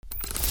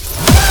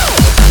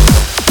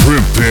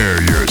Prepare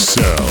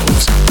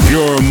yourselves.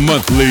 Your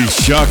monthly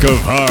shock of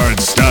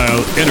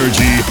hardstyle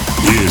energy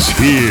is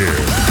here.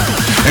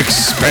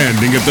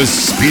 Expanding at the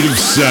speed of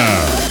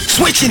sound.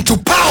 Switching to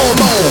power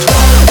mode.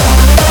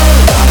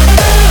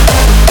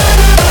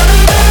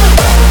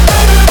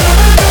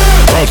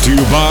 Brought to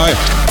you by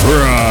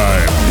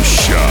Prime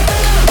Shock.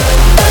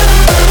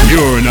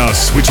 You're now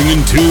switching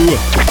into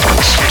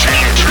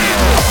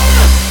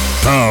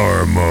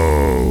Power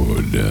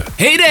Mode.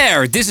 Hey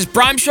there, this is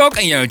Prime Shock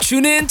and you're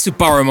tuned in to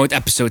Power Mode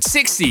episode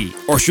 60.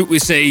 Or should we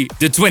say,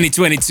 the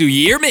 2022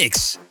 year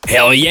mix.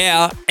 Hell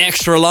yeah,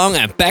 extra long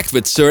and packed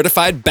with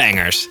certified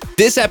bangers.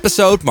 This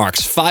episode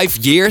marks 5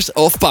 years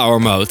of Power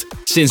Mode.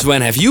 Since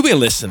when have you been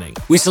listening?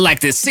 We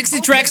selected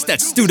 60 tracks that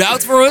stood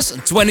out for us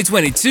in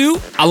 2022,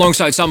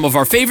 alongside some of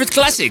our favorite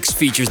classics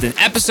featured in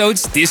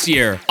episodes this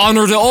year.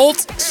 Honor the old,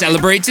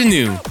 celebrate the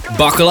new.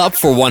 Buckle up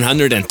for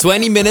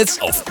 120 minutes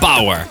of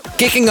power.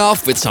 Kicking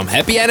off with some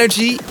happy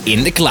energy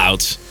in the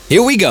clouds.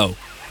 Here we go.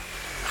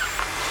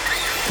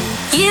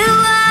 You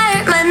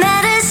are my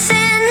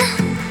medicine,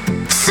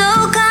 so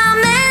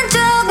calm and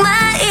drug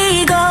my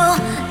ego.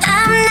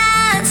 I'm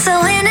not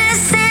so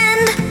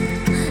innocent,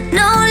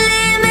 no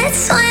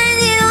limits when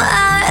you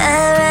are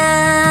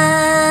around.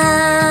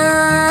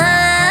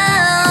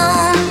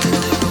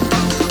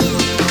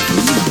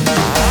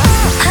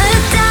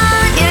 Hooked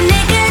on your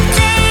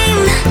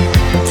nicotine,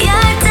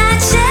 your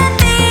touch should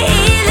be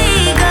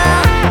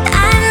illegal.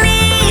 I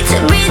need to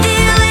breathe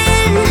you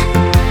in,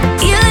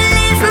 you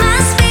lift my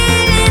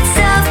spirits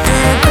off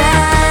the ground.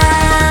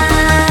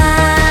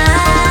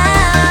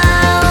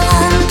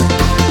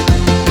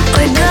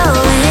 We're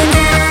going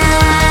down,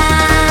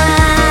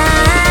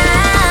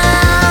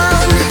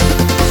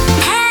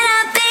 head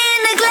up in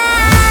the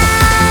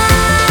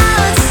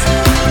clouds.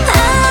 Oh,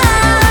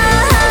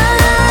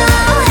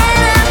 head up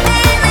in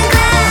the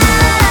clouds.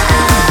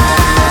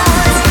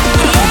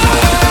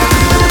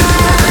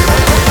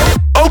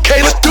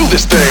 Okay, let's do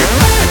this thing.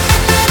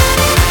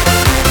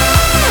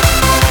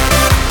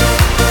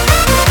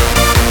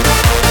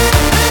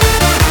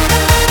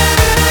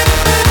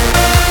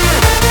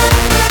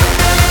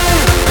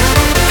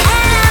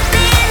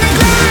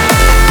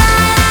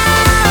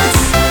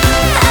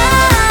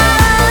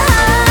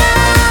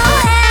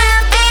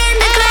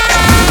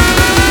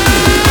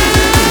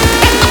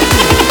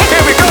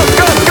 Here we go,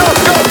 go, go,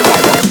 go.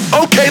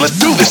 Okay, let's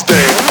do this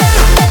thing.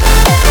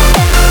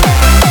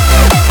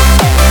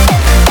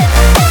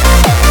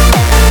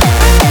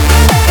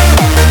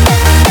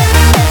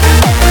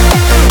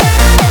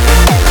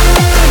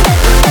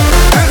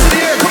 Hands in the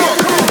air, come on,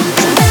 come on.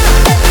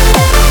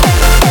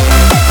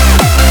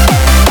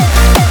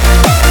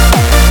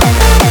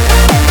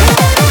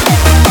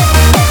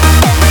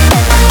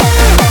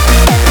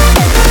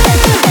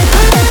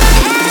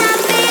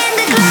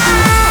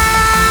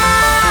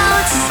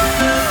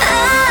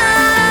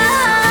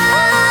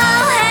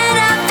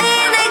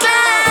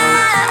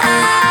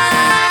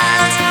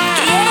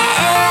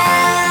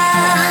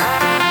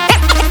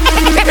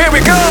 Here we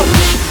go.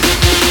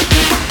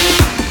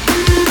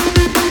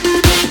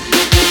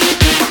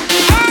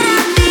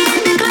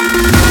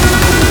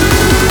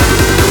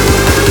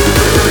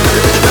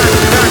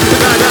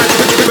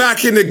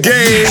 Back in the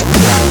game.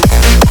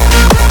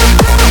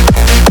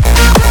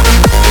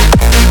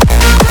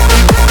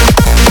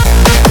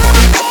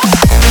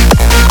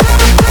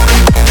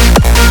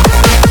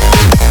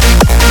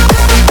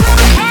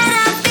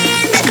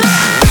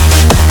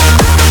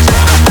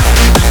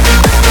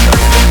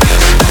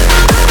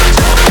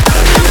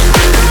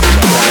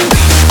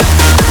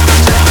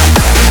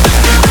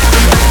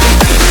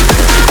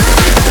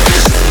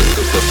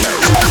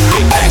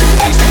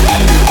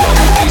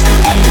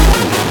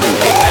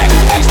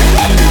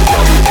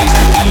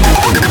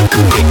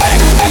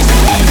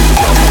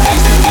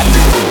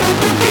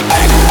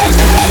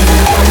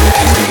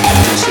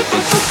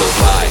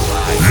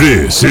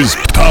 This is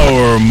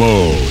Power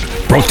Mode.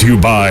 Brought to you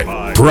by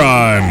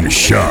Prime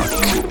Shock.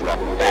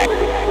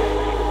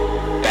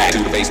 Back to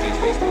the base,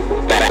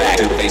 back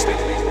to the base,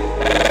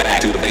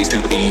 back to the base,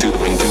 to the beat, to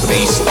bring the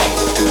bass up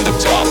to the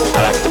top.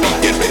 I like the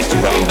beat, get ready to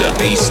round the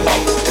bass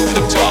up to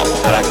the top.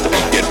 I like the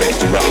beat, get ready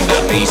to round the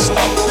bass up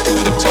to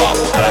the top.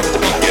 I like the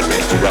beat, get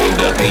ready to round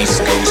the bass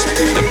goes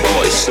to the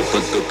boys,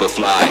 super duper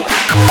fly.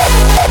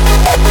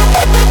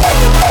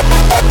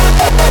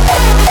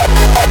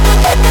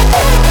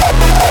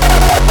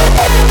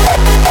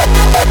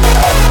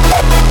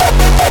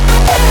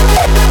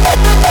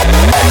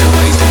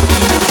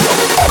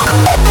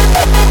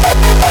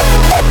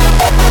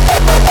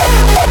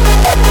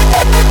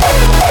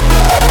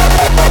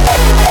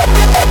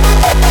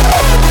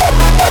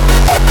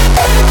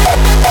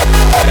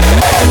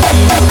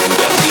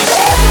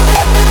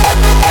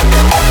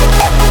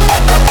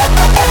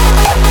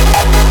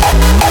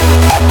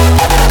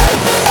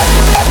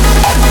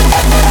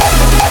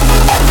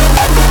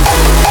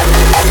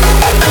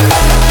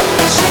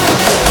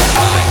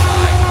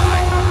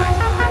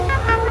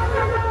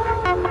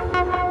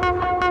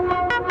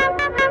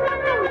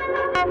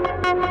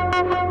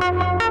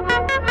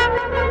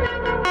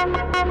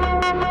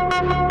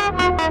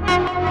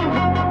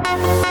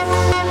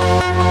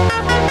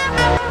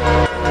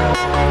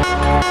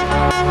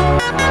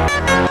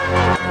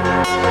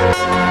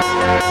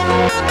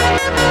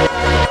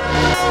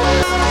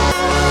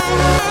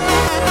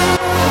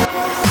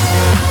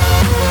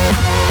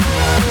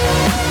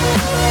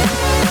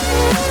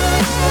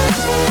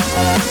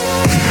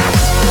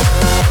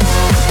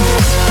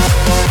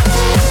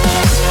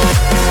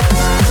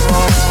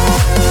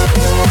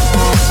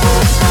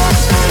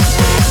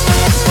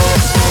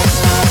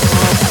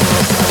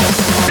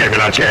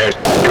 Watch it.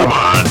 Come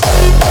on.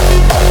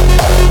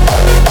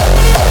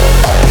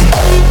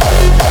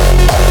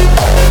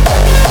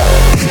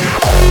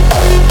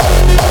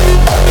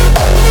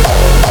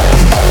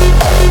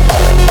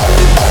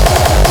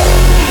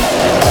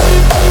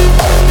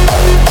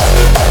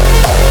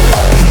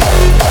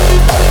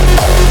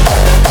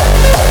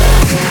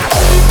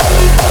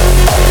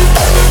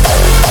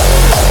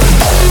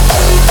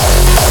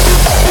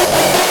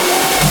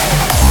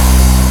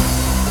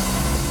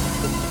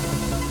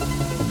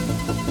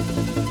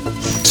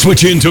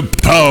 Switch into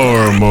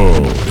power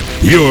mode.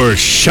 Your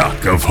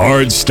shock of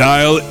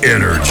hardstyle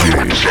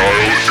energy.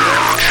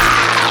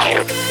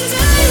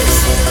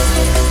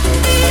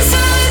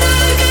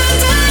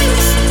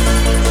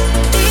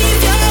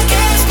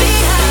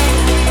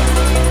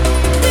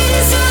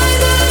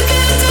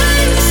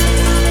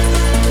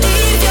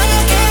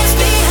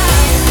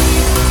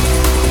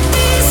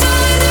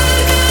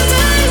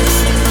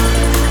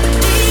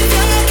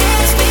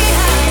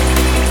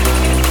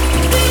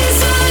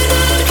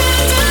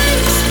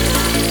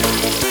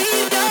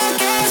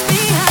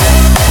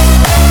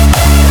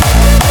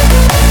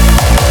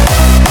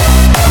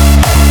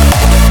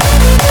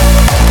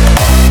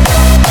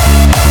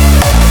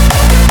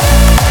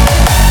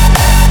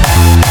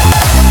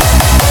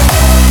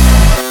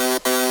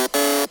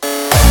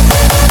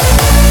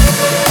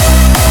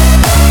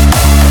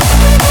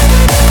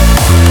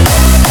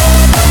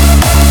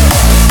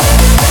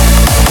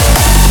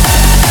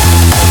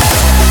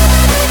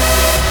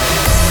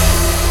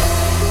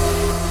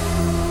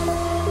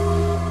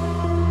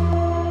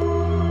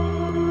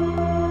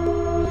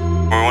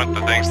 We want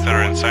the things that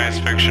are in science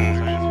fiction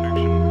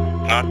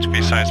not to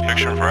be science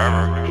fiction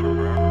forever.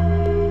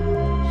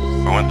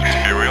 We want them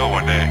to be real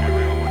one day.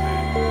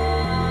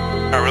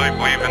 I really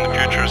believe in the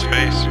future of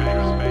space.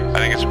 I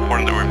think it's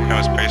important that we become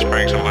a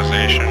space-faring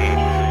civilization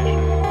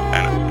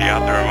and be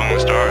out there among the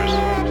stars.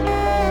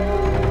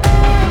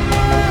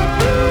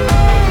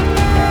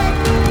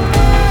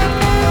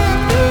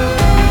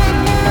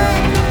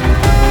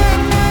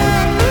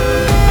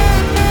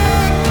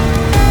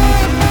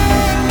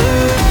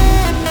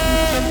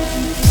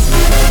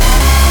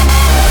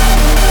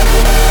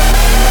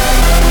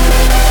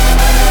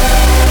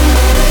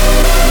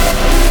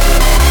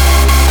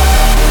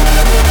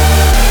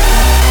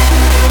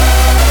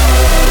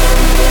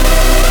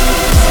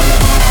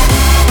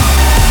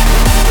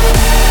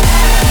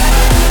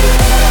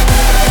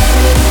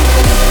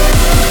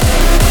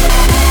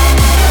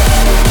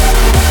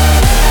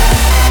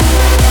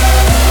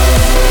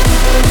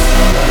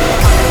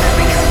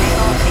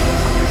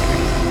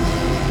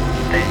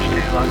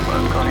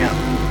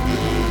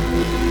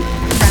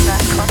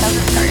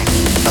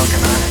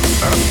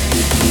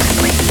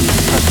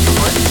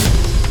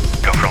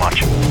 Go for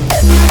launch.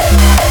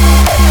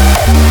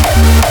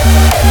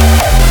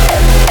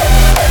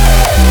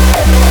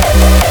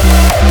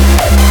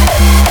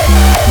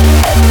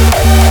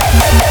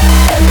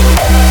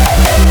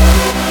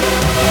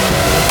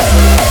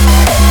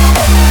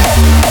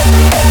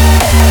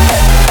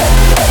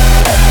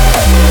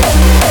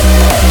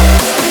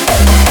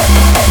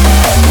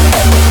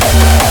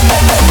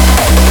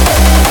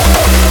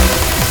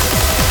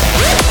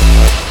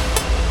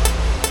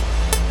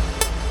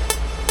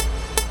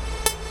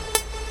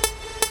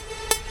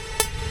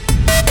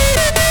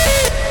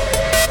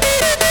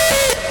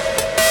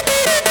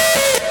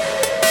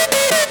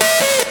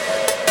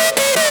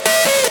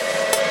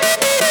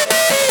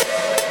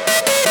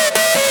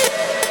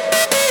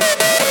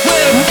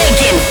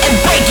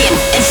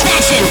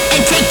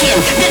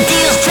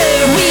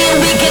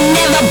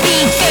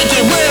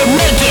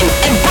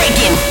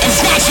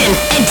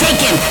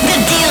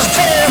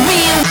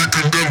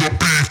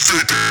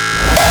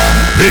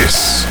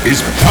 This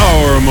is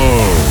power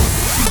mode.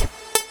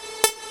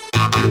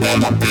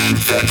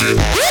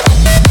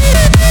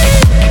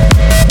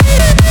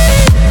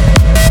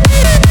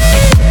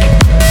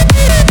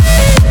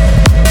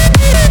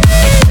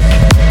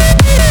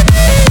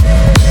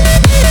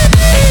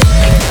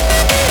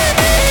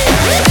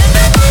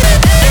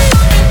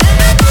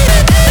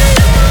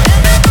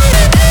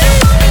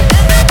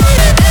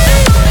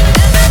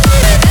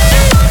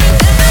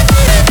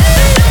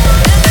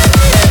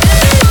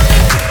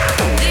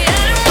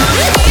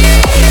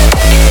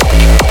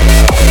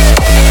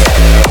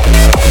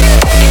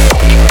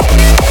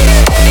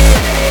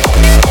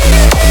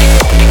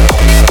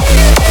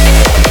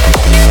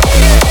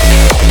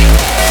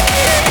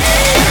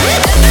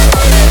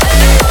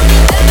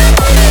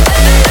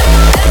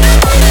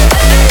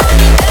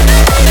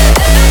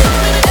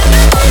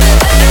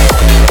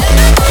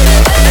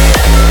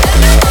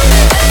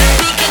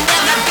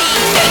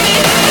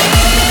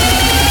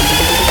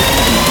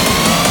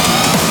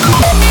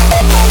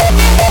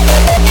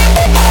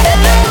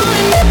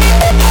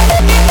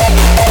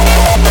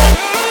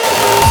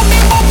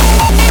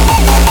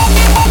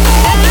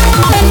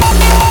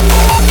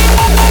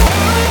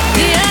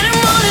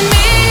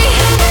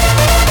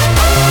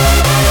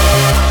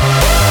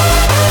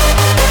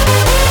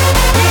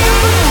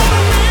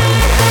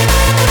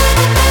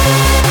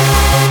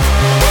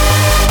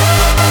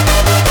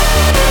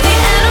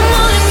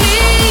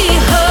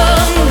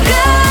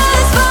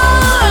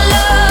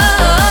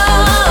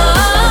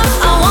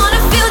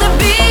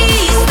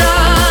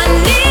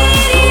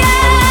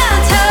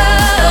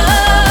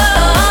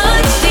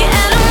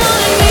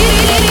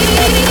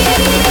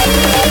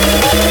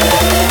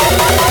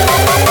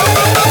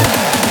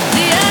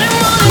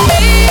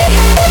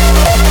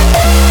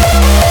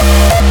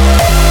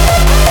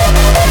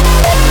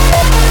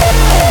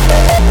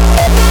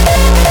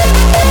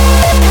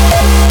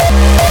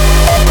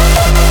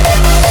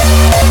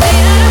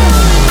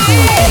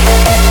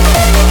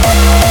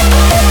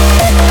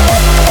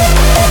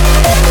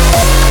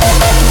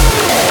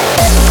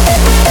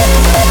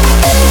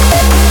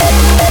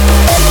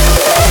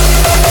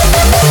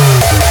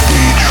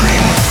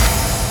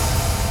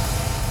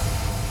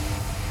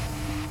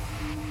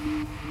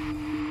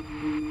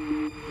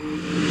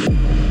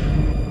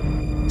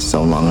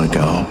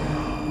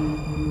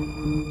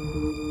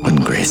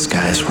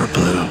 skies were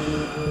blue,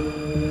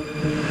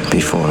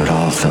 before it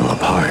all fell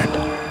apart.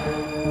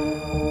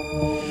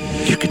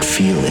 You could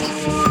feel it.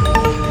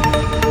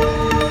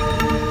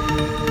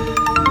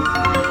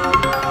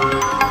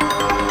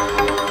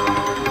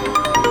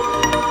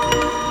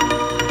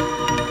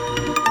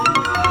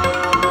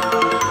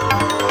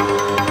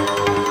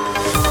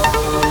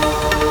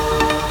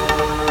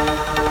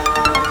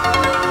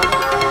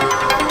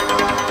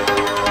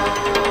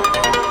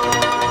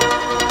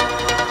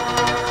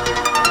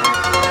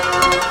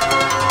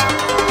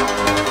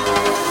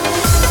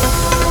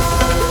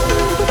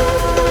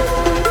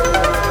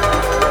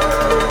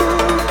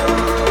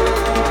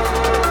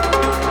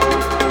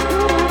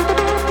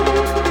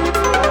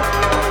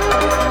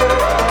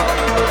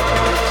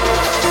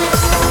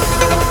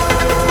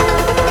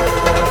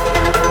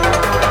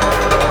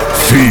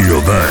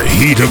 Feel the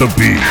heat of the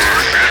beat.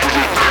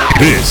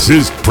 This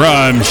is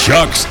Prime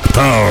Shock's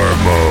Power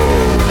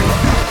Mode.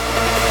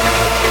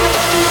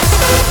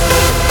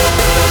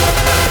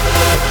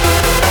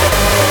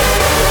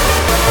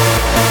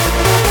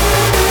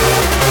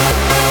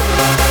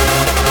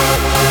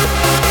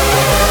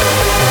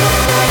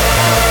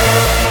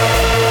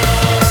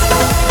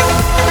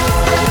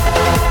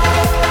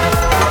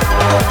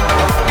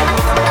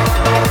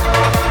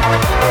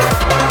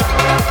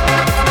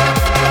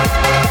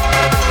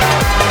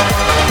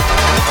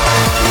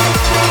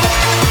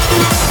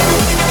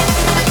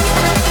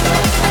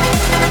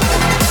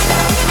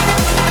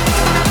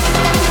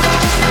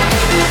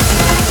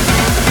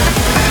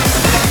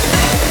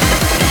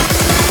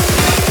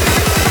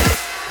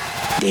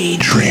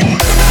 Daydream.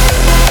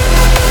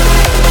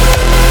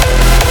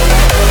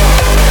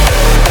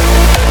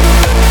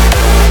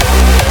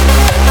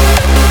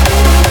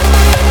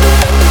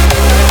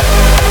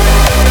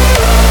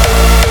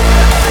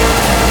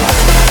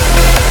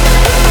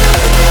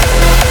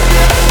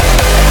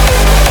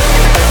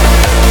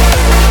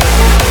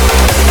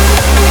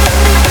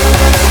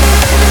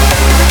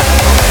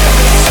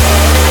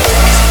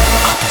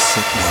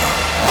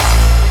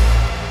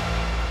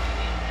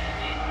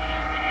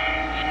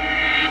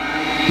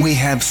 We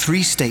have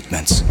three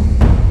statements.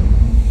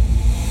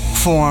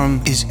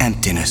 Form is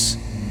emptiness.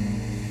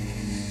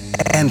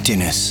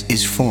 Emptiness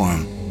is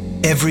form.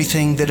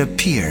 Everything that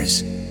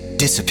appears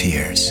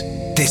disappears.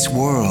 This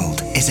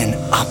world is an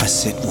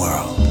opposite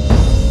world.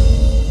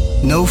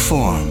 No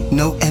form,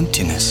 no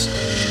emptiness.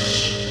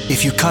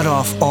 If you cut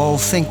off all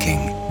thinking,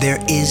 there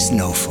is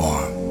no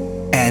form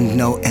and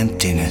no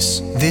emptiness.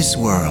 This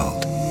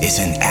world is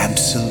an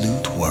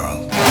absolute world.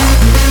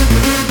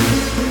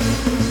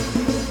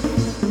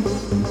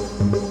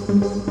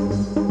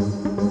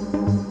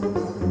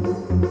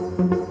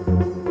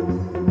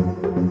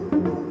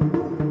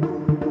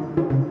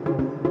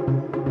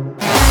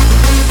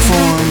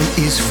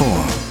 Is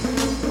form.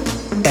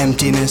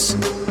 Emptiness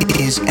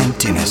is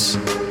emptiness.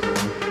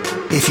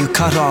 If you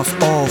cut off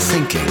all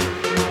thinking,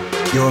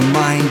 your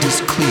mind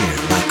is clear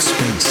like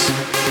space.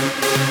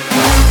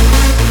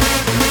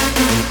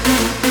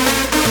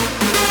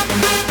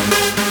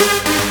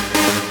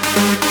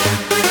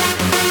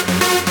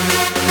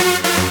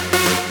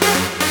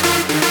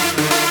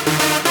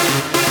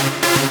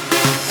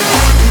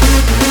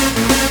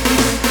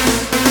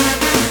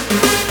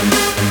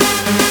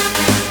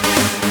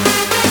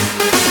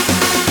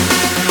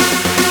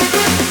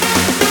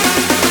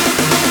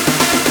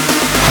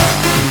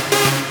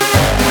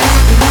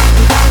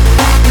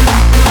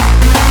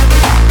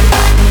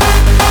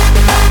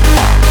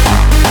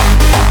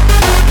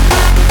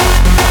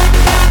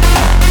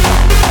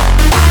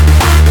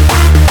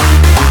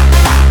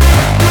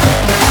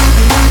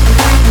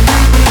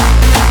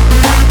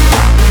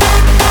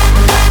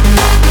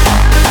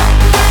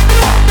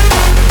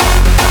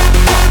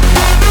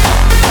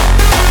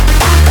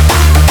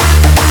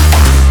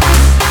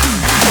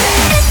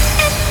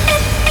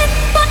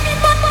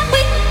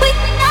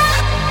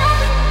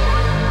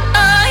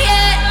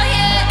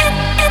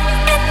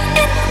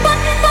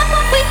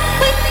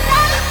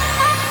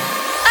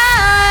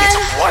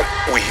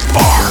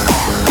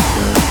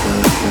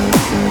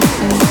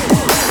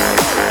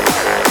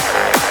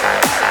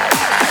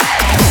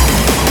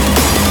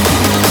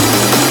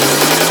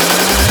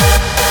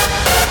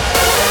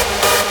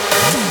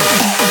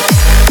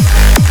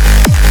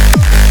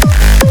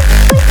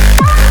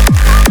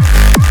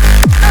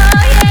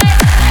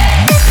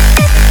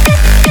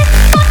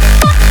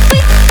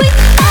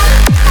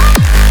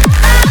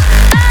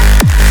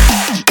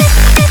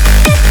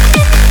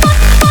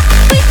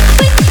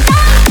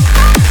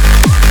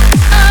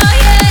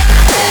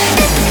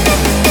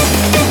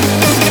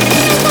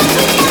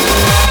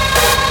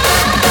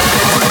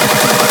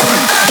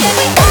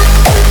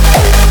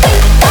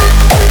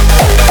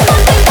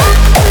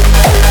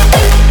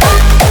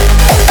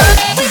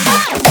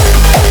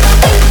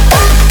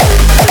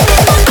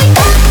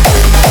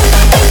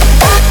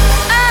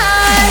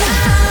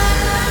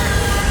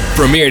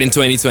 Premiered in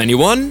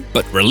 2021,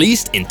 but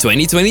released in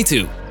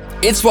 2022.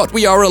 It's What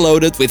We Are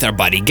Reloaded with our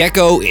buddy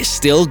Gecko is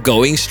still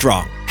going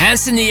strong.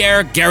 Hands in the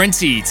air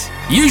guaranteed.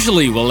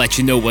 Usually we'll let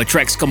you know what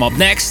tracks come up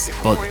next,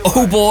 but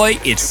oh boy,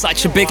 it's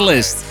such a big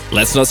list.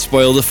 Let's not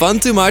spoil the fun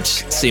too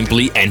much,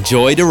 simply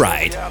enjoy the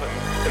ride.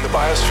 In the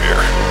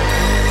biosphere,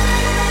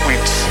 we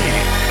see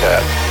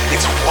that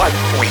it's what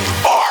we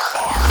are.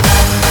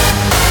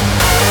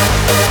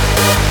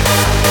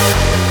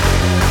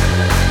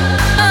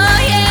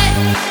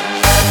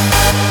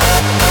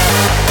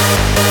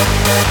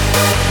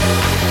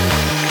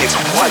 It's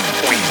what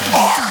we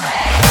are.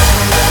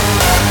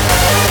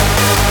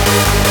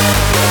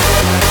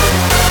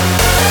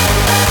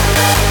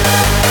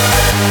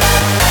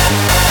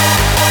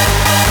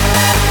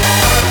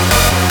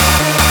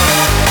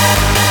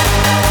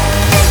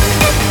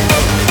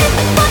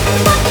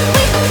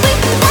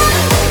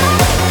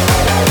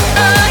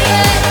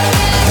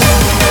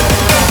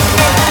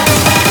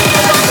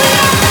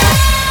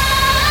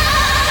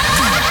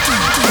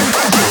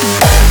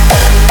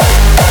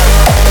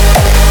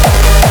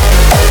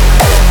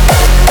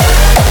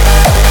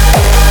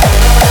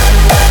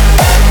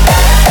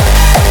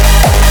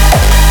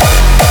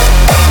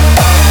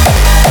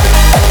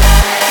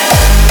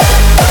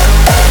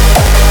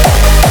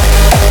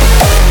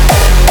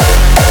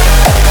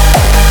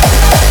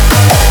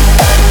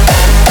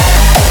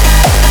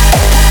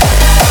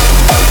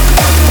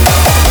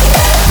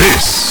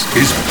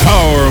 Is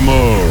Power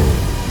Mode.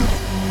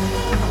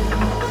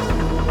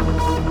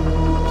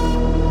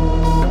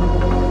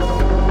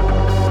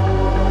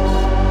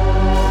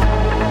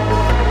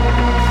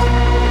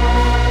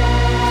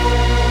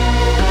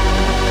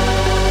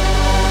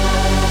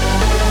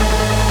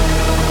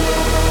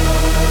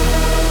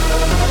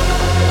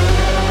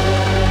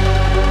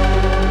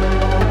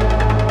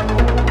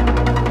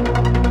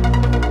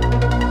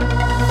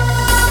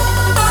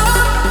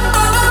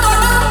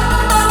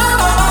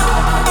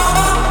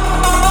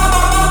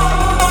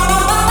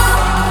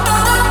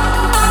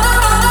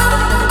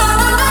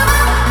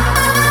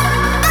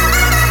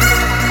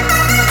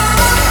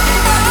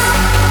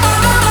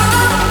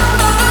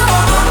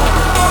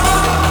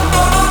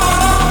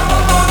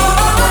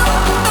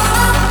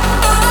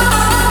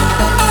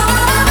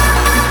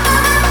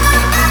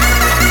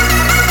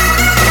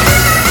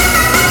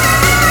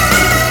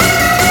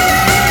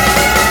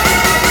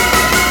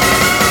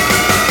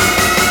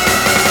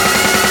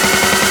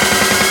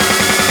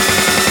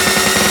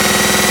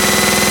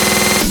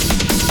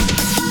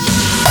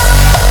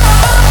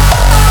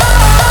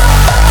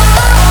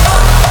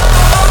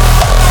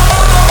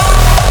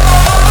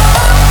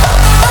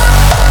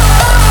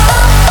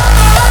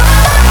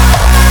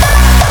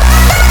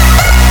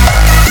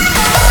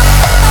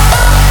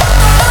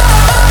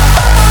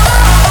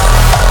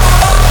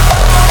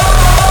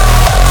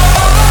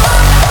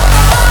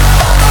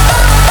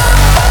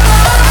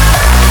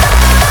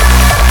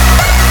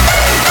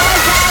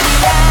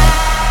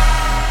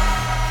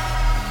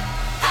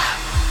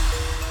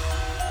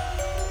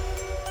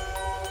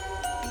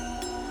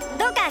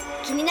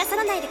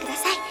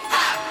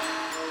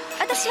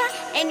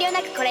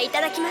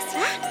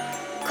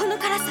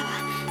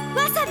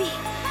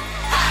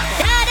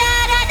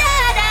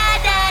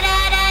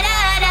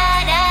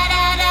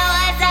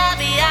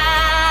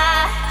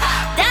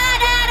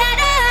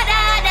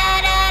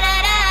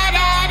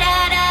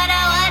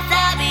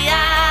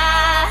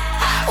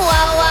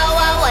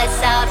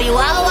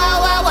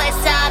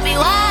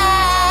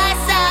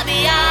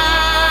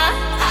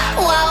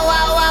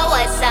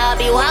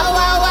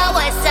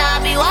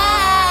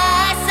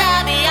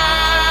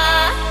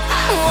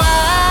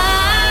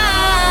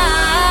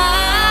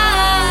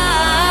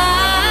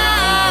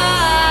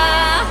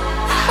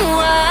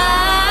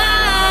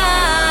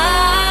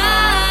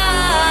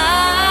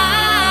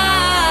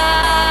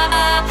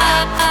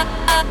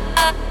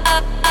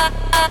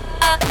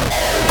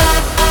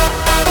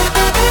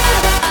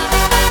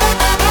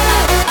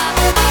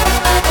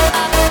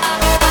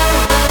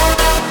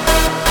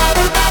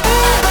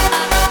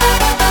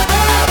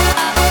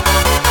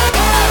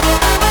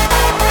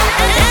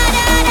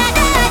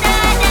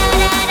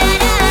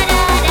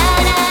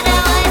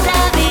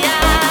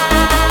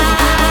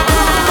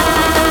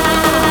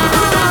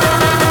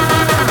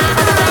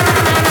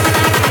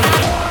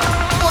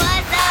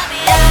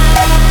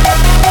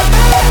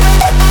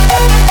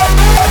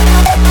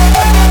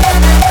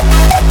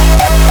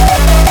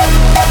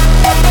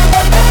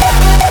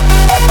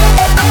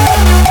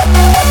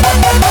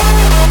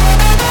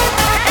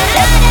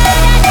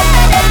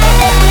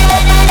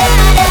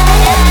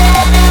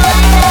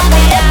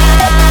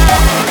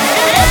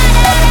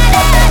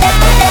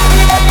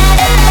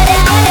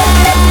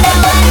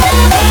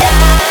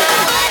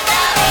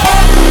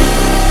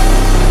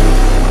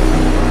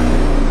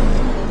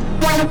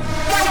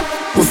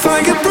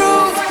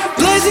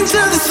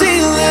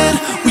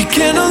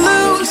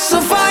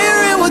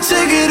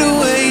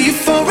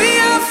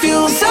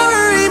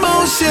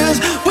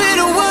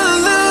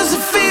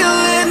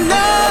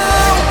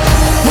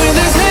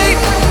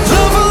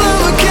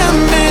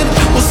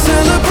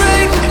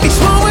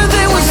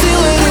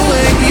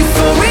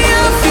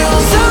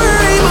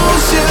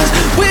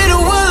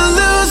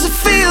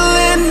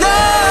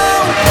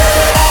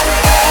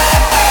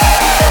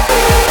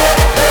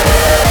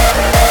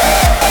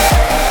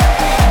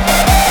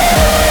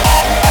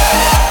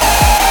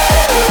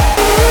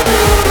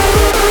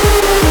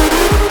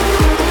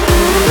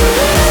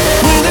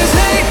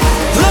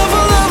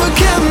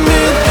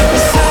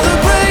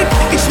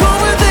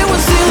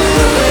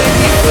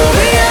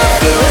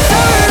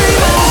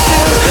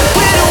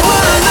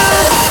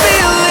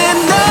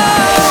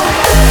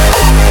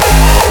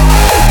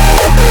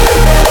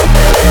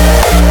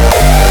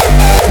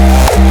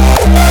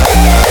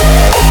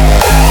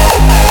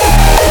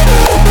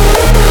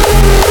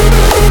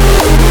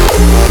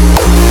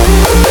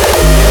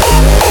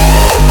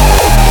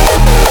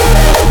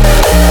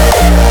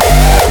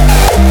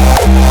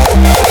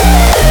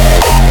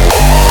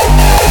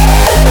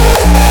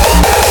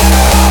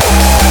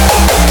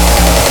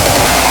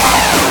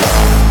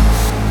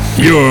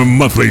 Your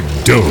monthly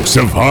dose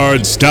of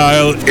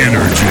hardstyle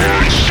energy.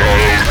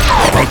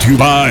 Brought to you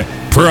by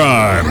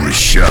Prime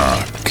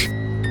Shock.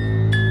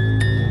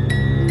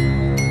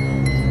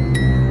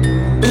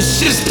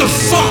 It's just the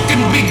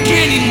fucking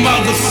beginning,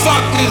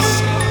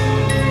 motherfuckers.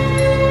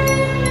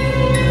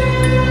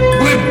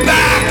 We're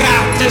back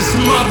at this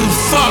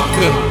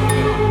motherfucker.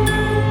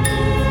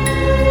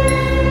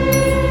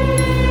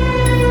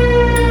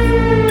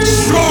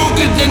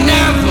 Stronger than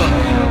ever.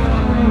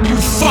 You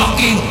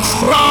fucking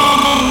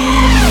crumb.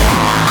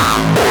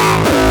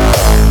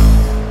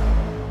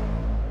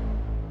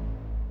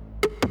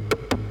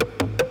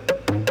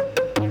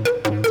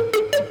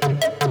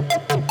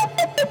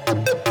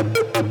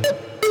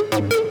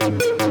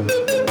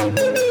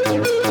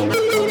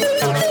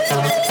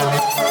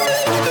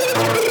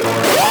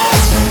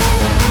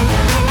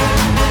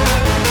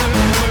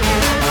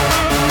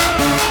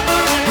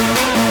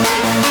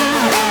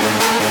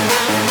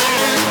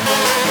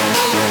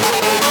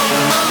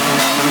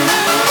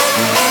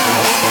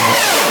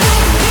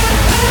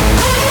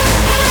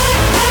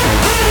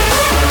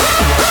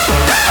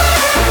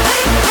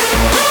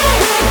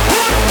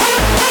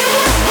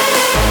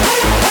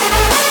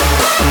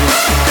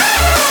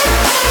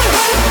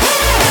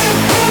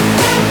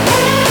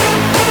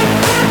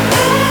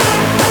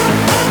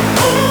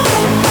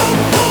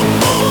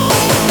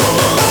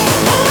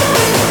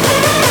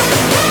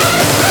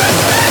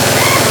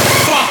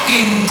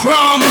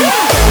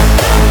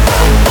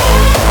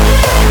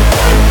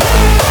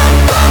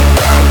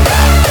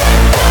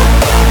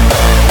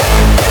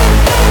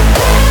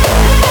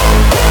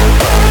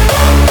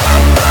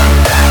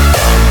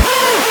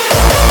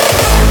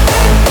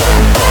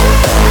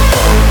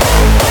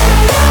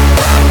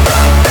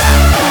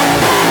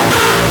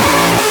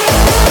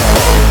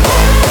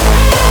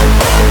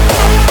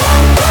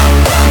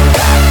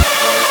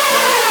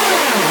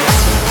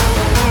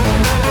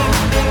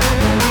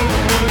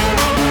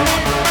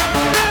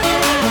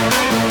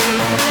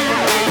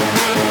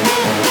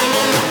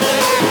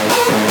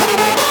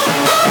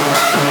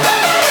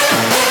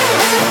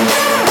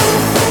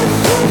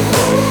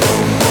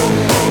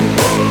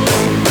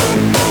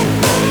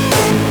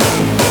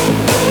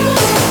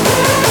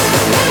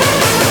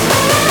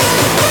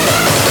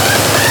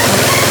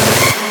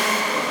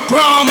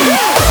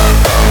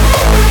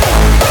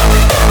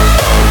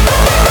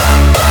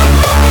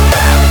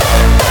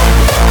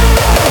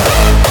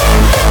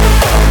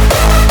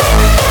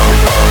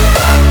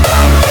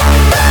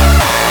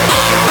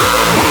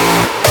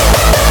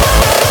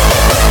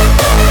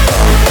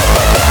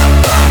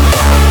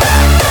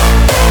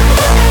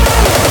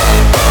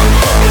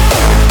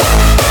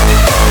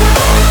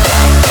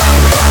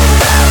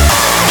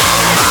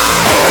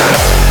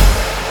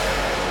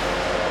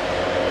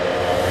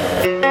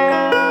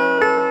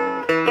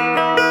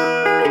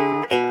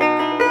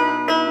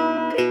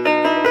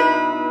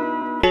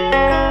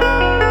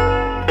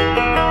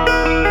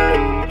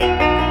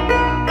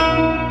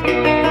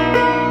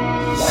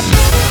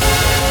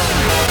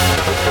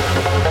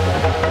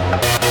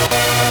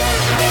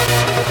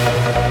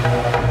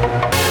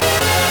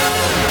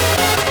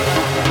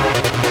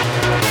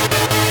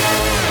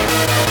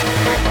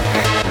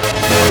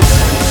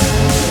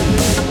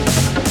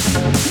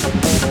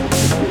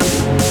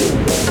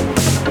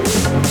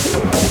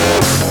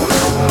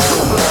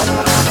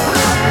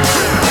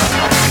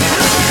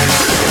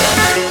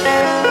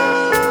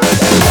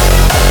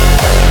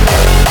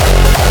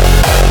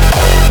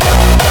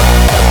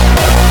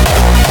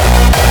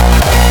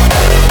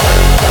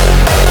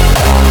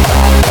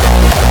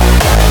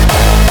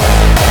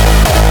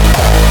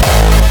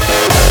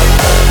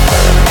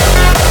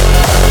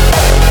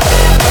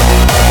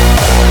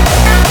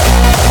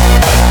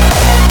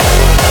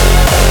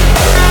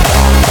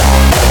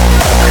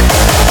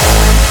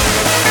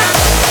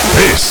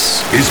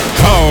 is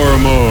Power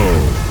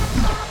Mode.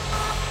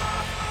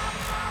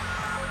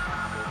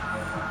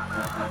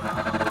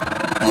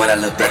 When I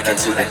look back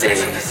into the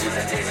days,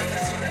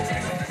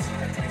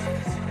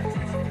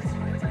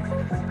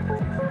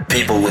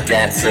 people were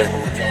dancing.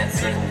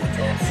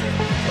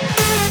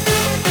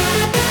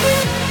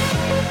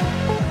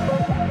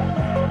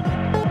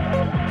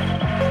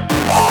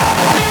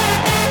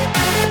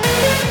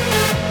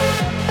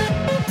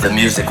 The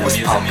music was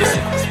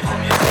pumping.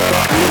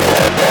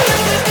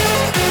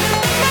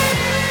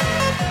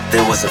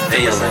 There was a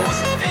feeling.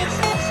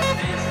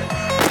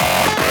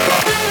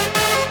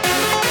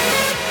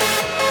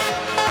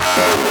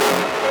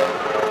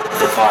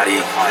 The party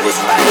was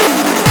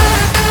live.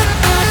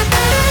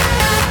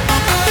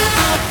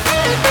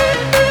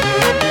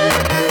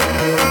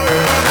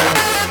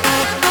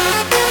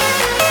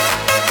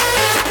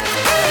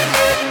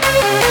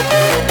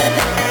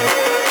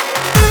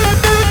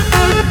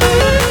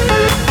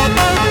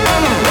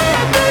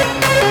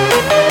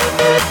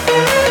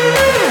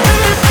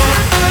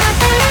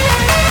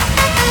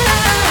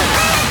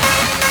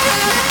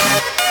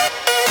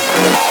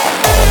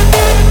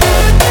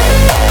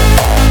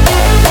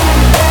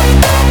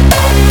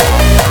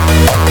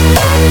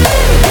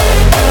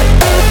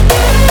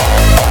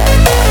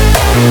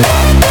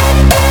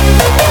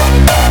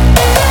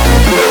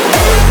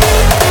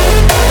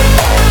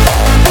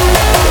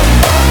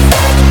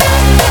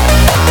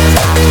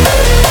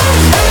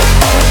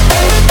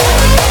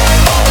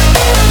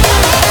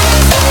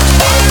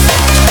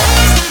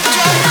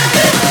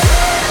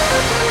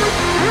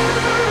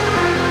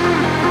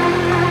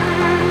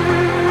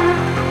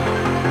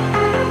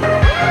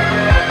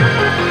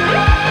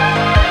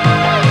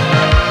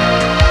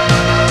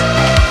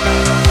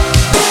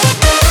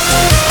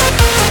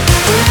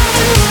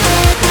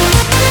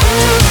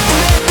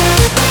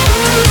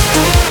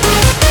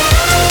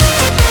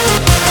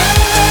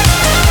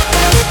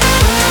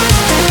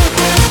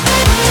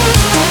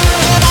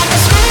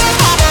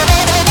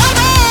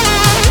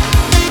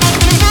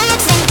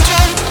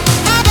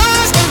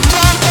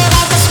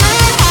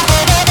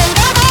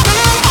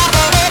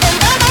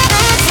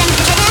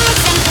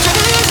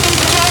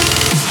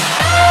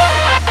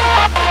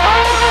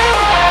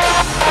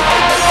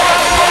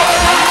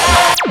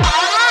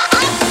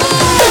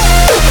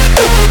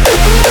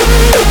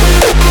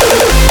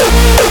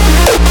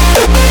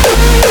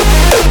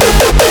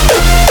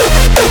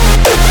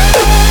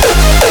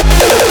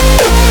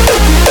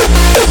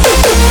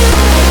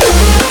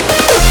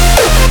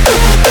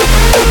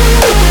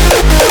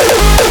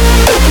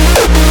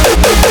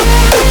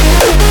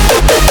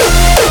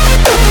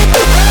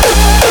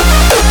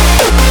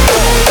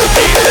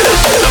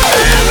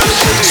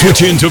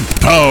 Switch into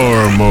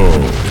power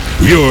mode.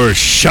 Your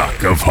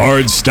shock of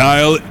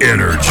hardstyle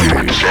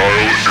energy.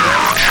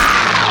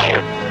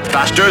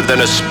 Faster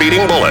than a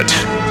speeding bullet.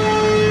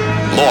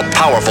 More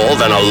powerful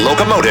than a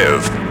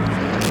locomotive.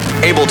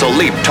 Able to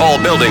leap tall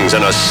buildings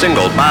in a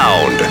single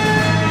bound.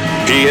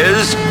 He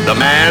is the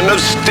Man of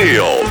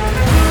Steel.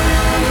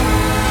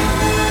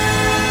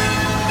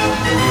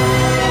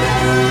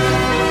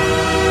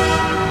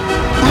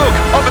 Look,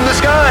 up in the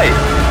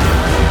sky!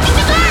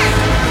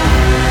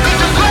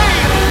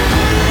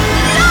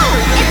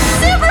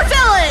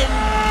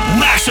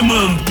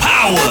 Maximum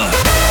power!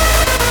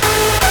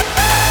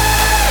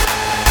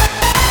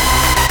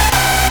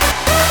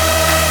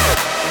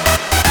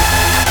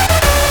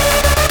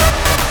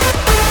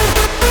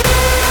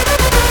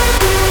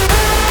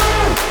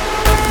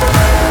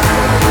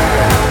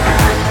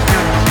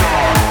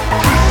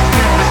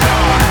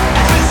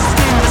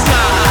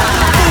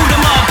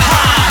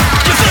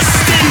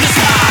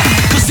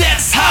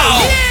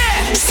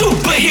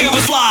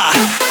 Superheroes fly!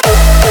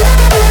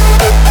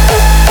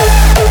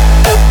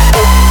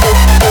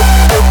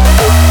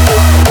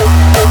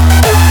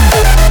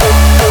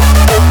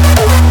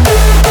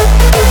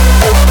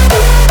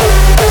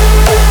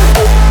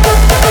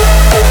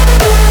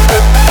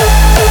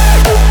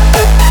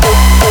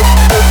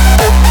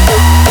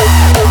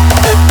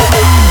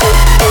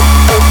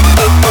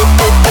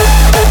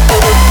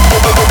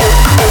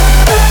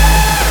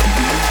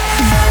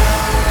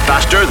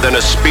 Faster than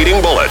a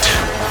speeding bullet.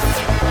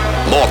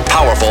 More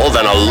powerful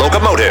than a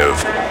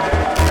locomotive.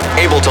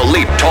 Able to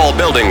leap tall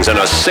buildings in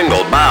a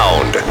single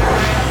bound.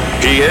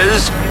 He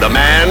is the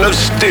Man of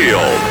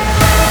Steel.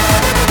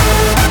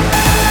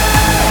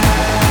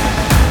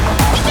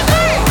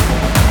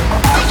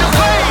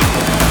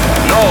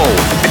 No,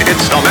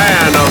 it's the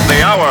Man of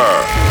the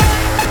Hour.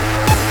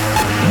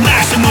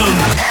 Maximum!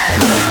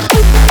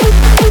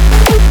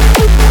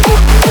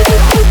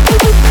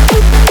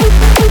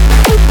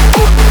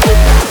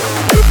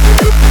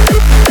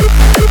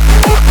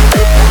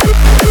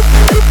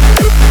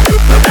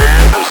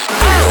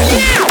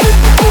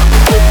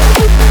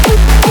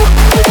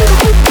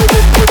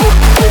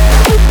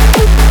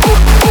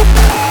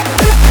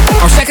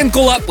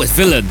 Call up with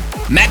Villain,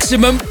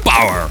 Maximum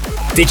Power.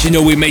 Did you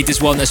know we made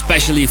this one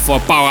especially for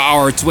Power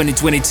Hour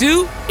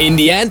 2022? In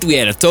the end, we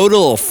had a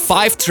total of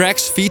 5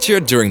 tracks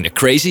featured during the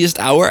craziest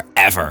hour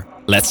ever.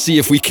 Let's see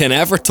if we can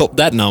ever top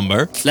that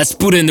number. Let's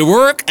put in the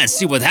work and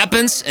see what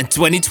happens in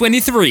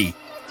 2023.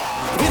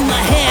 With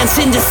my hands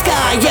in the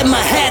sky and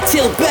my head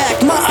tilted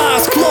back, my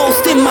eyes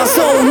closed in my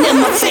zone and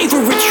my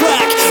favorite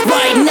track.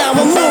 Right now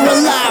I'm more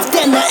alive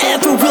than I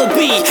ever will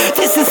be.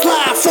 This is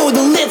life for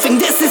the living,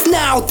 this is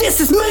now, this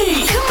is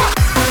me.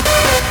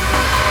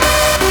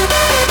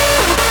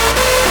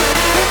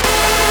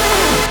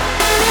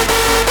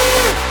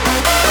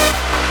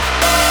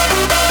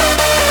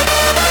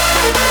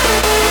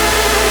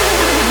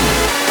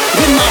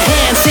 With my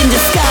hands in the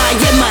sky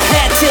and my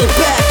head tilted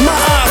back, my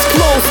eyes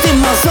closed in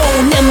my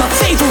zone and my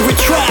favorite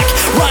track.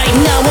 Right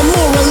now I'm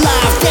more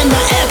alive than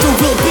I ever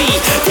will be.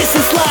 This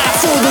is life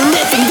for the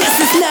living, this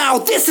is now,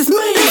 this is me.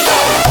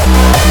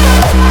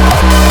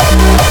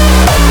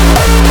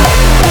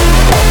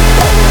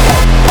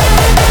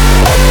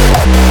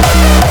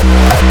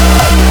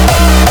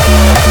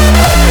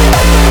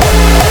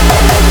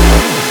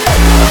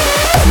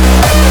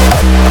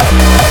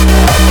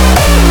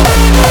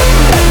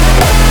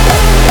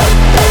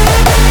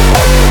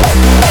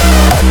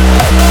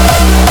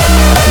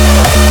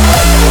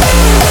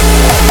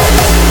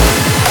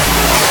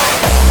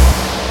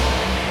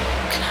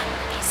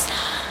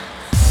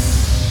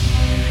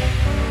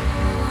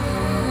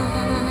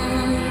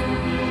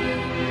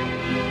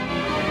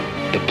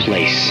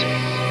 Place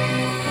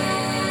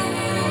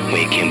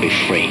where you can be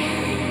free.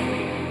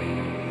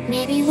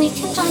 Maybe we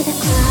can join the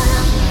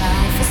club.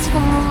 Life is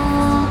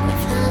full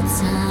without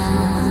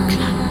sound.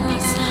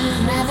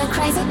 Where the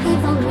crazy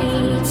people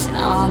meet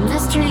on the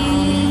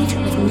street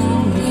with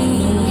no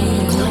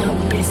name.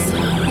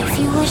 If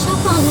you wish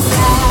upon a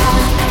star,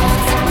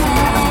 there's a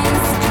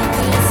place to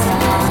be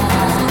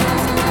found.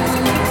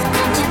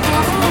 Come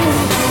together.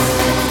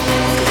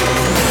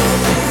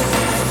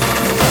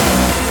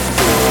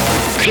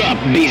 Club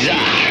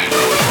Bizarre.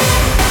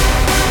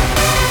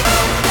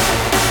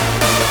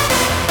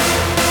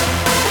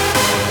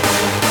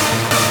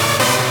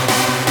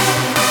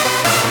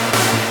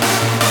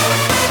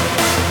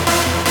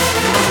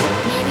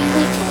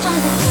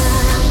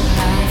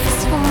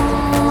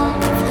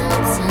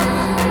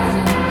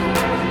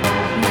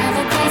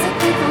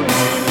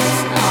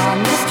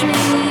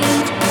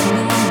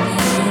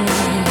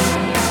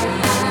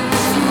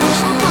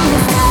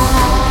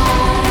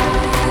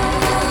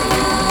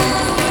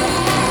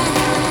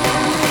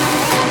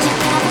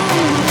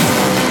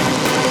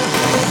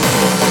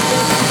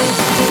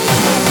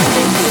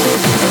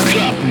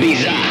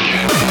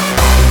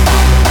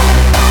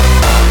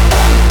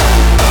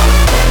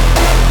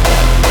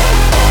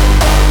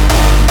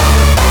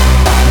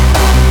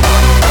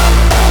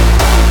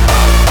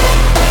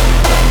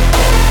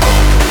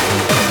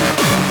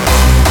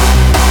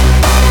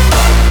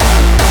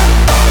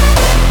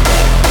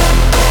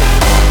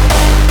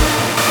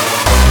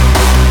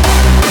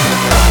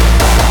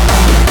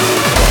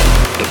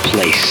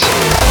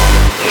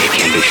 We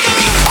can be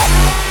free.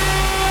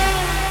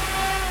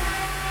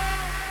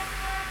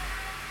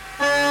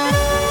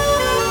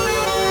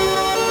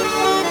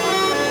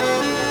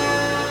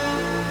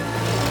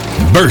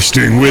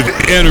 Bursting with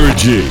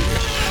energy.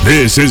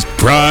 This is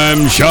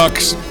Prime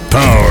Shock's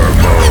Power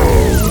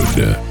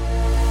Mode.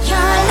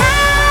 Your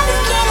love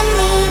is killing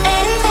me,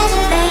 baby,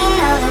 pleasure laying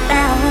all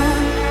around.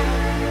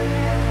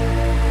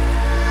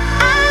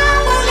 I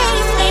won't let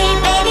you sleep,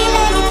 baby,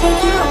 let me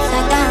take you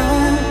upside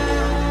down.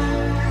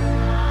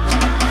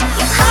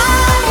 You're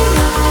calling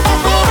me,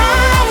 every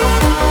night,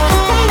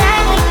 'cause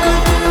tonight we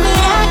will do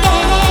it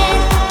again.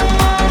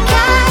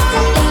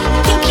 Constantly,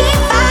 you keep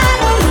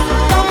following me,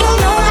 don't you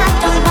know I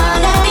don't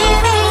wanna be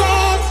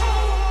friends?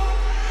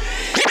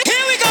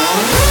 Here we go!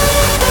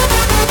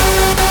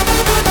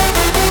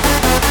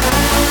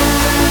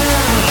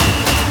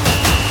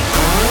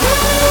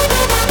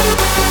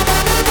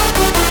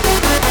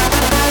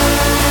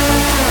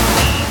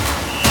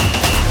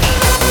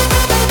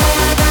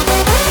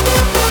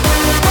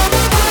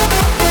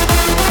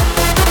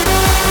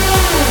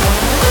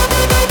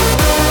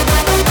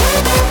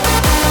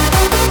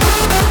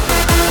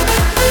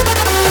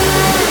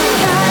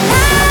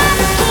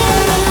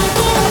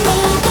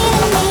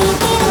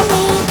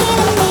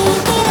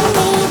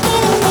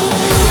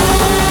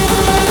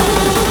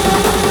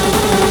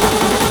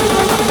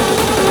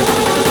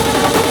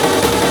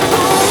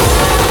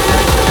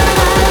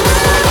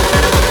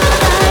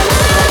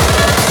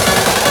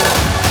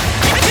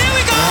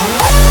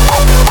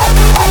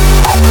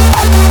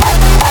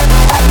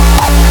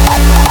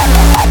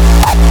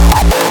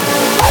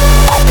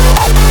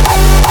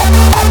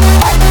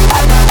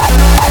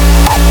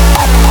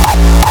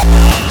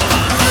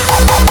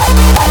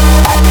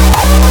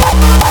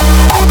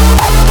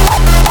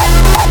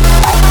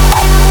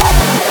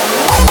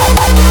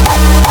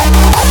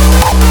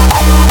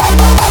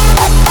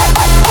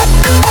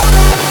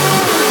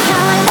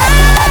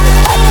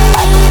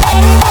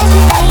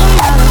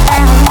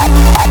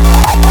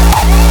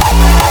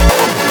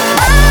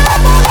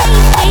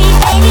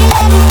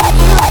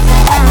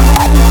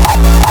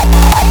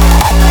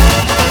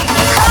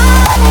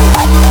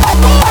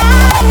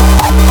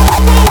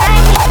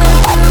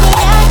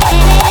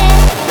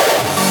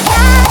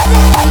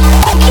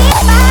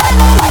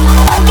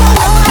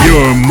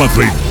 Your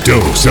monthly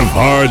dose of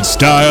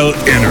hardstyle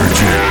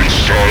energy.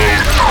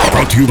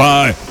 Brought to you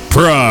by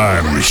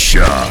Prime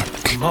Shock.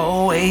 I'm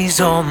always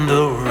on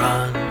the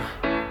run,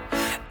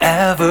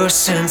 ever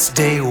since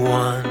day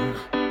one.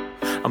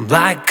 I'm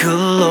like a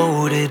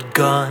loaded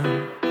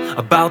gun,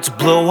 about to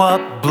blow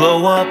up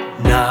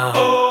now.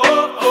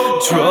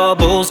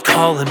 Trouble's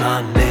calling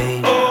my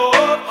name,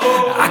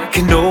 I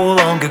can no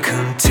longer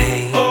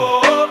contain.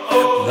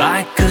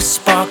 Like a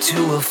spark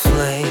to a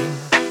flame,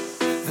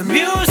 the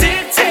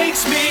music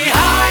takes me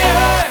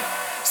higher,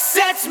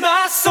 sets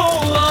my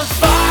soul on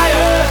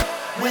fire.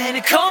 When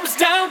it comes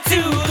down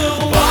to the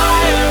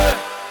wire,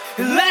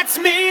 it lets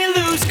me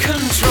lose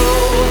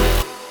control.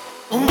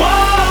 Whoa,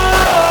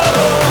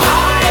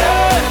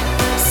 higher,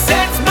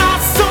 sets my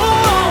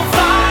soul on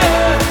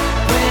fire.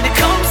 When it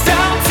comes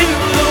down to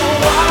the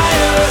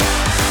wire,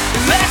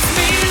 it lets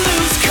me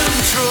lose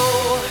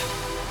control.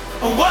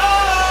 Whoa.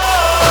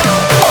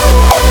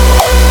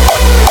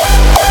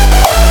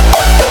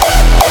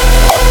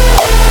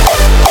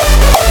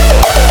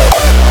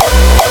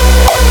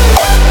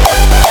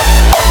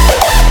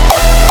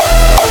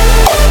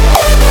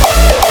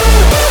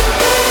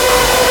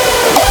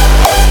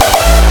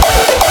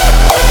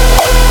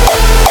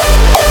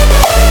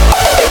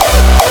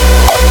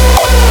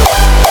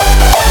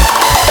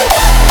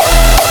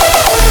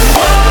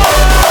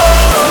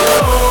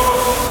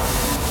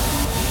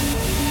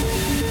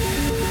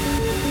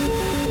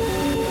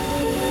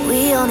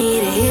 We all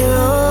need a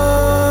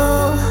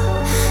hero,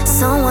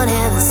 someone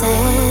heaven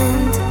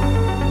sent.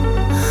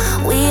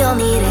 We all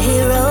need a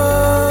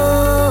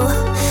hero,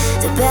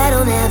 the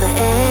battle never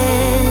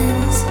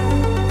ends.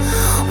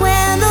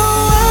 When the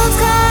world's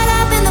caught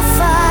up in the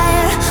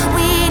fire,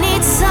 we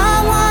need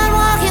someone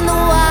walking the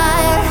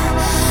wire,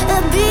 a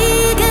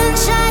beacon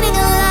shining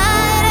a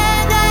light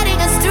and guiding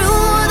us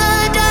through the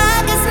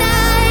darkest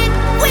night.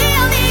 We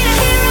all need a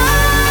hero,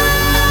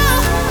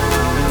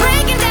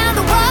 breaking down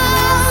the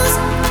walls,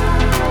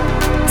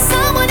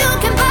 someone who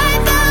can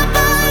bite the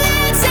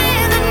bullets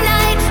in the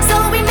night, so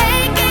we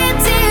make it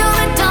till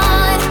the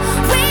dawn.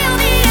 We all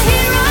need a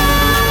hero,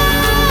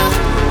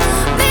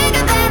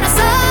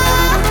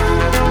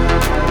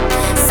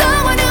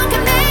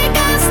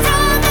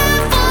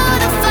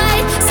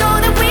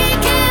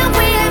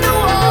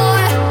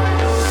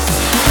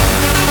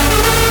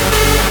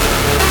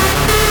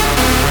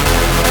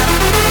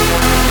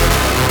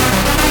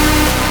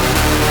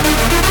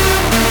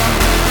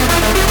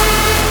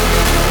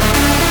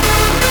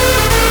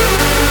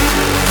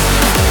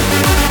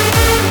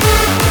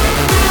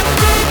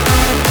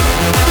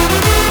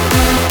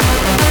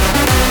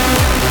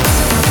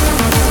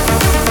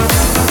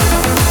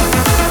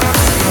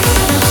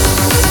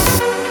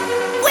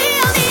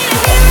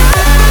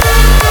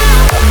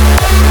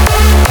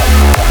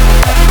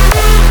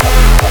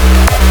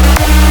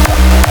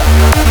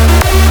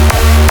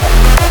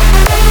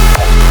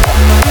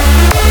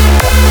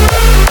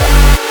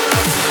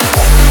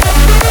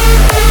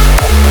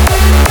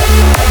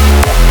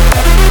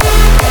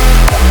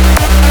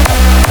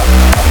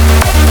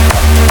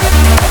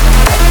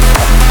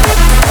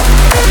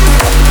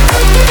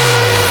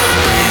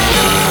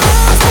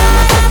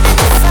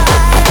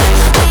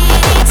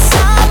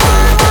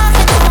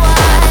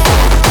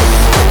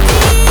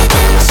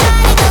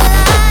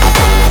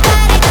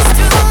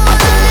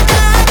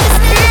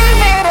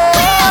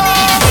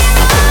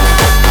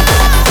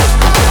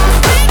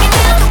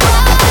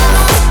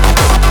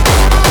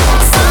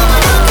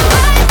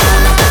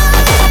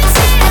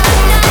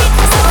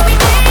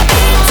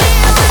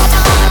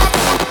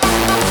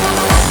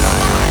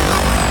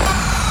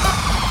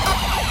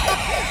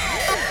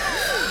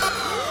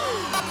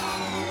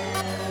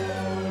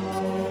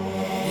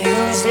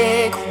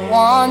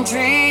 one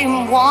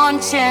dream,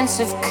 one chance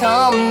of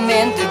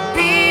coming. The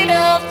beat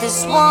of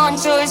this one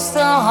choice,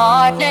 the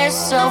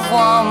hardness of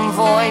one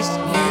voice.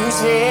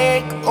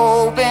 Music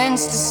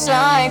opens the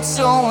sight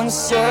so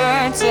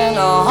uncertain.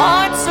 Our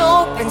hearts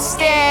open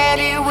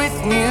steady with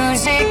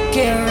music.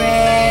 Get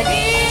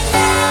ready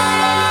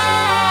now.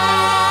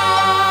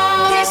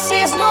 This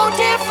is no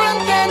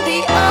different than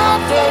the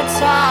other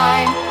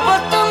time, but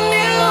the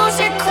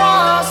music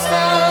crossed the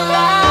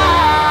line.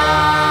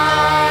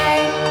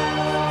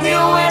 You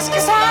ask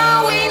us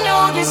how we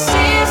know this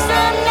is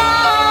the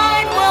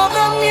night. Well,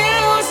 the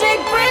music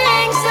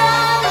brings the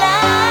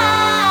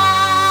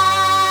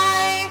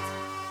light.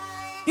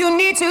 You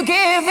need to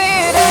give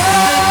it up.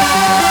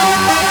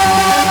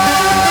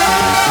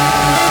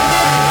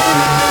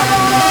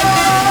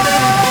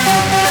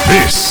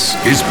 This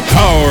is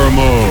Power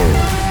Mode.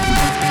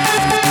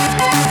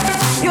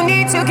 You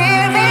need to give it up.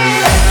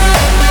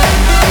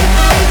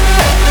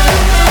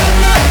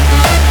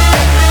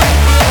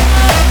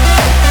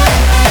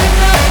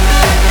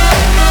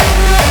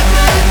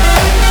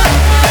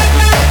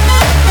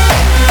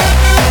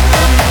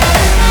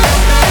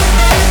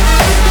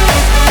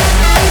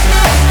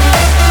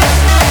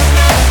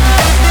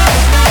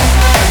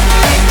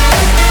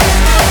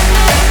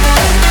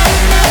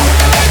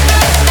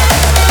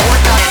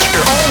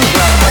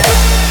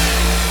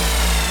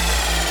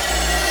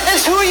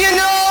 It's who you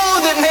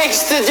know that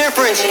makes the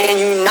difference, and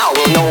you now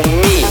will know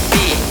me.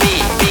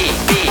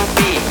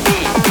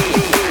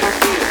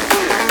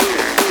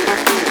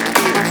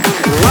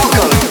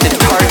 Welcome to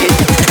Target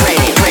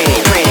Training.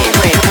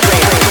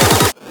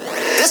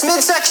 This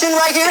midsection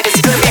right here,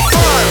 it's gonna be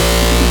fun.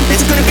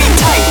 It's gonna be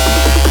tight.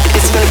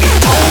 It's gonna be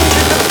toned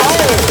to the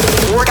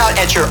bone. Work out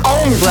at your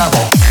own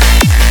level.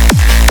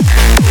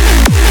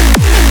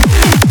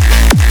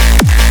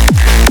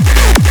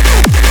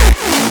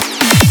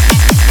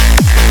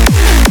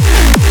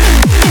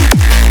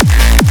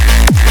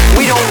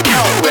 We don't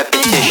count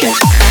repetition.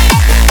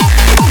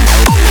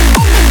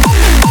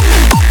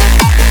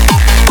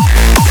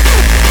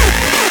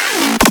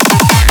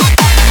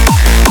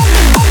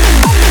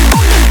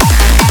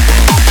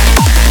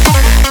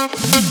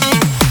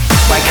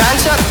 My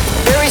concept,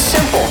 very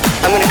simple.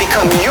 I'm going to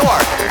become your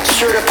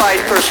certified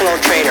personal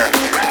trainer.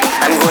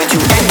 I'm going to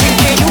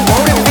educate you,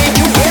 motivate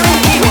you,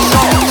 guarantee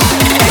results.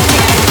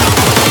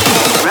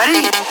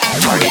 Ready?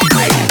 Target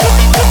training.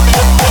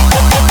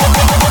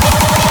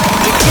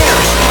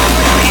 Beginners,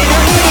 intermediate,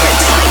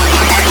 advanced.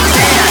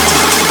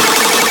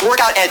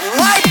 Work out at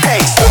my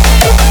pace.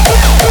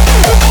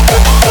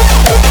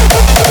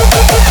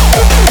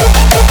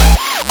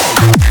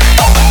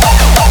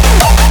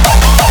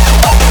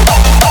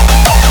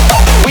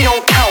 We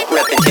don't count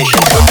repetition.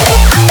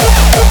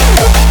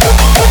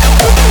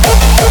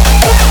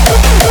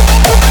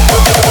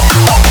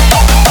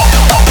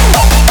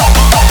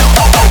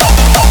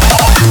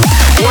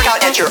 Work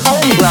out at your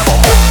own level.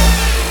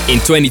 In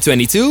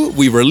 2022,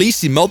 we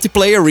released the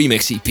Multiplayer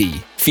Remix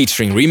EP,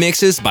 featuring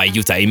remixes by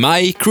Yuta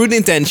Imai, Crude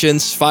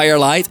Intentions,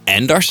 Firelight,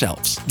 and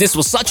ourselves. This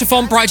was such a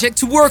fun project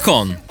to work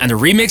on, and the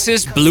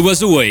remixes blew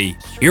us away.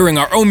 Hearing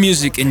our own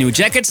music in new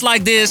jackets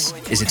like this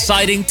is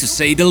exciting to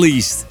say the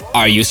least.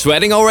 Are you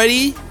sweating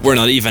already? We're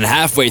not even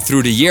halfway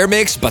through the year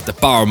mix, but the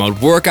Power Mode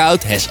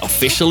workout has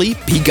officially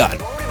begun.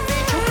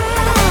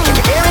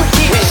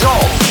 Guarantee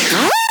results.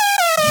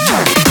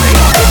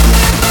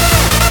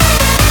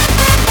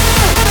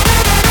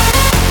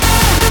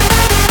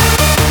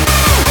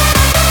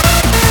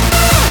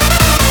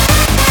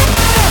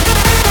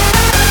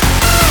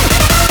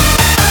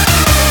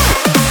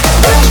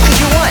 What else could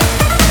you want?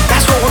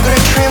 That's what we're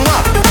gonna trim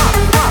up.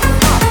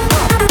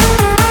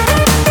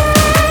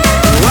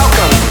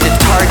 Welcome to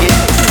Target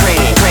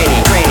Training.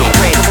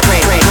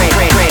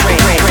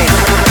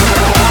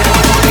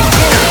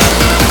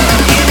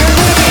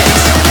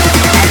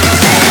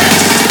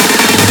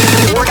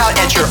 Work out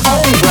at your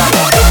own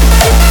level.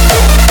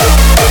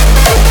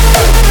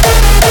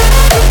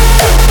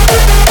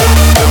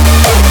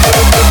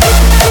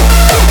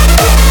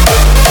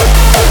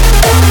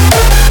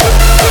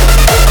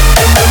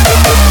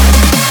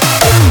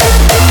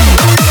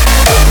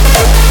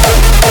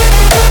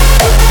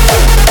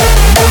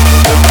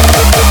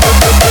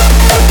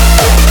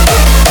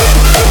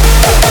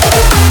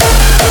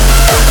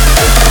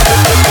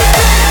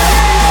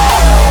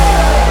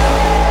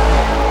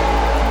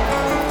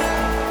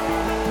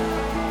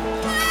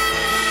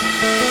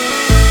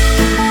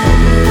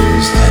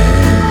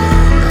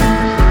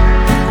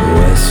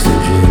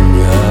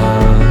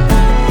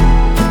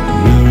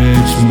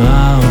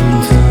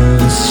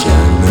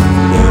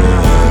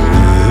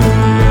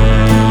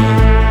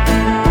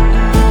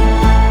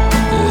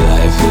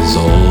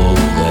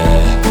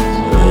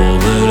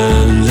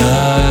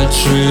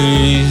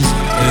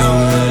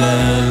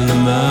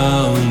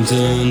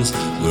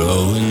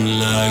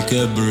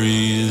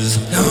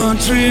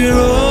 Country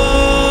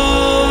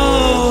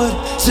road,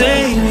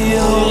 take me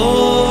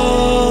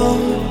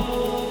home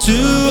to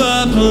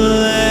a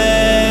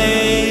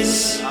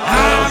place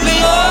I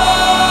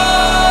belong.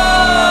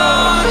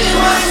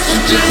 West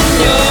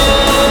Virginia,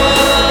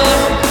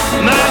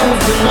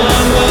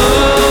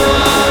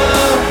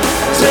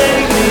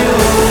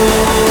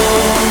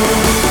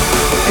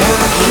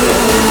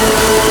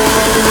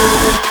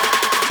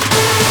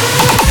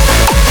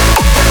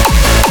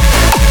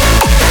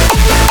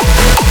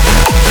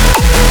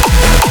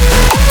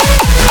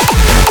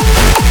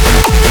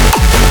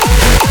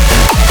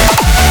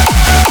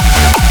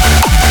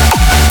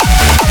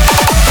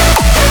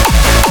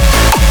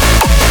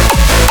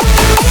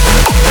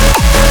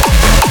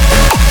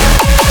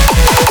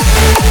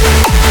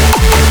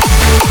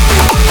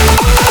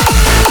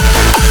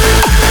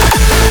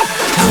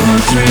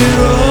 country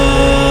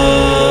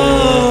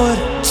road,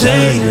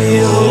 take me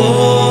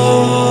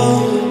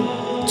home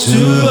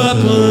to a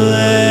place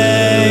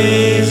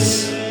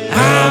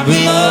I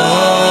belong.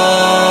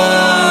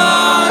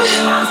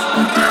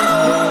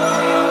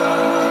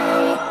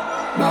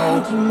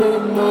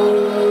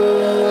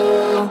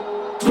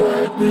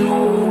 Take me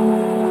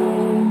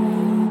home,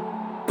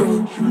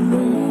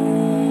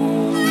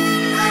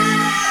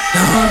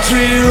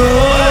 country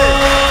road,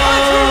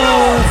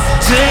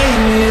 take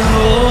me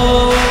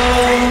home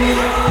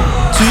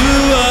to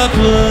a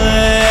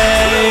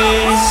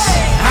place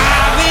I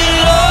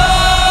belong.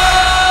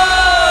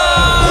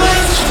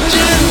 West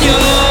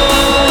Virginia,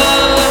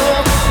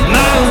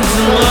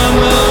 mountain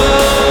mama,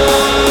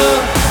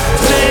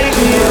 take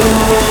me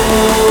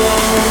home,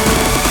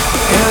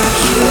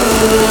 country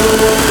road.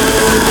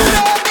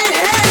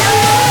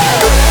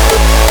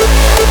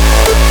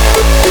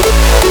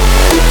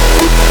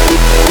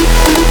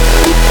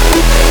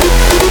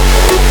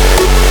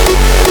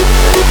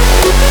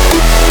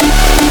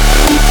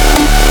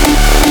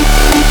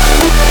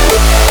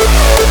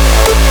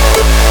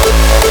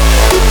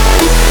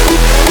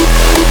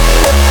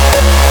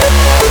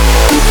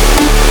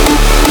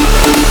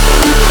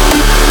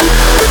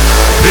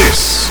 This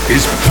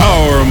is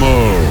Power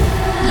Mode.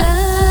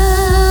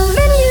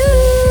 Loving you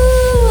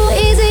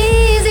is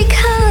easy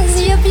 'cause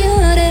you're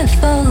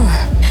beautiful.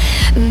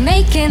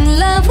 Making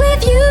love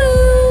with you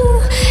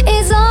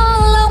is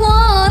all I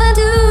wanna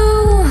do.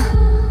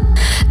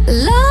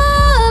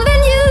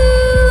 Loving you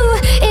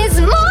is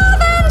more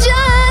than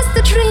just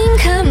a dream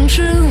come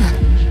true.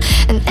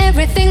 And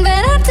everything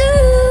that I do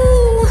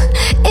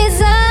is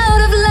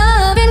out of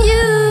loving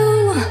you.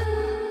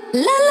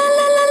 La la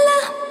la la la,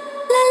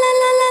 la la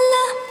la la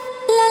la,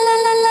 la la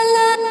la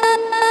la la.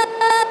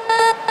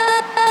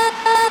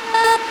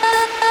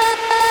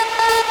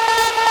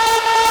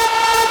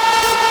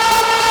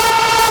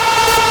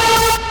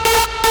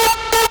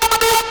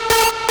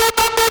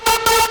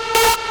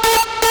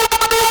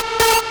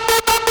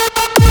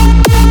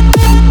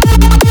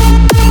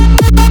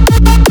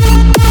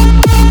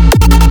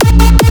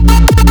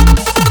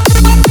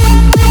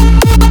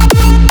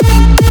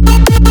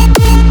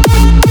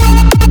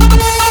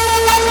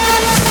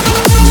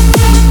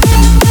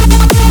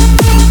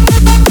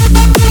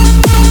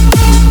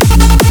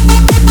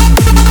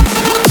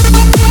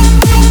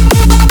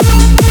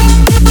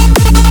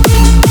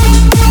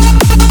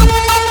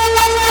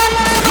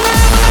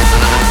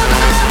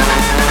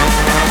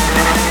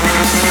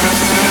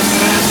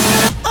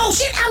 Oh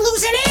shit, I'm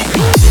losing it!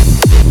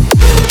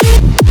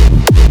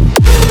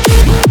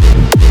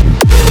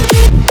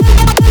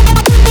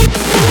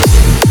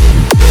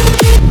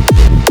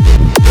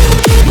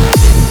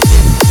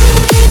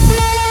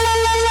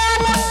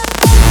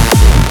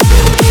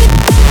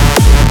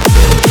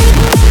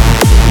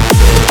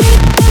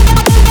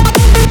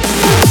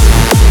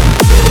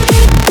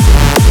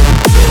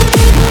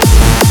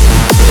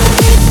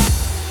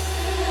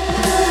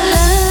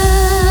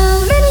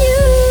 Loving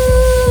you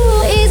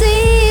is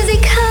easy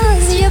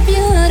 'cause you're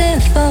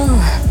beautiful.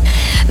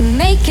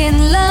 Making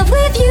love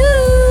with you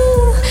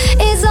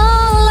is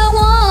all I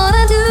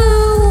wanna do.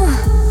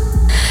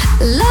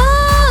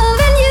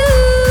 Loving you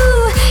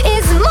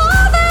is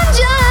more than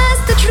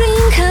just a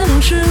dream come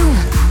true.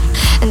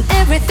 And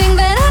everything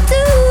that I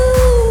do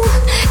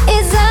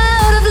is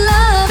out of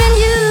loving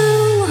you.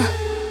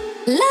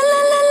 La la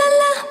la la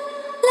la,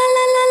 la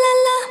la la la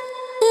la,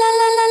 la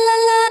la la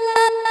la la.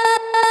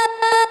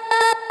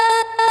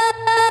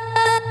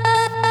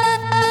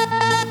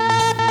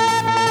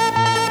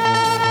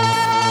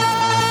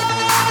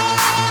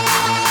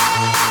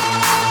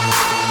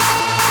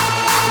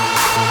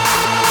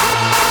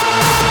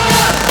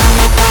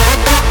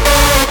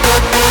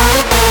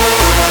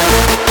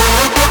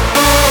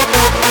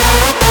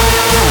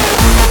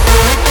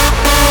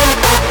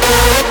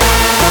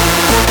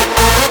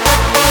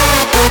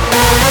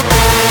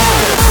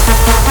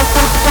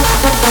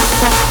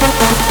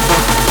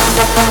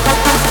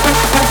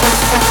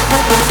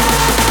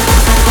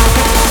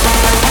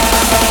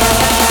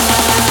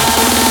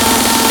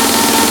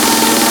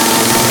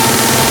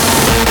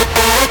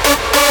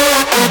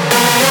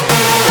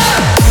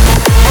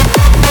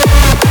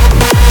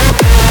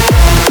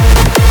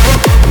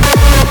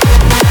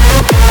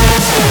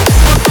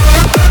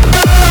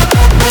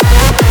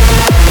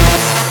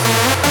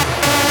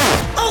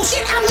 Oh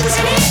shit, I'm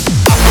losing it!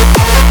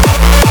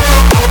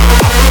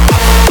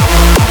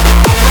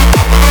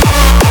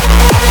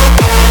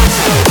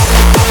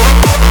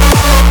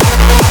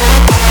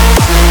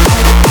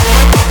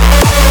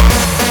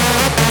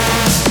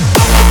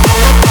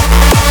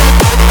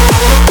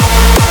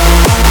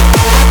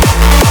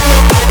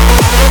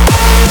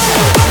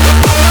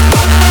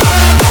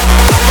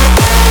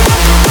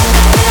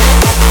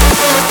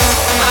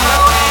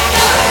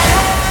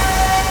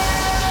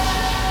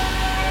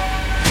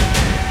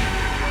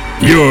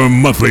 Your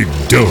monthly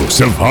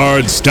dose of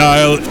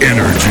hardstyle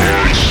energy.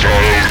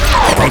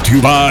 Brought to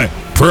you by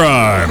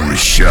Prime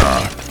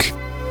Shock.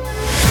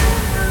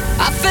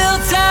 I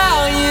felt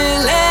how you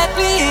let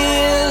me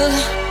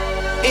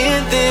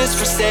in this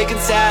forsaken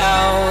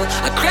town.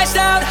 I crashed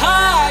out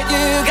hard,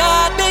 you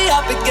got me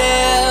up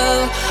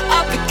again,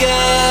 up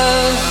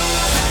again.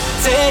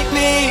 Take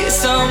me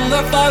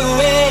somewhere far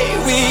away,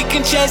 we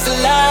can chase the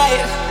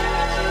light.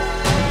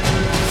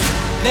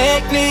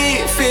 Make me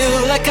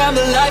feel like I'm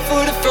alive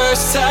for the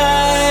first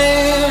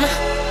time.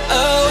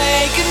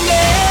 Awaken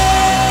me,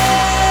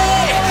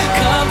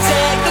 come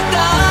take the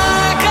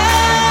dark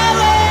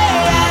away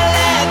and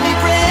let me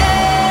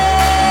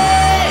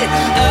breathe.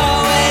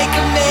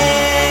 Awaken me.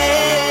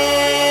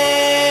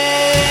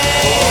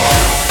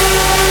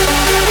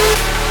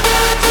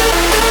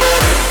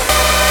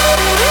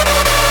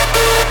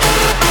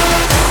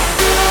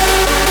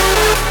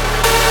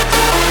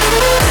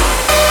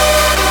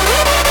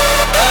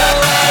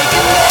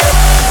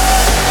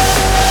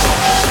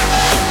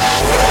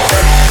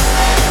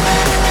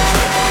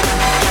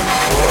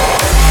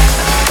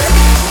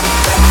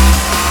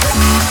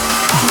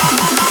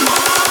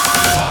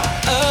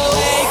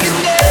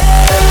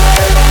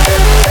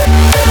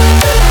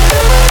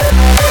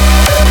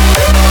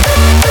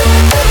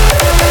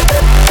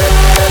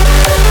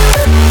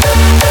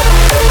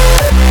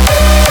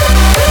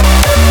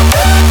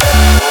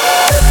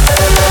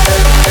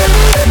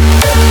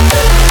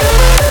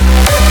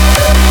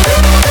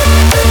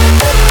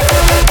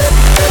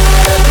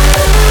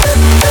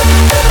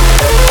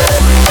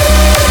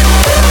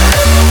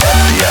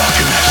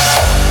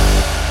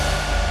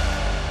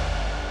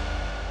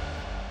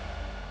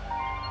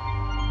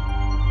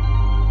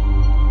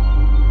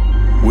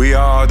 We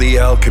are the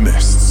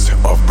alchemists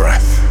of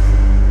breath.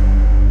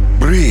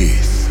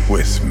 Breathe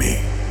with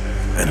me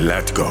and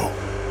let go.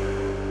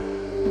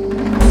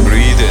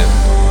 Breathe in,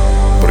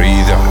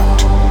 breathe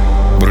out.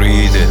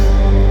 Breathe in,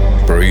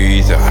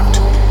 breathe out.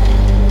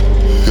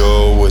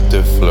 Go with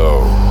the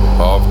flow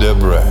of the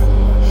breath.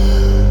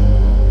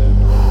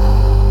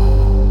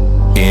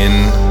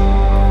 In,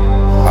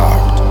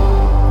 out.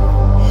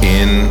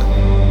 In,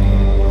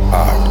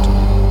 out.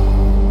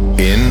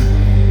 In,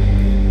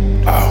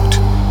 out.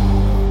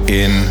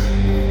 In,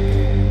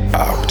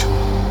 out.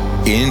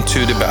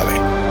 Into the belly,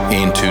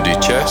 into the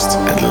chest,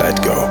 and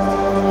let go.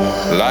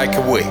 Like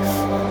a wave.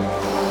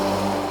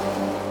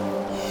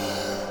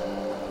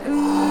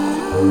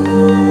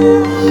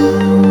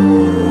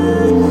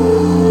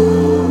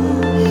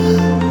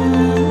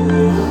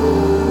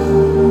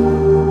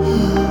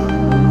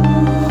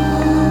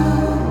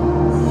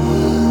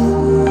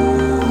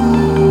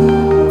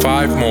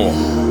 5 more.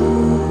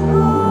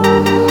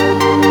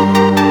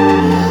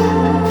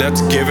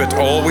 Let's give it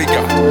all we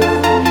got.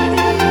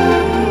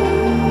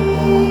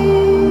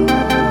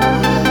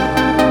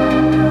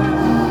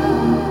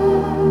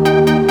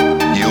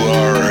 You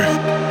are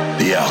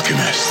the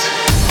alchemist.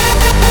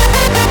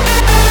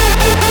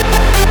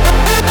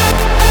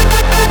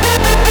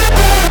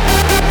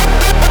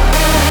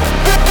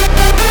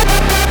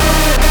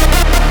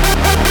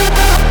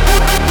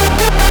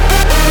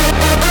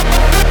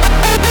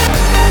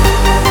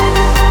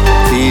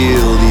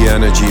 Feel the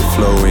energy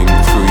flowing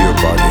through your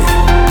body.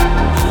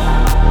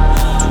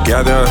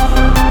 Together,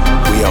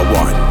 we are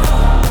one.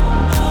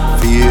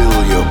 Feel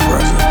your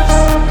presence.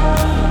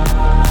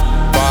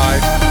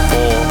 5, 4,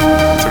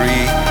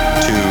 3,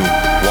 2,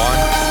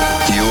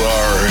 1. You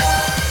are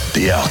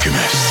the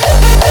alchemist.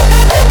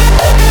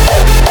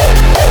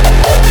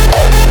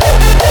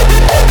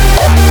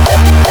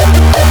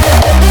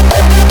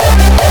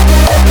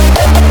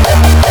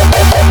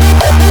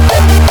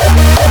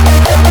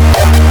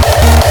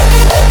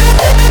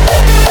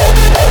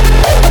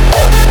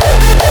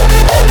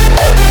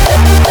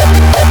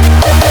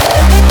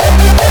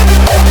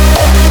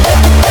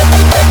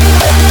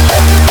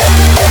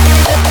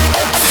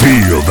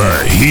 Feel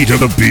the heat of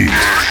the beat.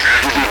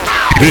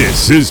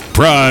 This is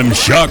Prime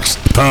Shock's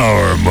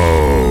Power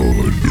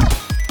Mode.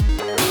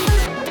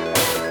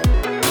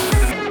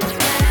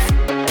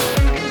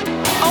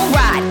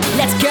 Alright,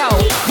 let's go.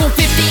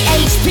 150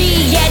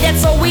 HP, yeah,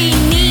 that's all we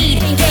need.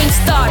 Game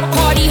start,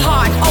 party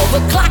hard,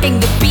 overclocking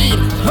the beat.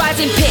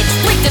 Rising pitch,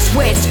 flick the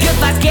switch, good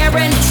vibes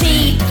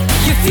guaranteed.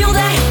 You feel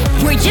that?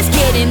 We're just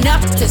getting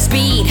up to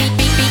speed. Feel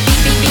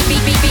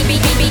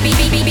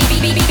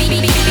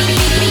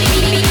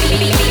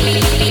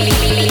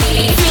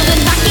the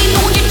knocking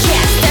on your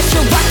chest, that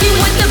you're rocking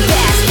with the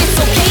best. It's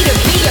okay to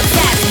be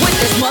obsessed with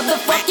this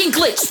motherfucking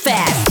glitch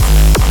fest.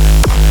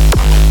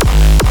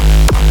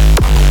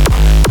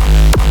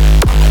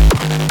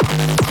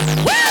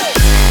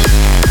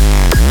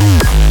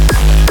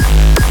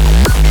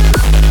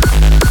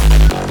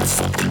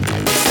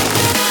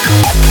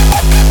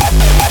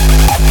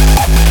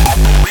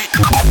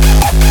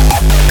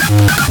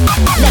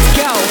 Let's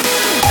go.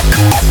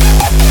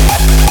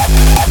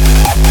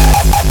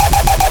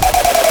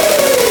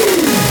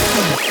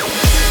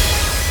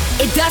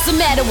 It doesn't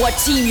matter what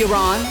team you're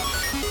on.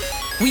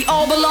 We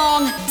all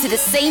belong to the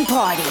same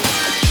party.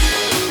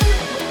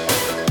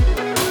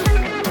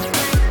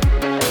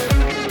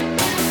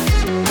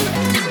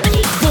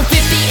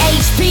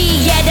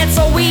 HP, yeah, that's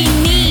all we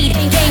need.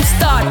 Game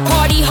start,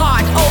 party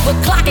hard,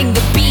 overclocking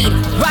the beat.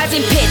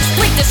 Rising pitch,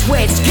 flick the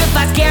switch, good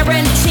vibes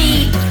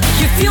guaranteed.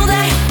 You feel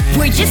that?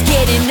 We're just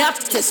getting up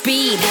to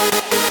speed.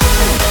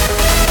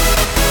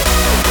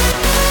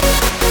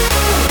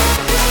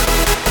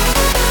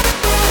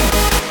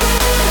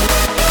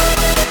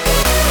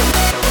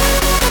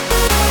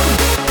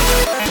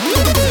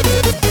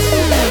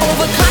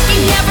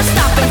 Overclocking, never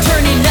stopping,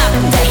 turning up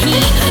the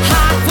heat.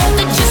 High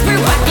voltages,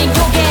 we're rocking,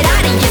 go get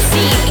out of your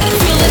seat.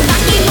 Feeling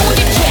knocking on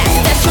your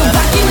chest, that's you're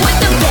rocking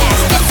with the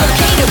best. It's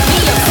okay to be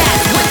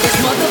obsessed with this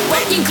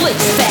motherfucking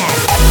glitch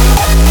fest.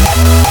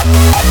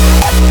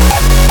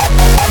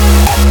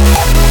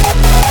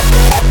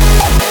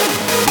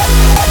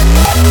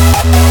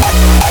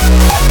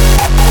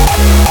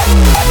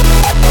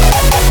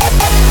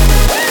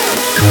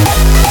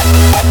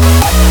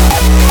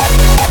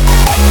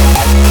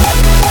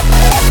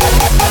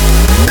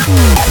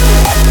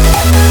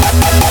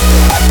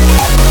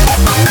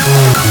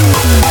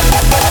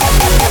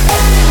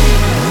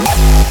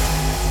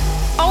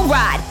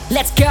 Alright,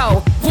 let's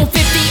go.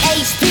 150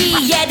 HP,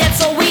 yeah,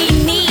 that's all we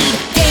need.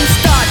 Game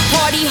start,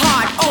 party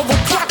hard,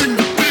 overclocking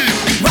the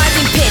beat.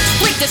 Rising pitch,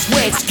 flick the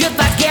switch, good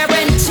vibes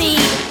guaranteed.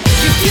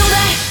 You feel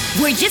that?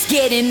 We're just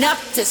getting up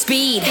to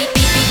speed.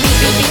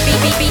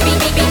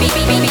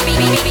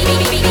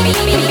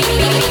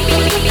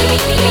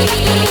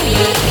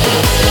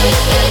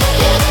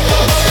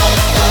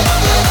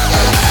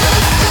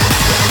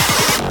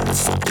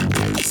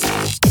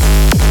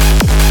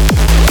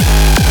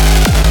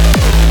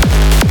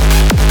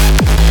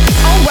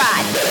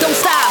 Alright, don't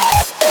stop.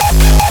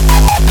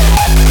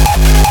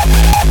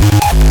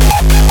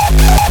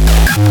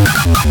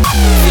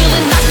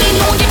 Feeling nothing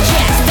on your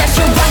chest, that's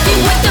you're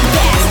rocking with the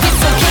best.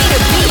 It's okay to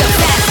be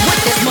obsessed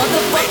with this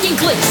motherfucking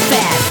glitch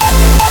fest.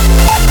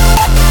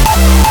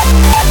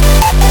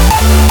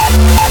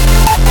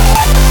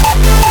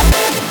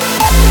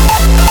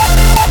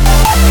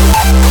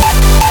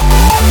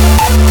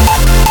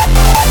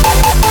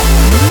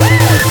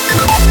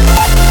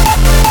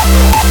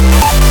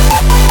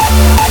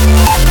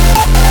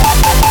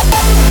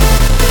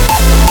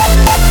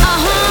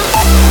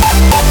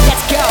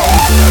 Let's go.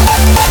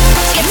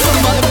 It's a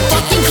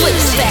motherfucking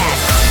glitch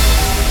fest.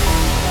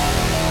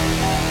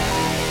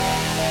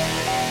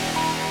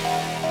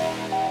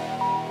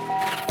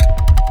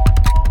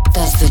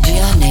 Does the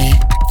journey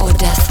or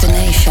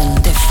destination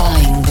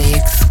define the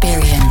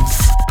experience?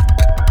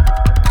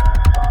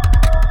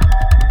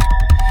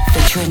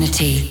 The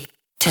Trinity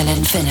till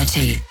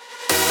infinity.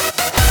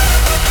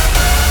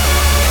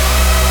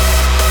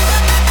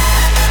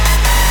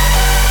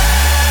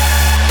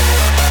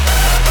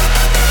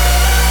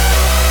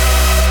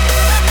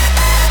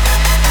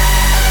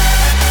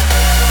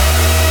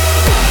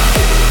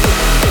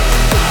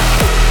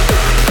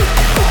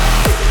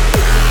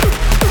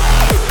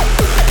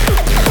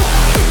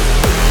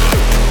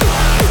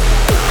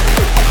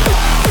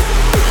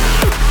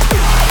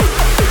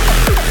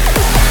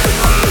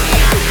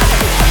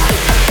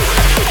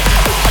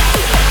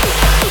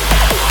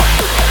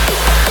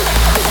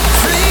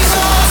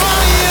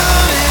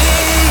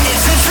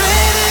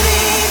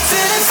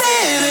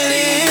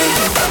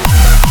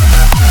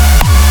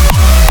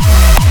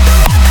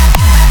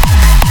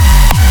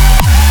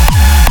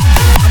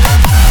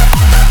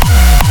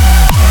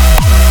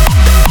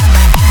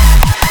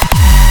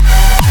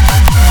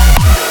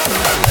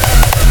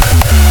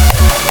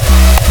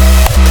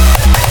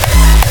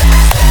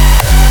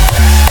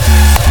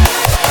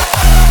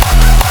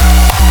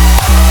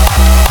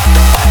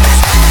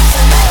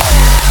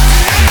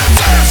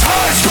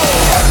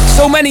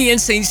 So many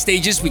insane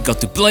stages we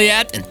got to play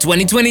at in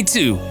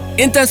 2022.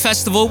 Intense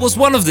Festival was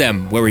one of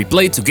them, where we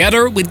played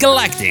together with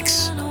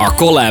Galactics. Our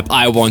collab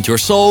I Want Your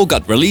Soul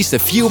got released a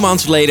few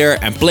months later,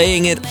 and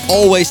playing it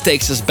always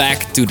takes us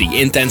back to the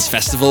Intense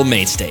Festival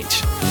main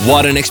stage.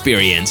 What an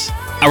experience!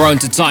 Around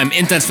the time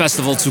Intense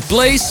Festival took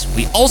place,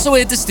 we also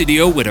hit the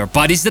studio with our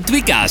buddies the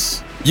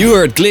Tweakas. You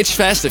heard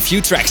Glitchfest a few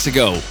tracks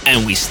ago,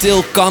 and we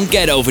still can't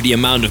get over the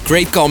amount of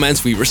great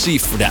comments we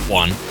received for that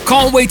one.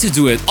 Can't wait to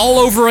do it all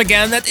over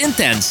again at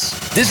Intense.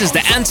 This is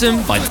the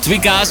anthem by the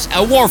Tweakas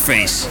at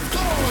Warface.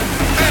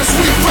 As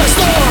we press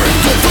start,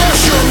 the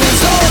pressure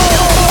is on.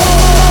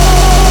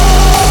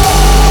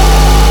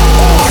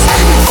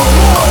 Aiming for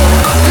more,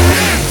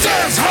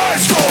 intense high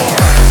score.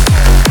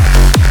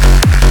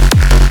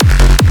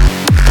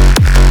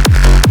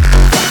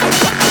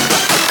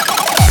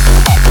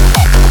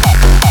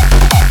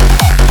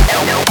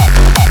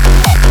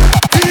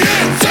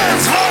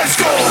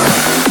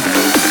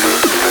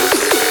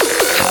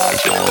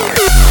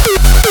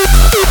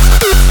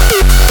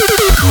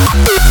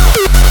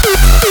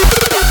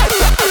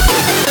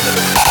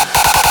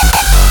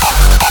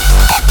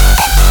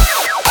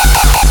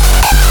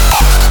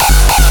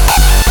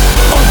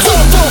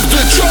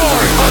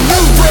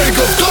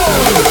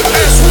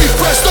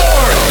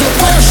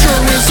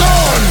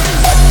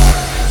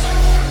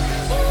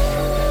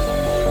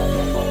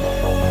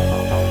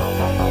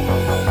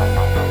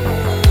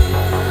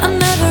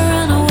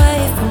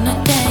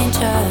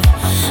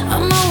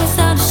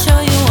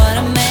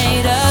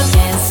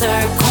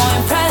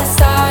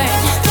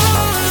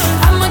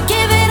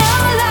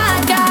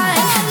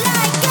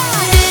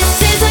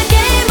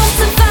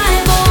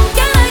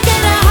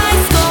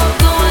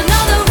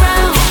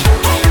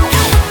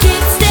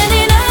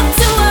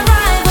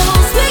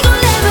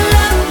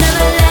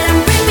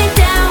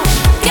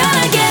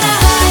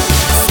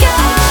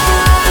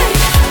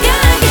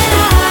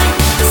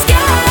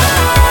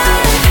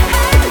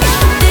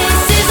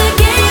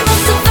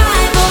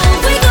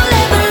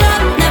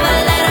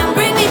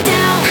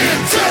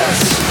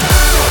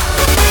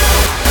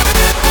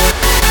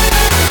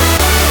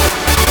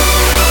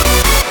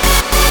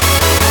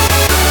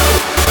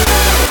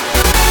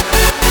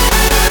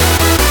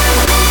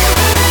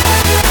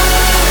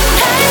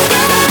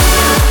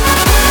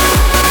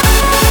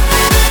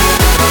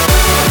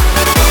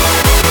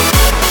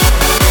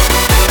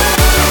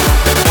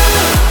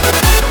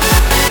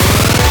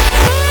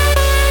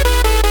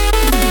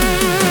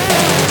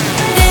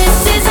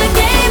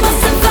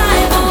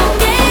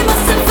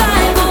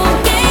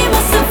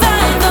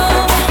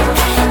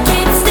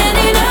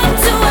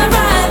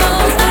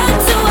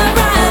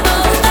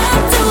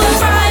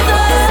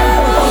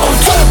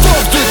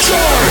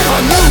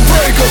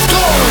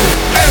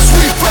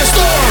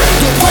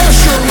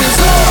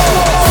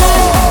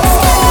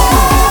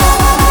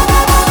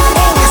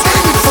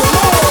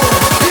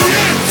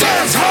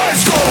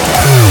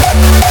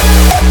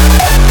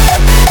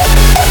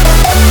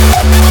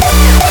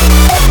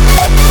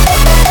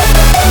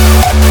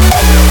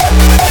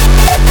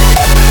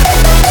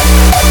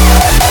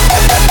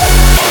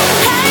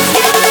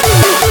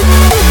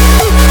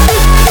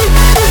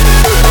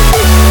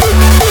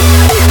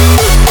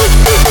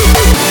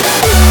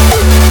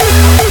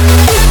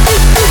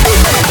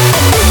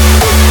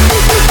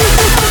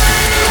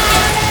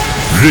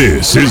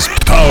 This is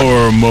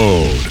Power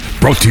Mode,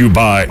 brought to you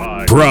by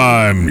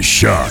Prime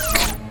Shock.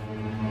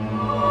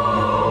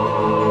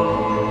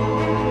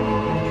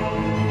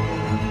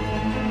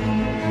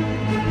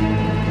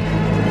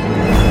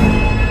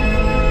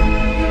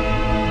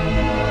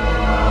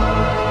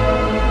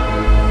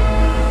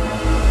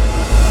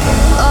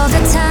 All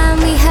the time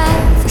we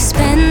have, we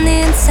spend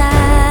in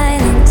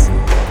silence.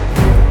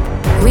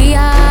 We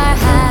are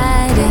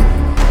hiding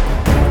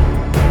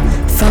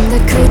from the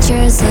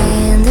creatures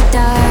in the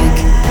dark.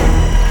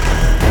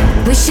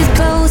 We should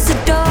close the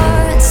door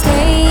and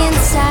stay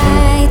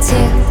inside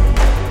till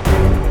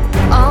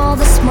all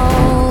the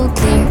smoke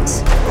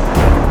clears.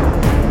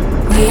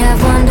 We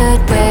have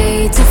wandered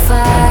way too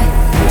far.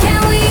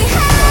 Can we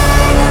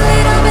hide a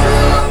little bit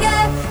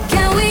longer?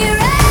 Can we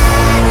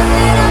ride a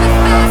little bit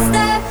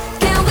faster?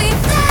 Can we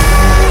fly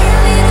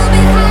a little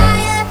bit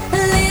higher?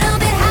 A little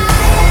bit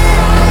higher?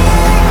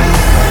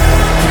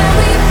 Can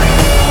we be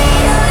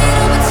a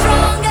little bit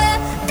stronger?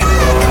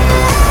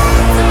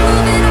 To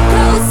moving up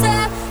closer.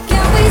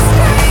 Can we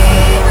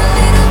scream a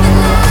little bit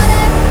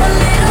louder? A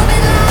little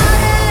bit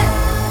louder?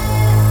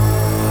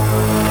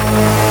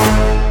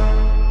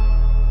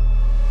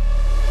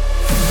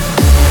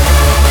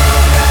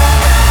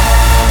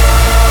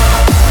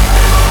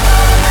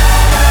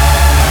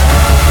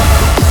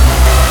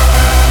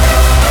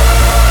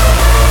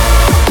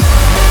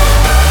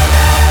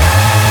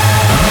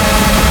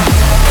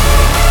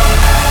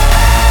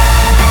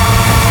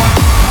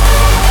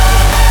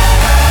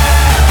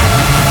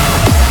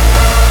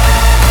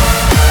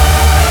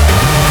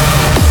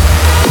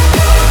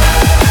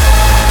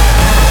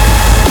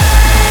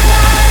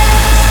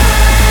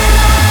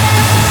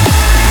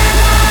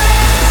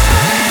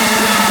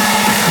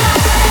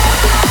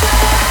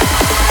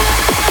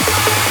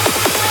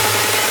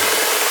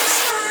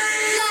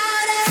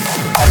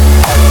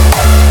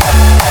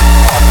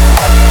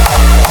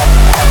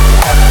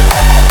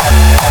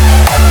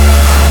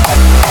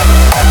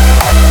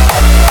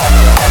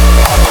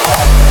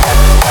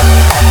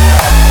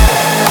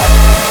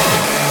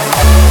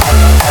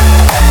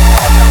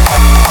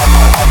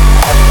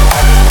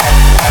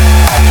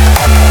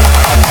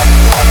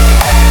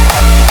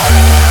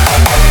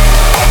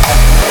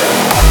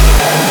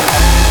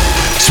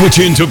 Switch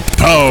into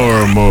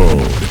Power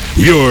Mode,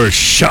 your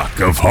shock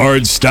of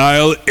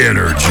hardstyle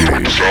energy.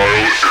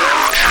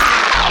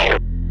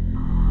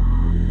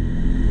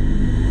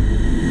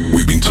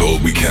 We've been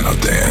told we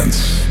cannot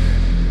dance,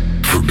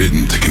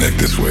 forbidden to connect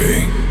this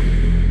way,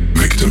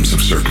 victims of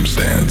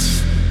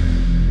circumstance.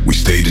 We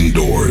stayed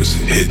indoors,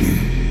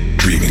 hidden,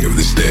 dreaming of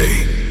this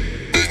day.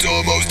 It's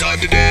almost time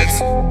to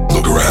dance.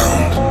 Look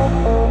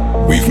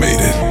around, we've made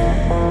it,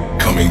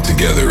 coming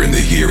together in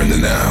the here and the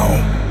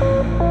now.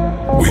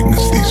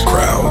 Witness these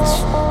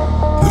crowds,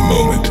 the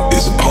moment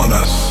is upon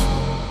us.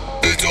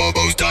 It's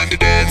almost time to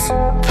dance.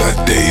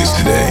 That day is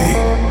today.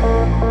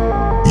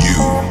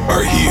 You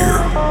are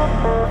here.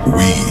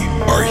 We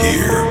are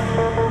here.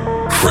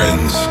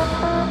 Friends,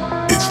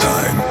 it's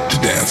time to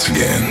dance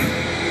again.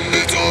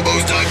 It's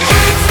almost time to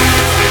dance.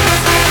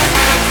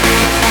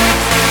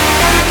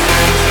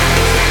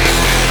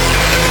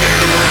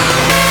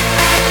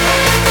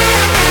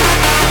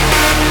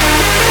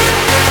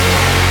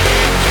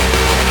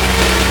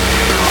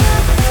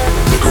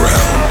 Look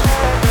around.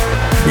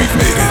 We've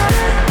made it.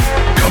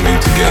 Coming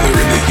together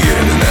in the here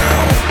and the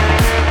now.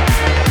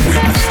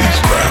 Witness these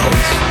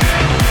crowds.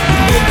 The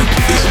moment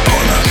is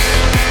upon us.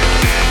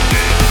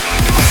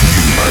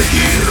 You are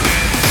here.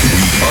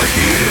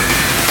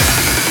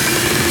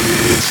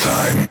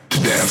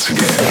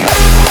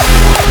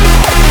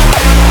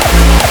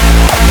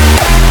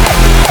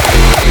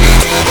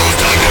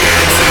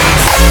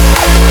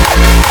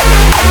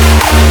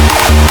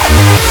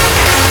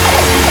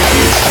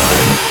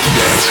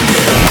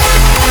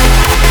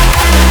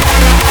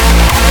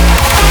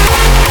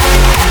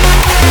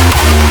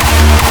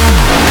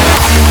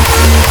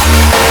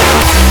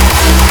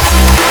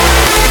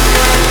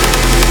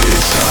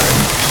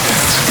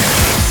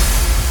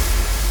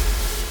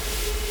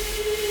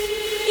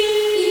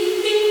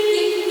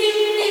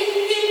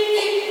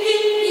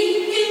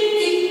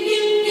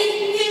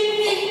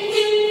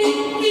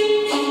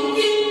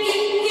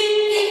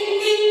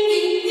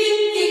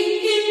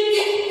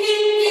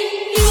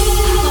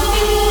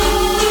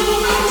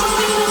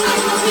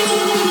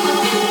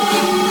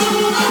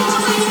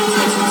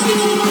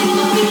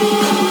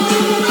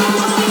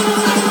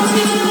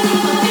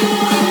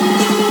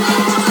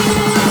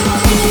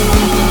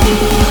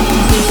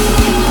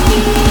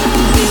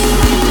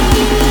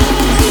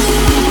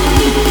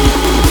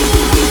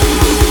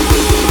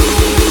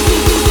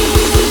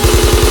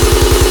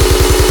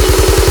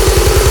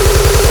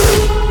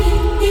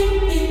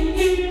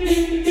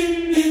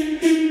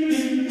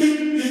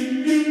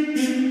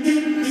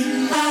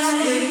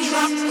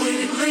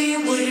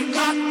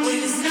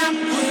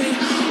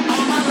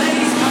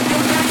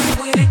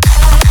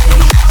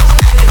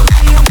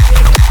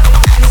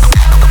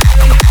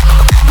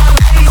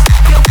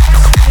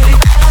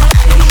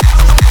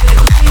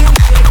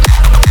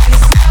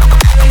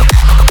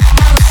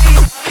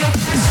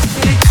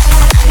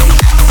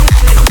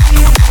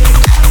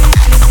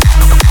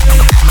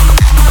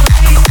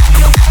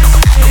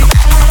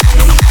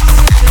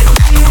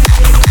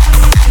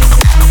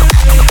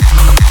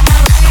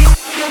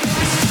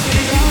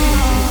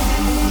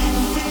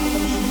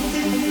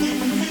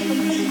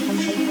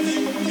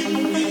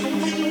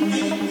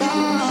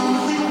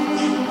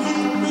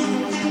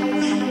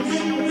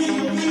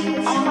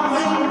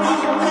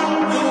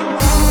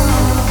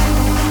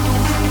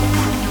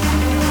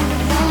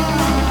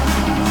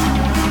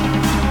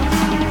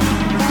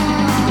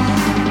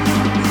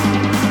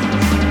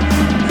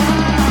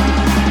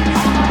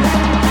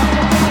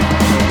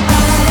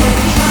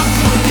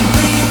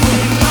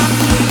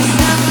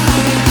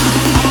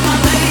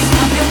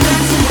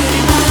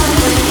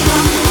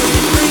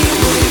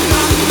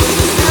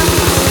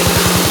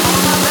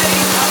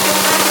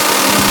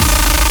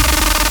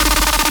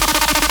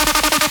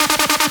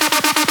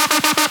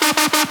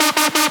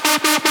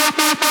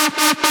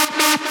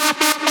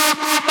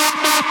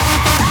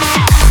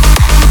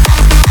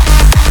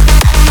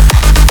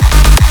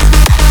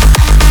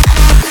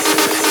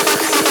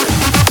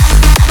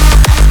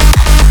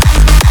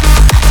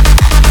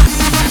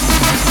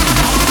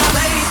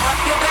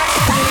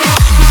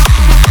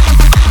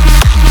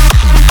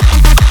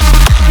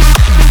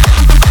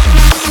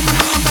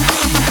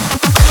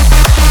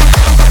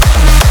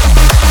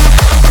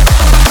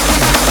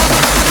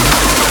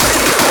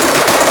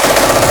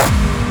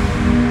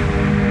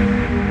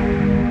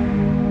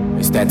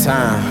 that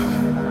time.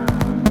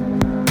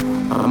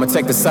 I'ma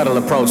take the subtle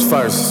approach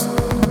first,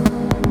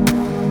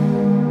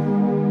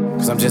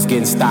 cause I'm just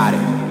getting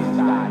started.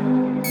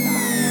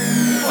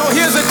 So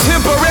here's a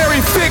temporary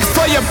fix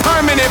for your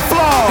permanent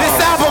flaw. This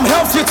album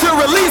helps you to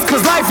release,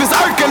 cause life is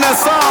irking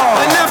us all.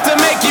 Enough to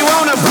make you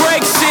wanna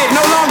break shit.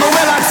 No longer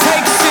will I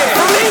take shit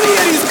from any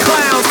of these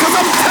clowns, cause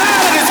I'm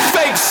tired of this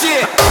fake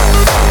shit.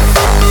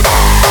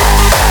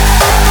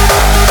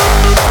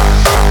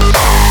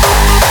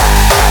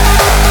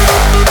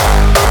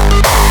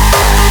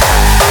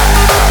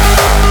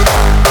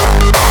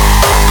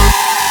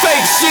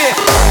 Fake shit.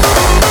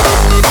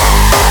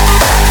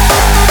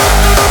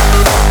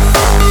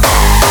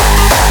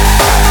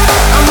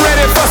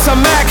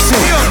 Some action,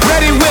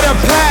 ready with a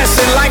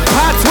passion, like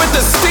pots with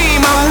the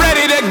steam. I'm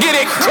ready to get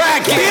it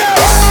cracking.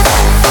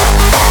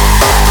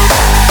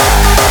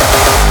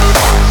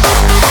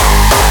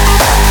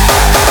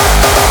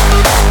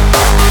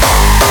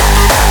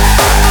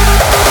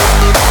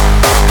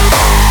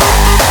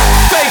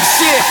 Fake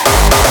shit.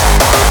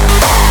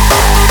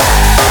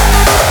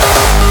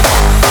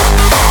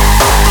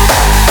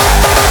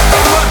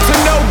 I'm up to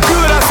no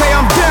good. I say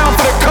I'm down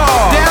for the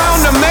call. Down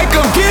to make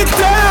them get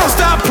down.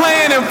 Stop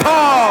playing and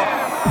pause.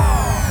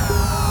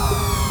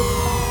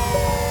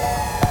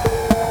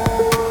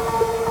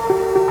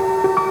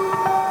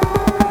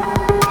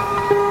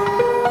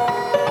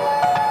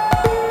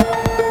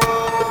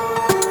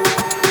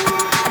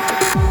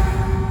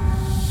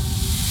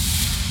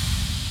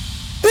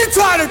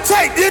 Trying to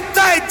take this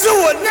thing to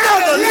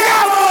another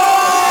level.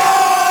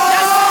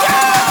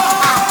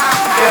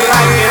 You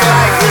like it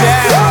like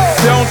that,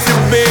 don't you,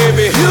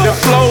 baby? The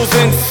flow's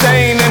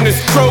insane and the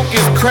stroke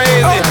is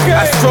crazy.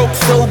 I stroke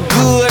so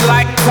good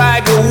like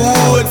Tiger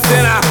Woods,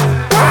 and I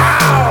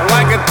wow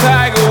like a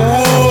Tiger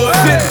Woods.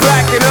 Sit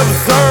back and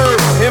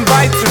observe,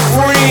 invite your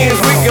friends.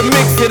 We can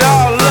mix it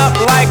all up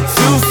like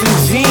juice and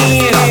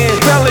gin.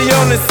 Belly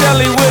on the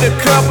celly with a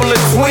couple of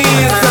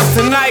twins. Cause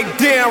tonight,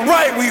 damn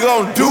right, we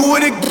gon' do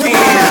it again.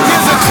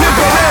 Here's a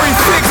temporary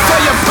fix for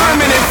your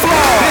permanent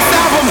flaw. This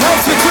album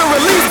helps you to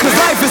release, cause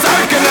life is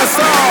irking us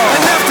all.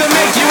 Enough to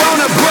make you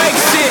wanna break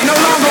shit. No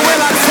longer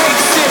will I take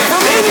shit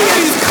from any of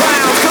these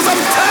clowns, cause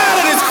I'm tired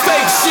of this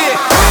fake shit.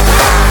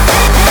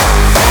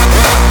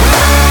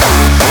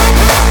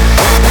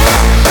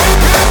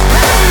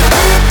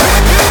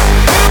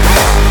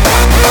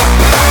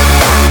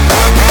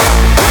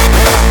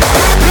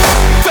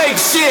 Fake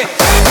shit.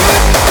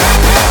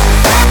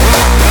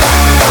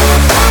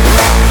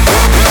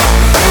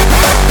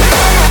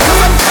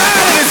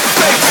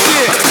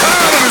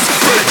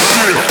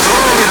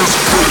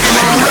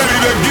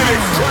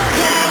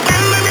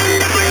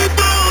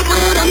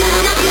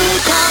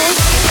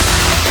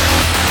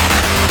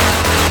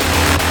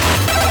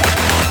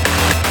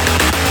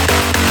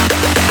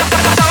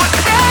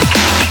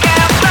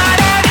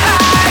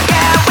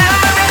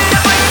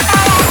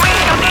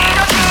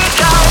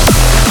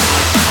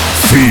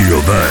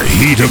 Feel the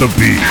heat of the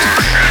beat.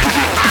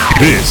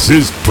 This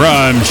is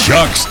Prime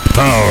Shock's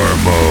Power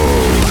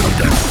Mode.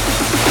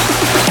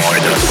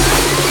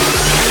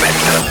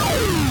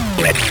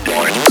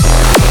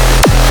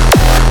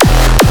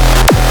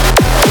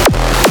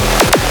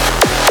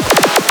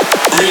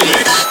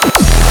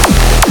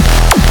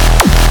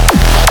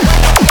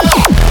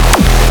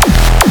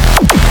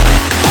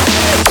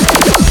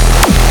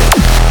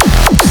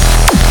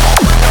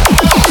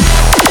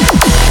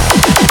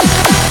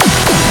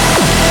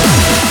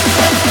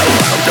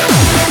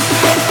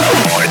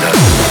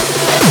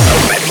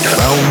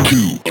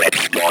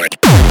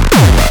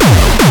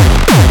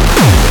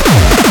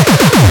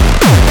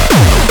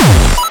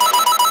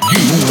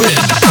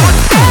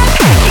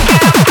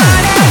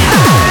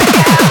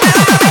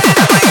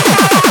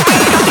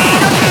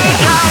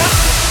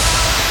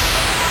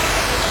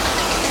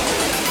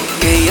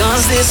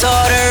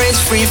 Disorder is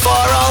free for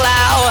all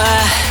hour.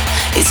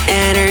 It's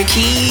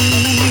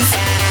anarchy.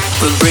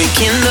 We're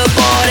breaking the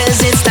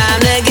borders. It's time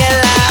to get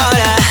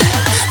louder.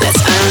 Let's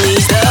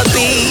unleash the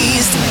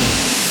beast.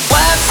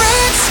 What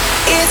freaks?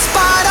 It's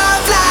part of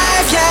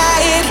life.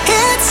 Yeah, it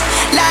hits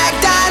like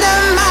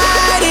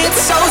dynamite. It's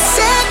so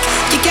sick.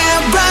 You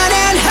can't run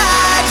and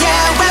hide.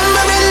 Yeah, when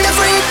we're in the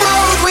freak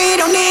mode, we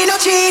don't need no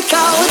cheat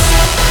codes.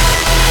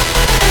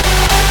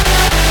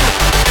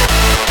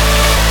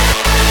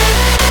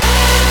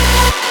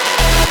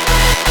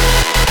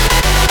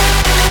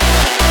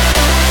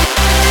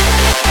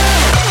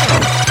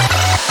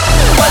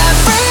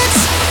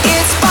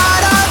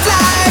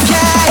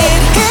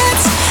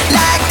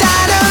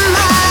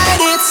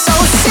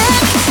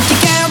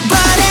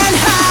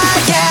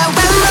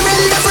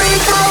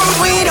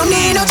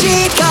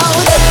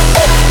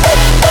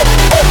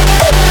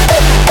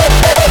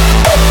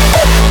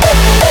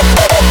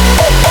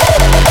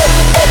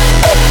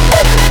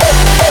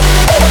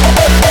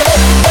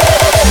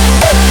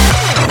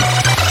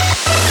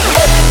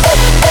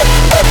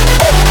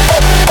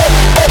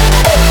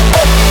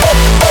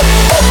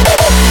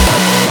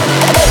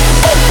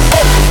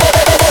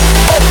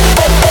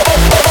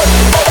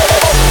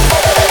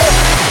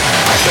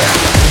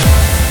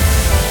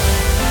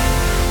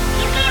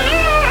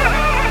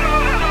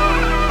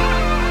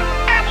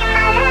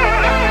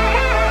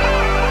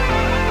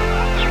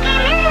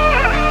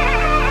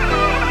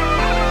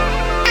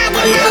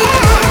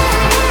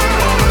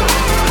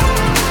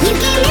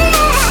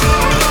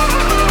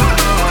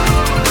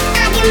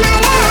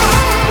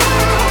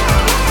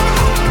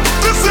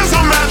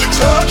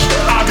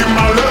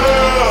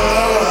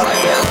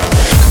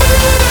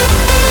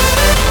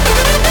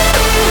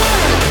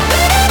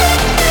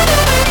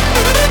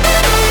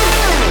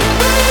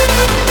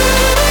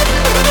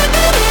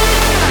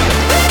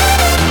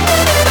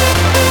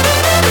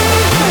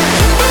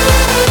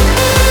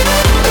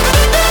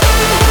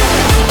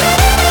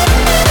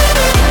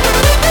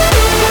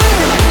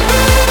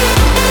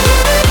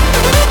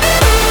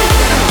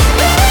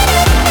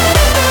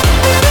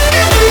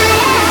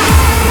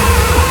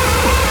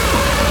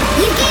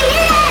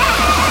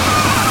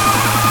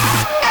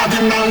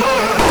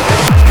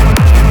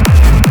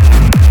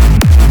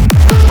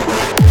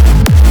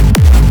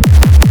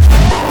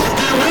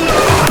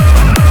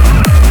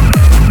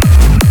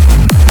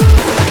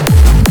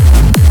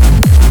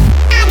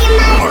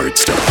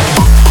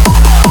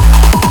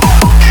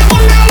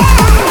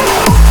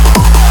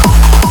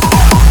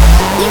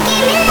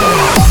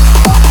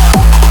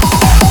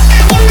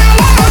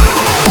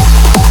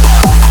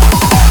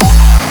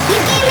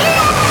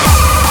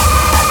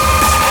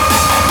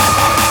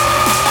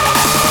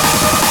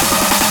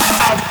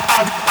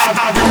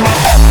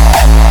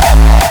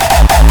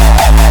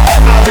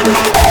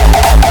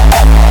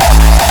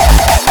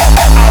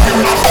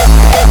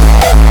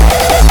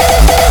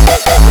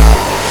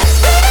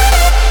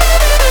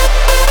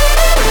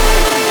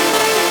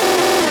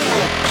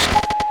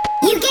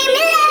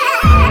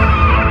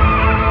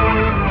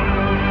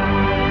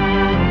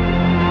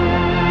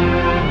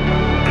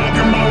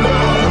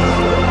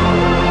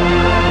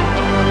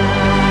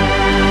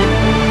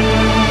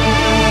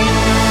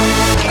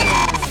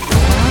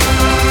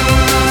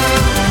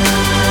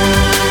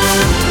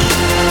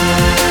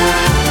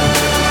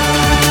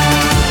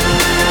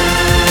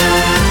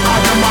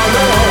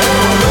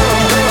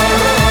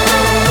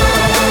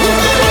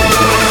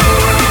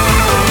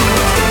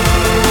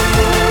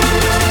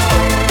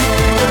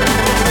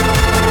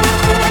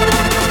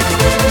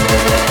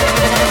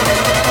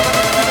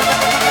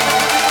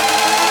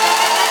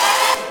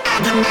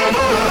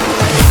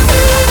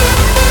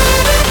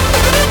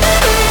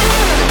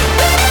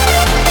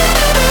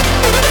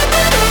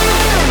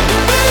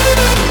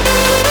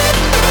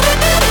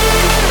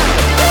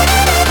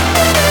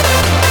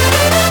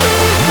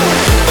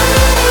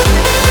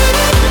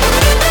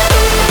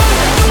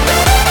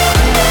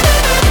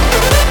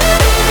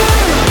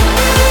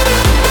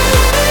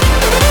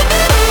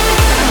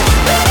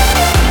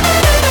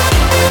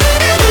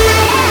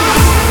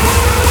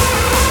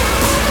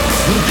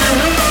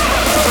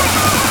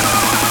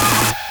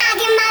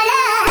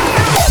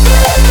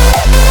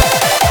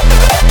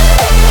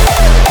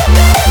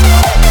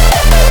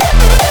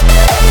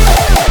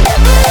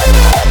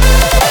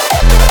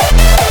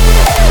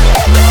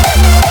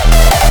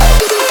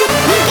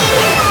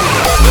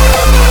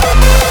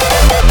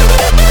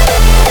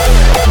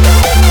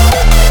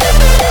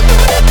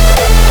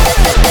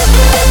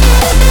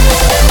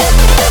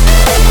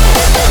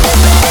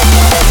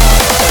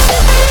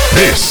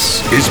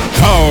 This is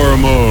Power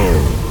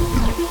Mode.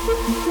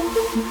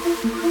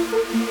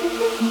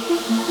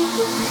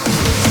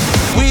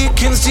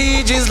 Weekend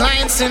stages,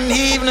 lights and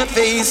evening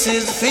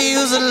faces,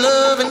 fields of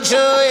love and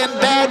joy and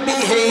bad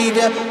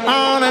behavior.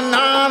 On and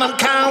on, I'm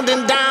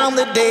counting down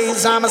the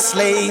days. I'm a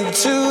slave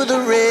to the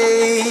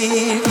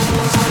rave.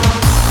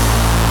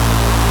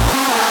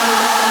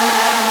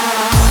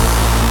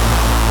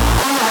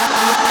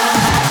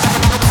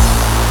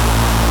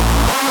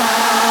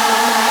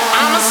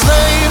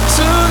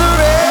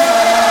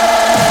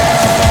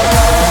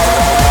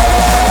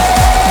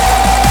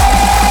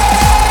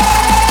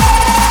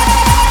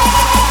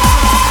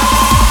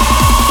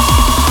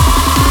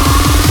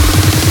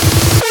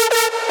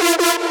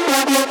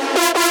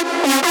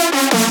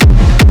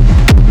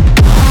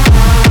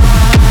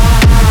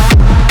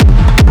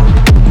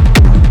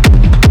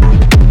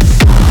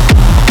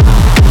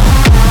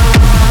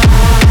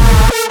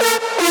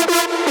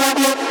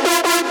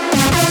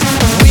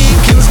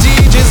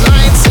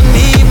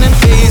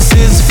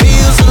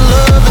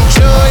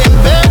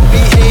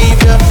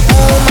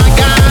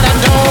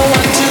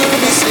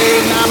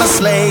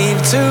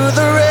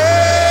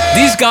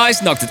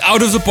 Guys knocked it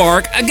out of the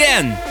park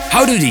again.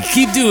 How do they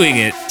keep doing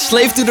it?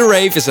 Slave to the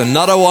Rave is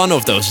another one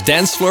of those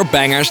dance floor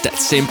bangers that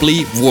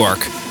simply work.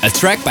 A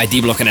track by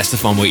D-Block and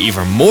Estefan we're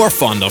even more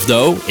fond of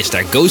though is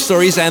their Ghost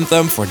Stories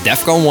anthem for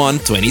DEFCON 1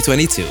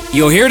 2022.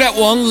 You'll hear that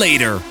one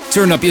later.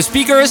 Turn up your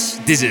speakers,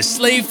 this is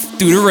Slave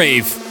to the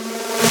Rave.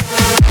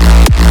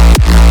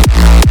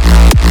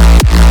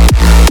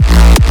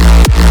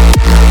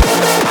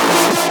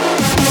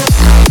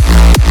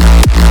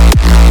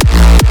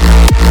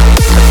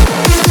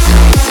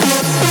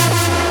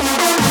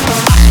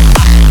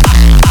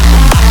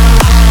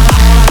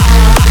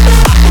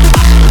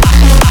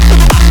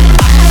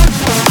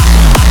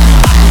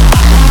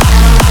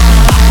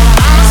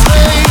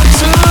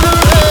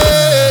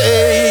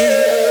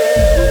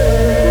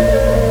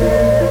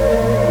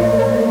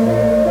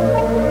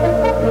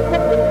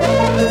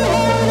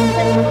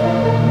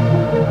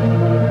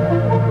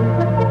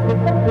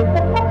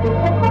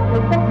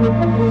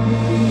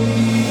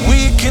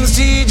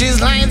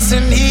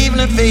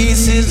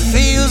 Faces,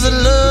 fields of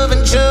love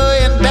and joy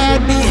and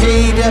bad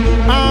behavior.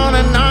 On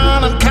and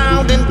on, I'm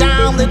counting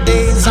down the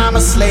days. I'm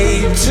a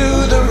slave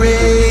to the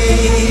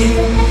rave.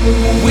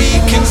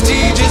 Weekend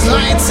stages,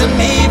 lights and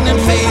evening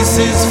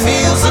faces,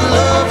 fields of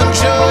love and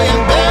joy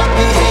and bad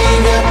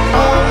behavior.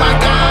 Oh my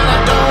God, I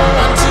don't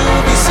want to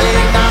be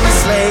saved. I'm a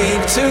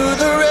slave to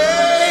the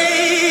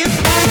rave.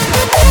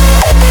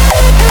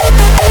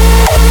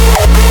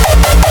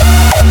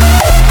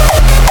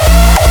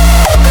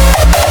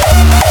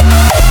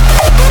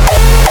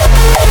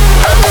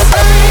 I'm a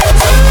slave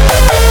to the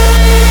rave.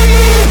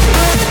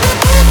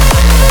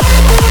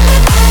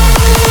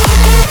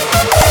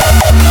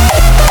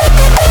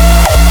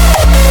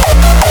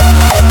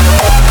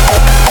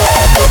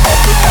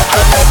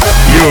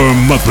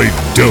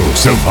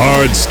 dose of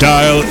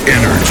hardstyle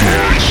energy.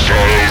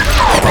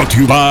 Brought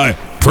to you by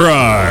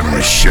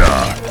Prime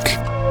Shock.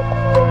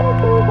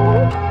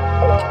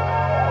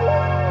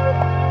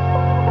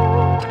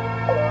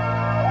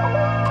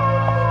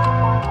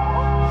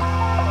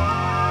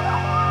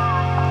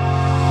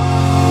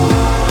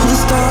 Pull the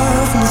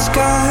star from the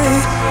sky,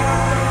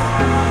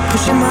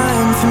 push your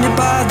mind from your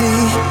body,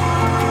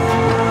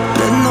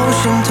 let an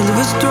ocean till it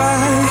was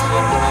dry,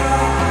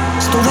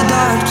 stole the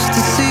dark just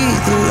to see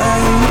the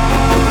light.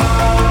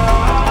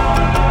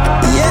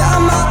 Yeah,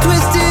 I'm all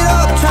twisted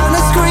up, trying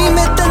to scream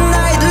at the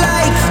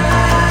nightlight,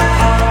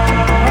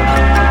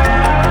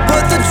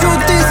 but the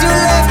truth is you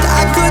left,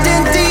 I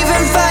couldn't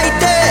even fight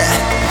it.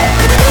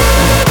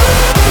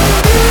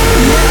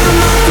 Yeah,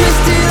 I'm all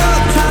twisted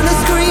up, trying to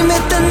scream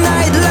at the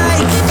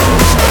nightlight,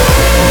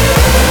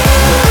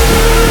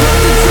 but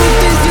the truth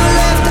is you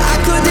left, I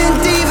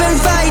couldn't even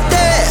fight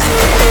it.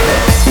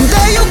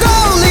 There you go,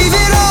 leave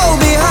it all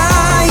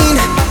behind,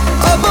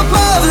 up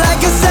above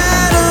like a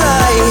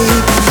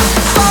satellite.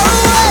 Far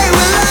away,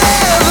 will I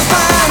ever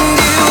find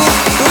you?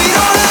 We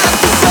don't have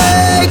to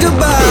say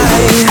goodbye.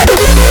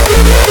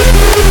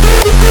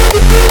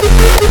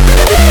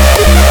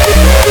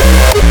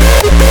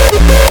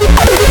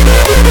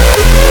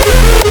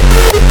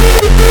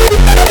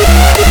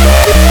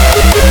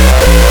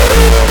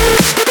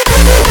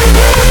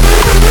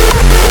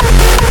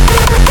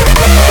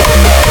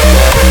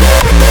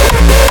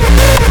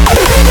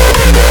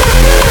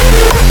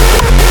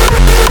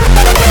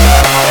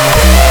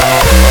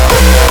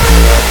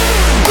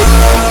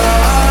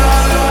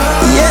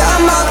 Yeah,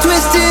 I'm all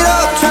twisted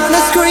up, trying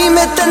to scream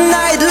at the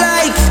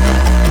nightlight,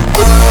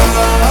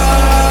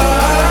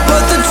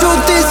 but the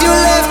truth is you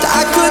left,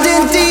 I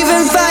couldn't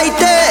even fight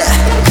it.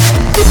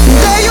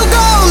 There you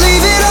go,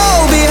 leave it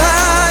all behind.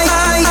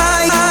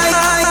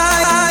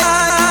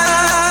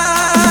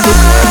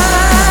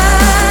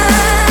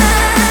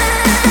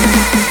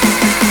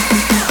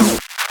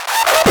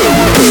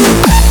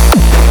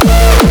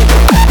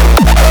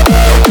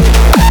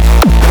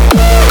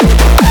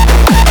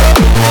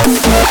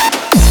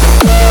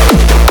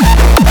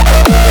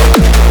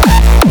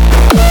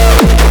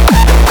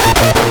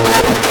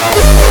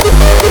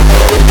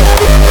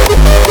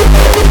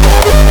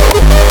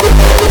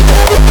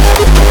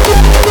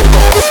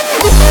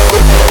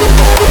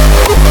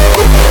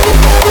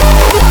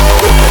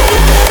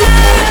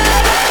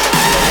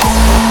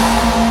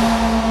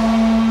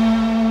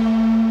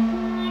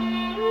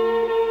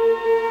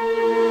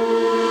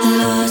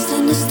 Lost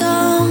in the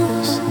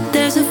stones,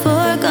 there's a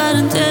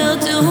forgotten tale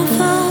to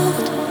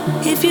unfold.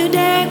 If you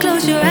dare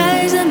close your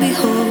eyes and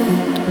behold,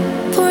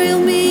 for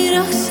you'll meet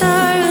our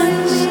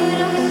sorrows.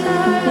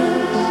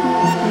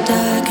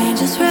 Dark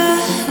angels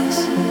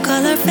rise,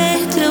 call our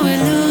fate till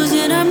we're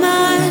losing our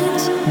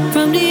minds.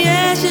 From the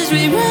ashes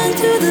we run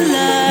to the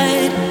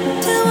light,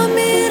 till we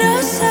meet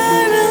our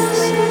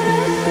sorrows.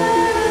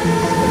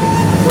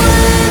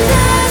 When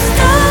the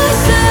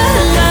stars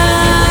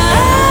align,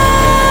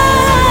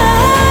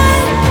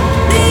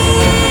 the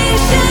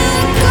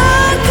ancient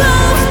God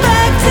comes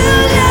back to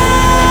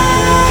life.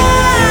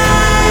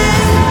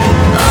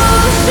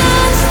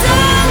 Oceans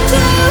turn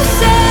to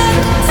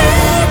sand,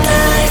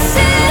 endless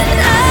in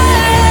our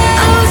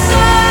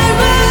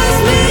Osiris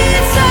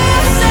meets our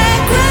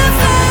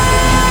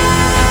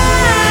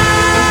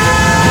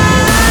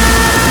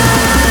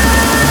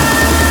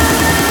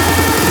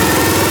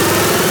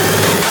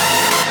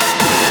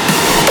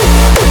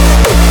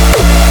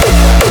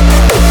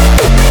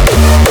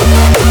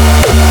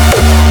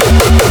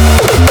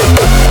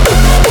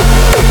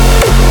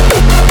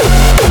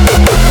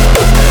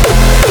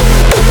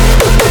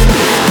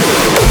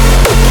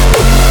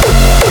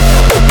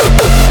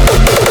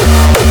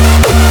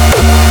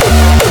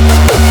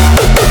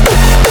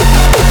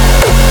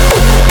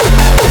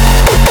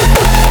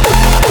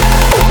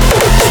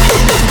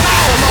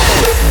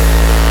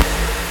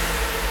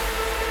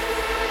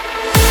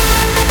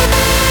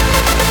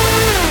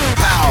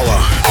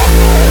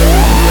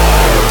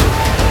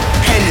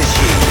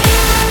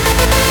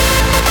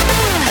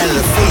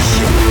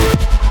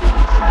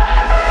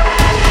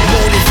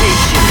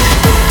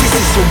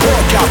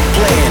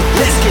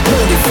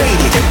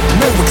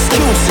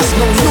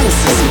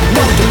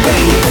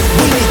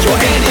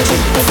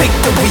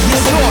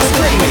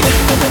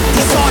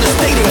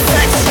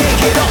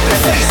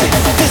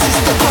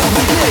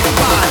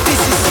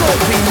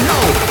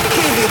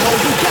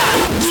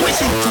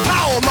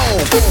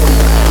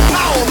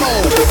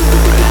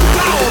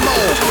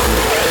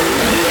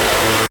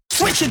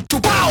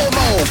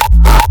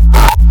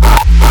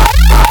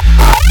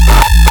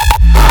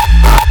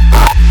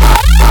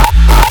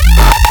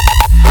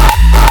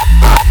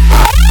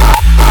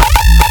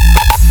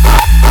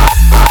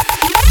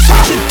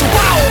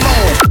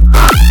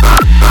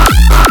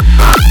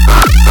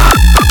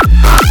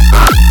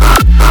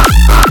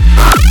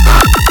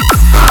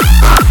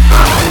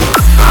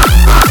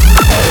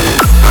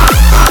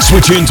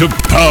Switch into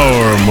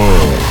power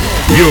mode.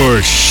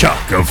 Your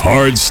shock of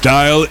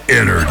hardstyle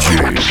energy.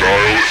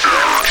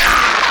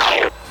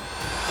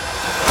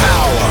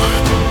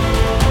 Power.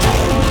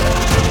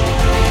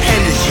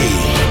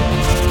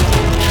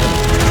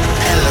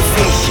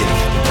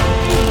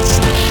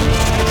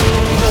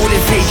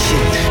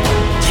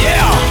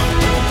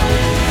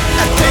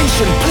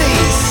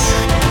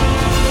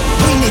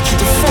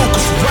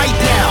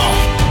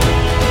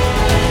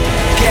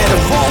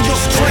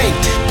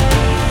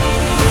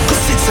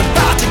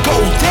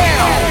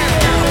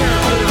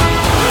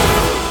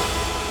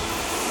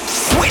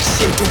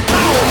 into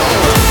power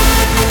mode.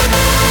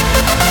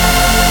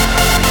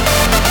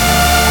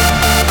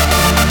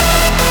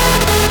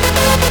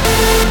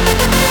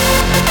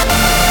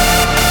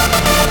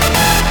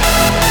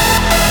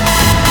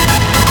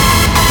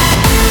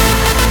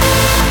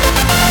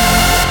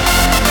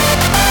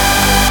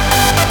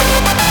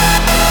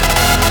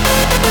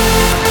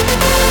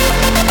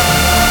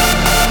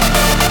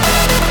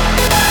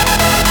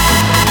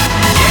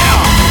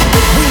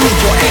 We need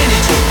your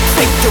energy.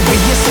 Victory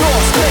is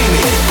yours, claim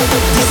it.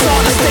 These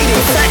are the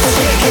stating facts,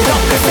 shake it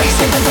up and face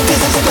it.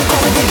 This is the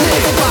code we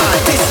live by.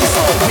 This is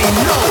all we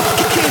know.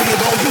 Give it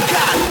all you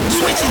got.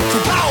 Switch into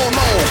power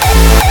mode.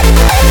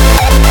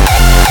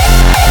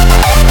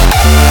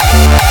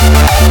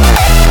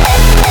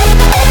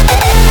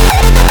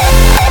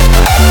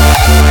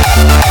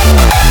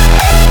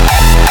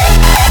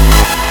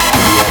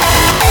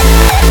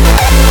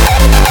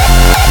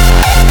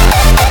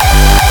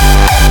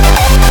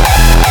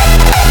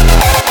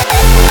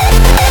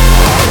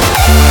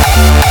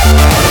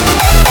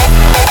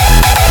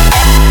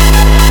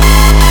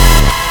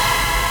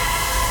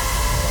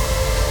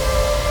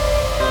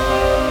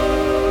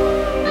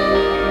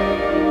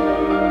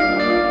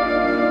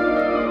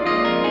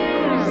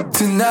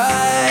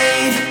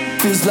 Tonight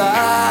feels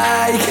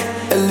like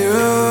a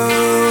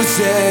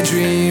lucid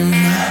dream.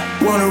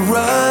 Wanna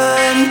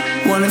run,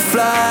 wanna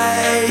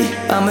fly.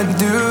 I'ma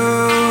do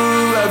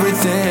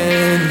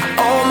everything.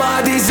 All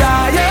my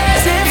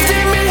desires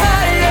lifting me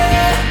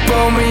higher,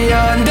 pull me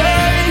under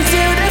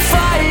into the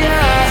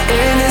fire.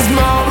 In this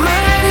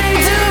moment, I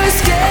need to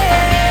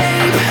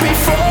escape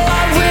before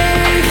I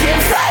wake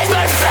and rise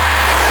my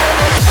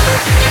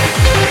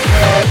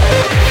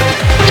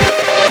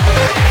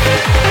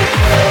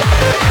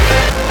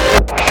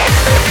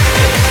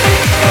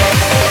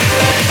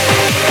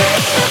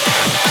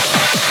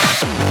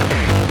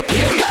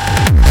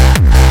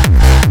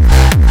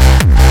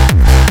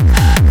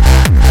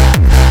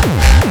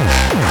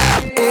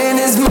In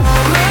this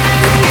moment,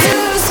 I need to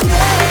escape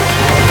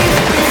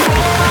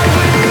before I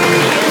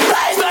wake and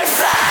rise my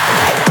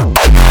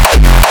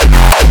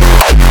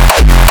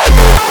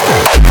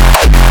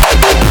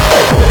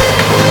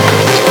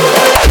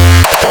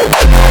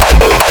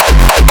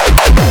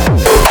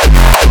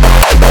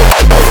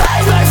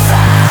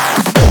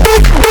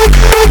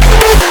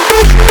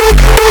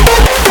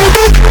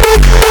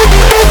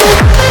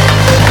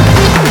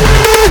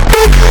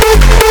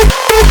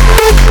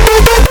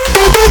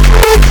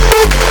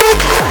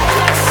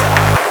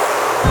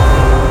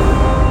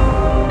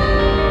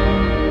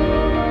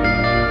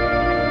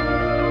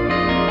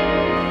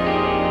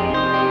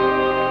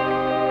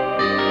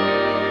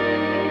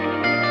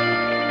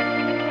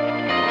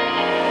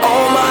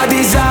All my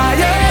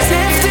desires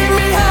lifting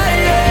me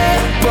higher,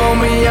 pull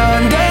me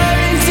under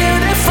into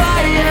the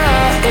fire.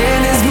 In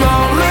this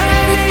moment,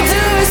 I need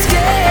to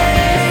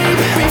escape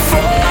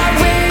before I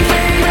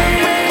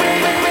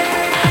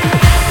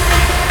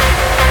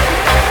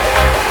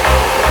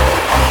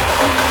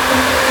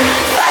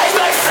rise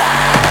my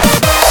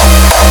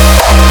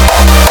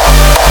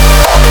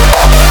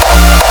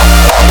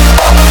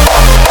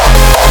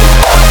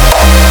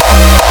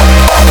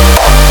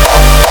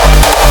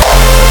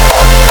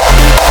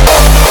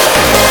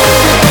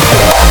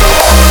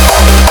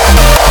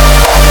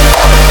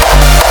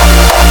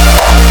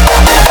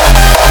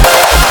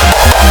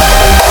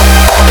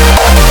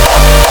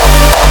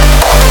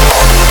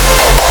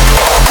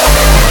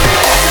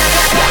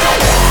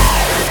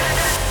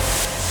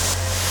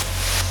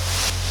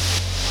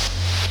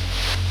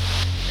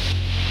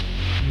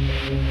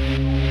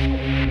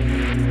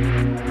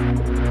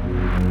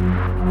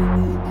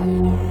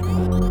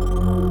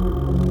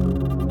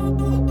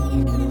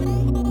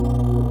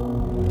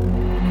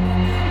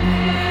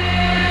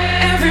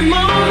Every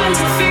moment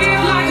I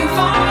feel like I'm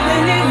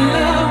falling in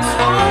love.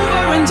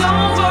 Over and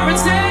over,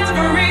 it's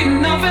never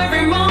enough.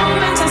 Every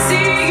moment I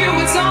see you,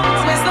 it's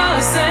always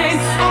the same.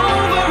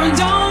 Over and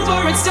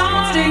over, it's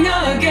starting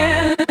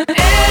again.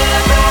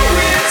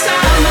 Every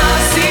time I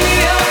see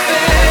your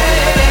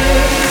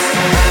face,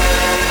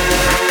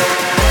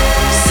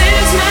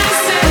 sends my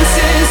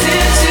senses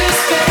into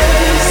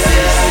space.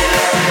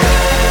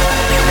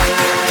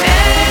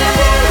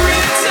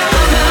 Every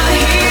time I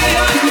hear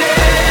your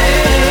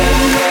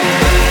name,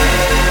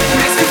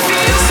 makes me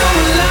feel so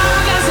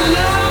alive as the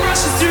love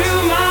rushes through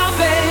my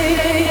veins.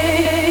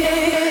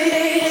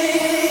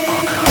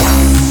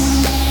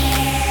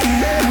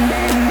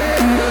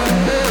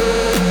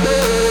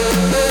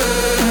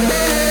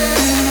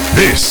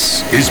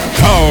 This is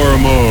Power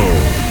Mode.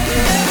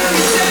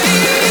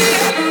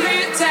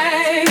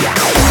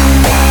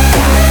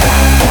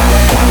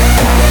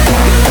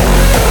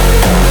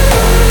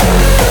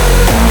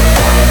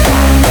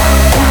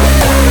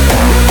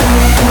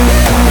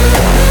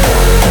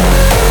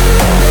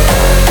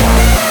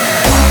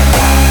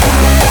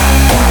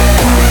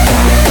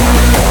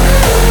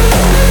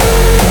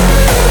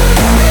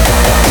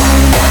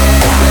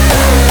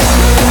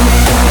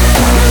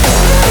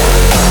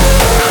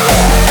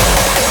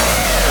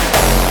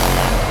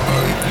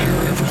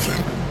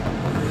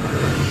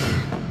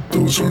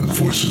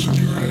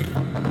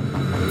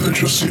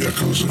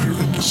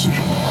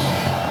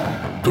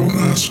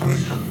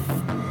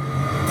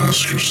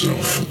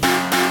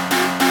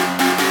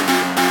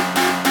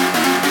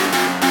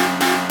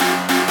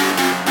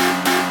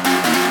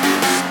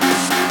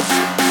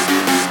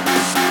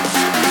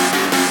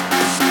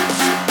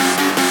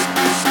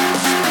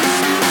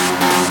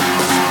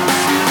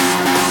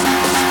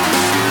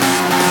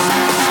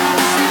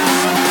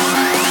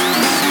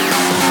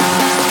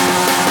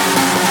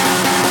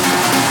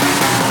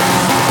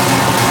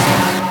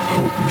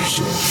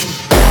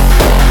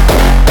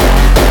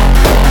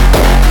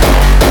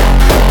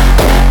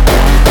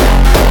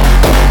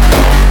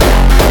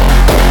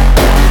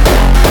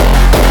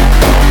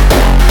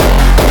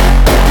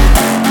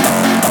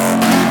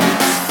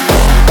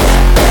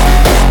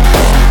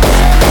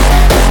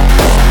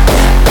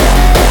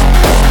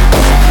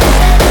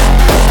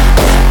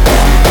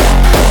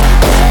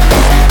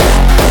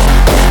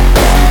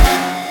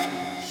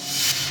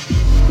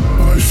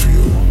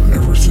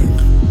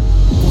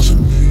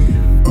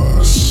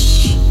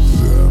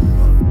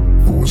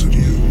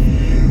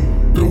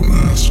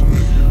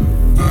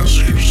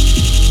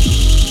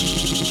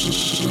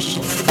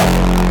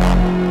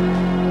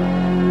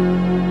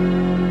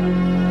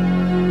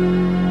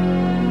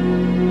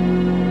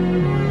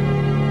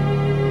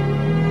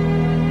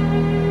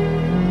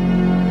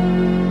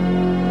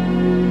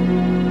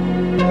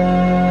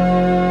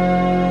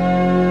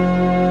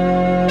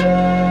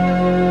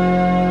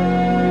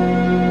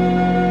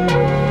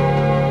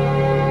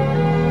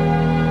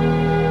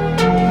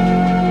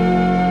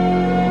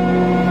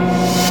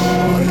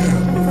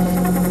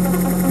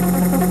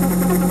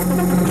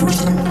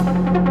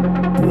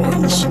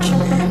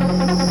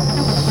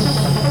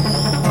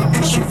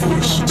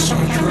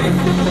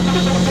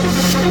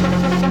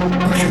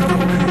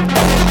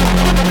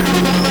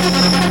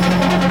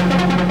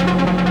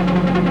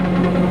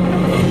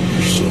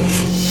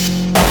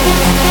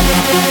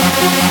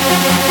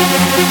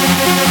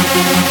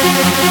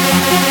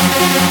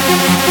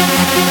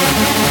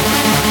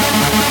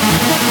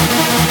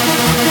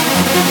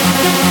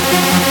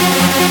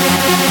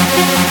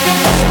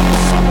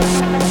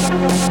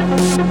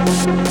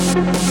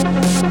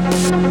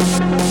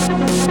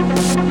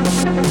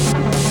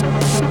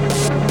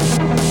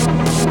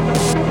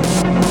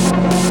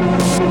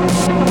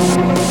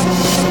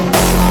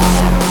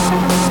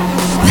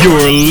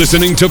 You're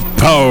listening to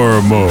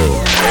Power Mode.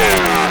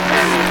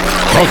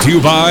 Brought to you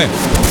by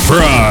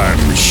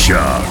Prime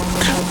Shock.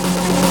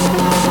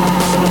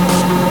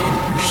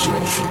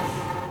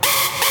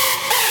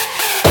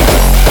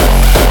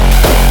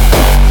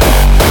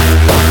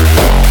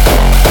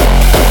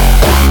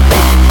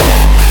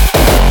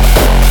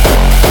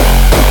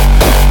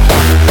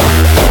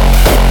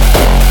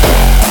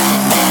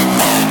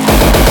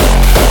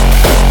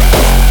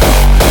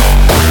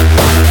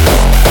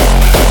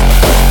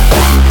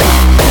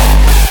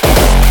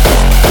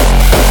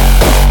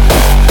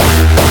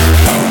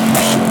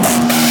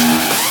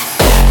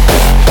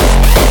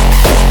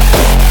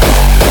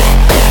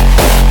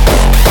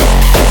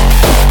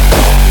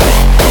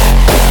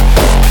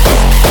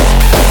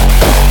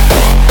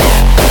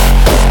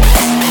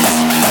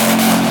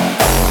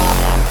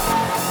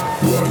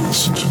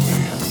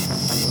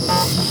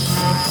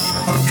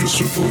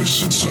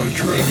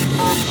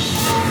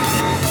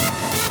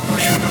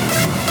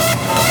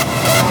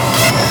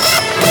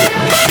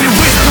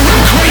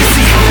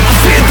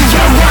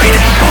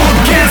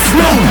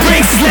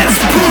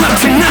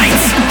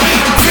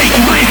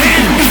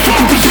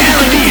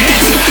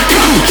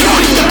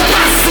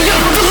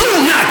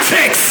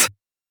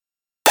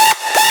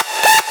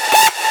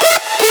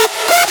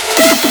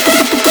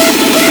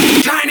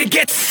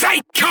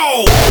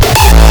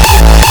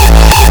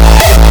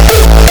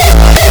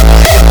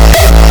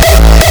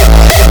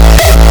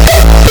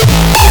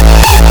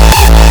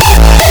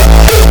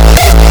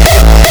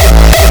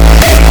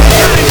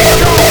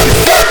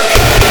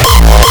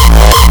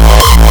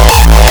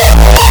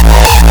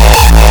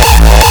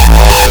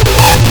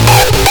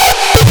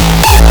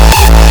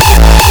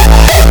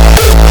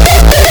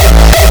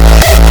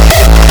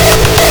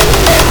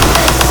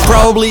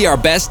 Probably our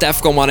best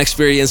Defcon 1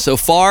 experience so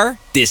far.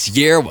 This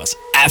year was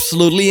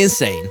absolutely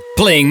insane.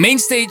 Playing main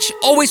stage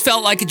always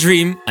felt like a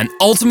dream, an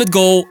ultimate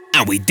goal,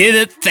 and we did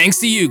it thanks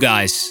to you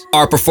guys.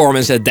 Our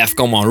performance at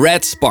Defcon 1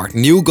 Red sparked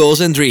new goals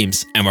and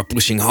dreams, and we're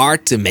pushing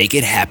hard to make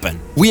it happen.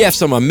 We have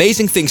some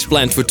amazing things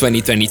planned for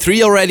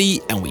 2023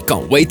 already, and we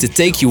can't wait to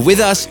take you with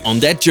us on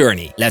that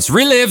journey. Let's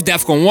relive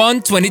Defcon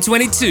 1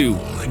 2022.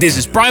 This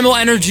is Primal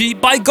Energy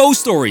by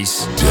Ghost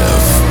Stories.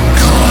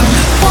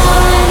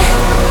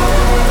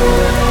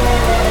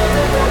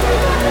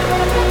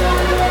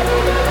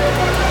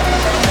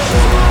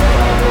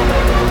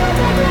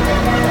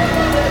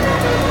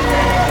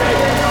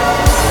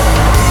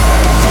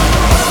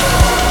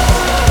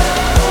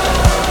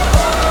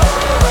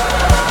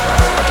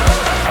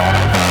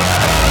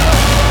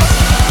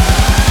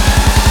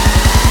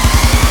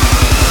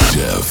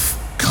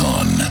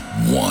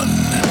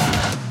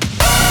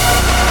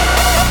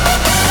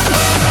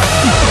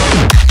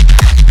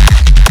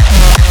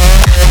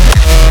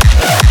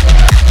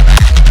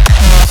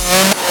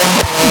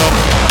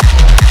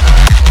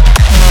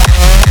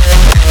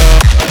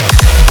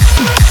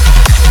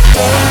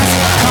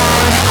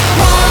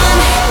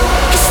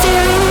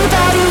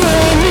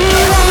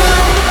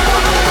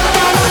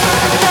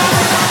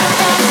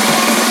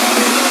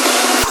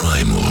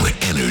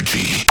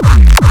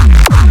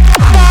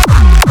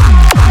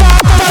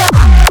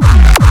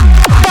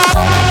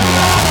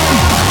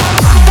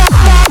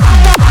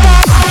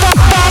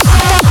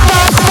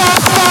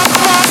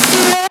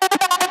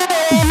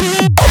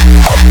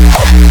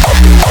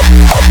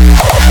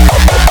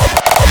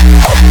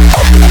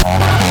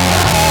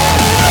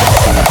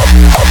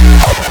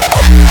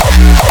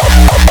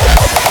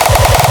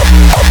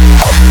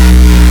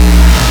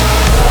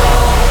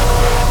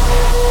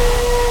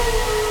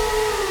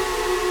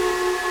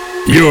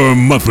 Your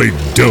monthly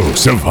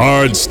dose of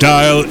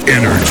hardstyle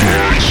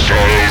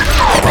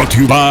energy. Brought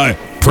to you by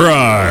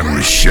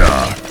Prime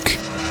Shock.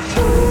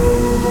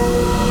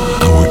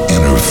 Our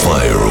inner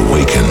fire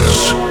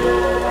awakens.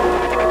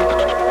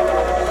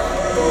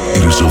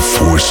 It is a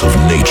force of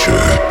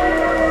nature,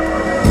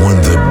 one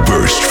that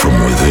bursts from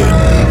within.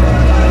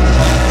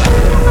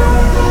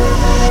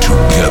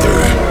 Together,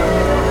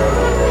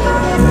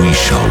 we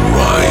shall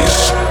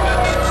rise.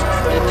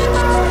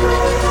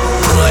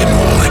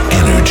 Primal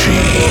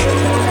energy.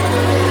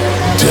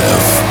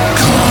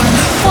 Defcon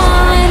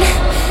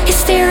 1.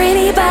 Is there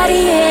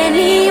anybody,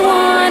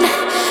 anyone?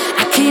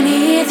 I can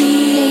hear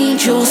the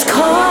angels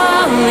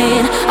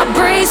calling. I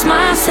brace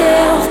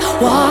myself,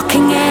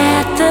 walking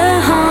at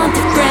the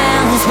haunted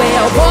grounds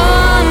where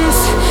once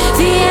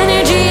the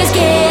energy is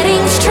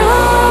getting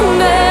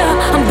stronger.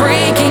 I'm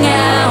breaking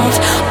out,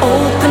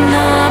 open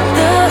up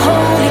the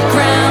holy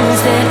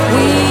grounds that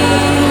we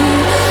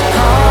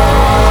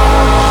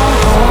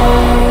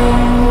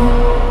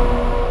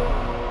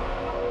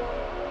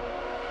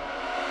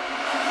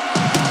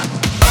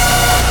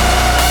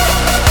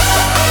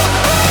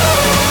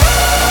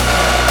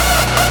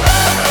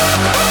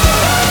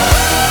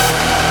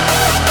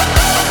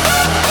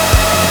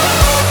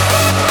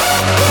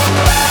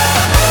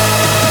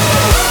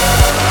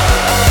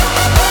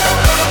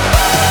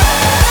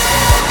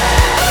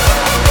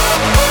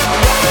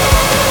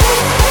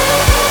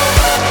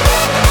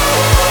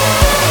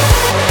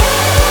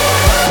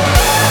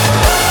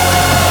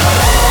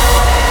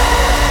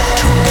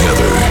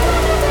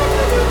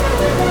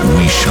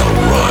shall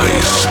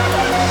rise.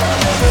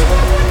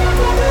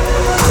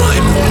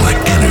 Primal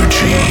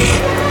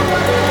energy.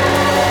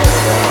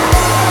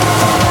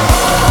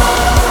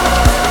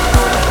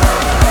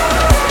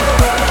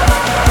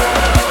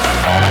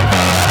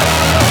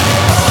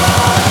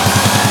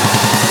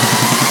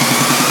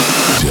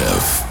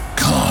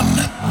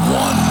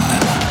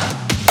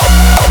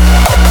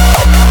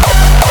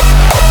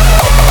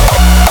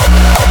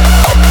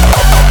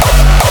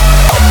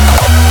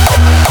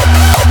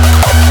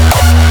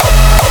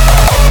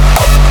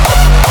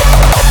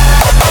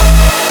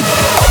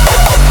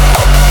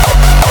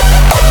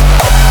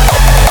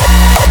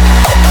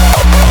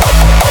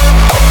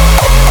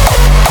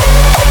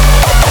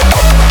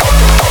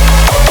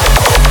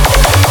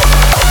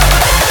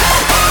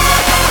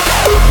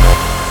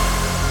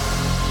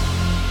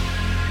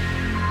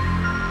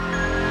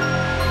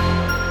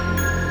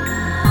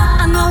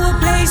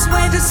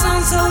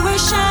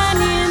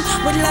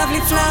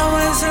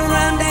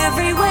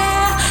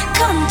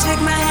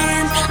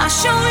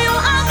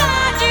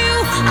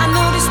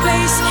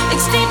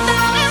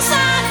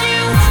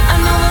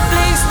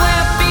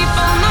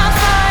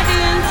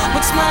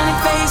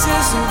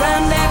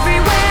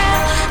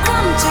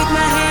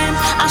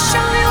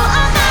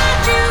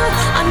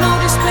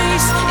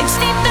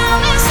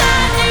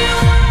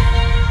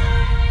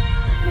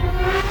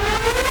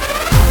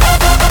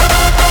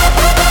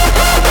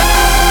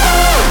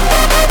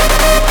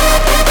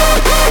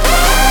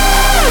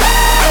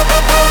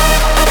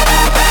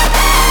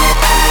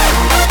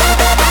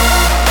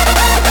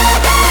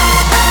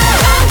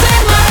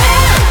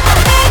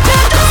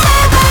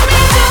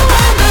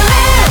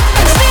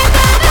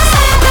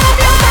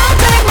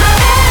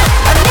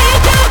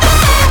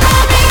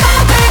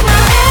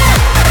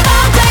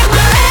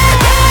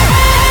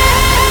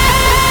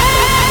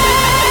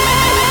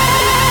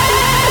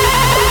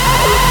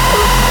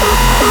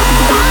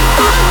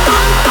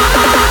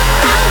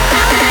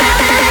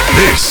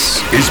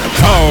 This is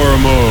Power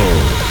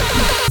Mode.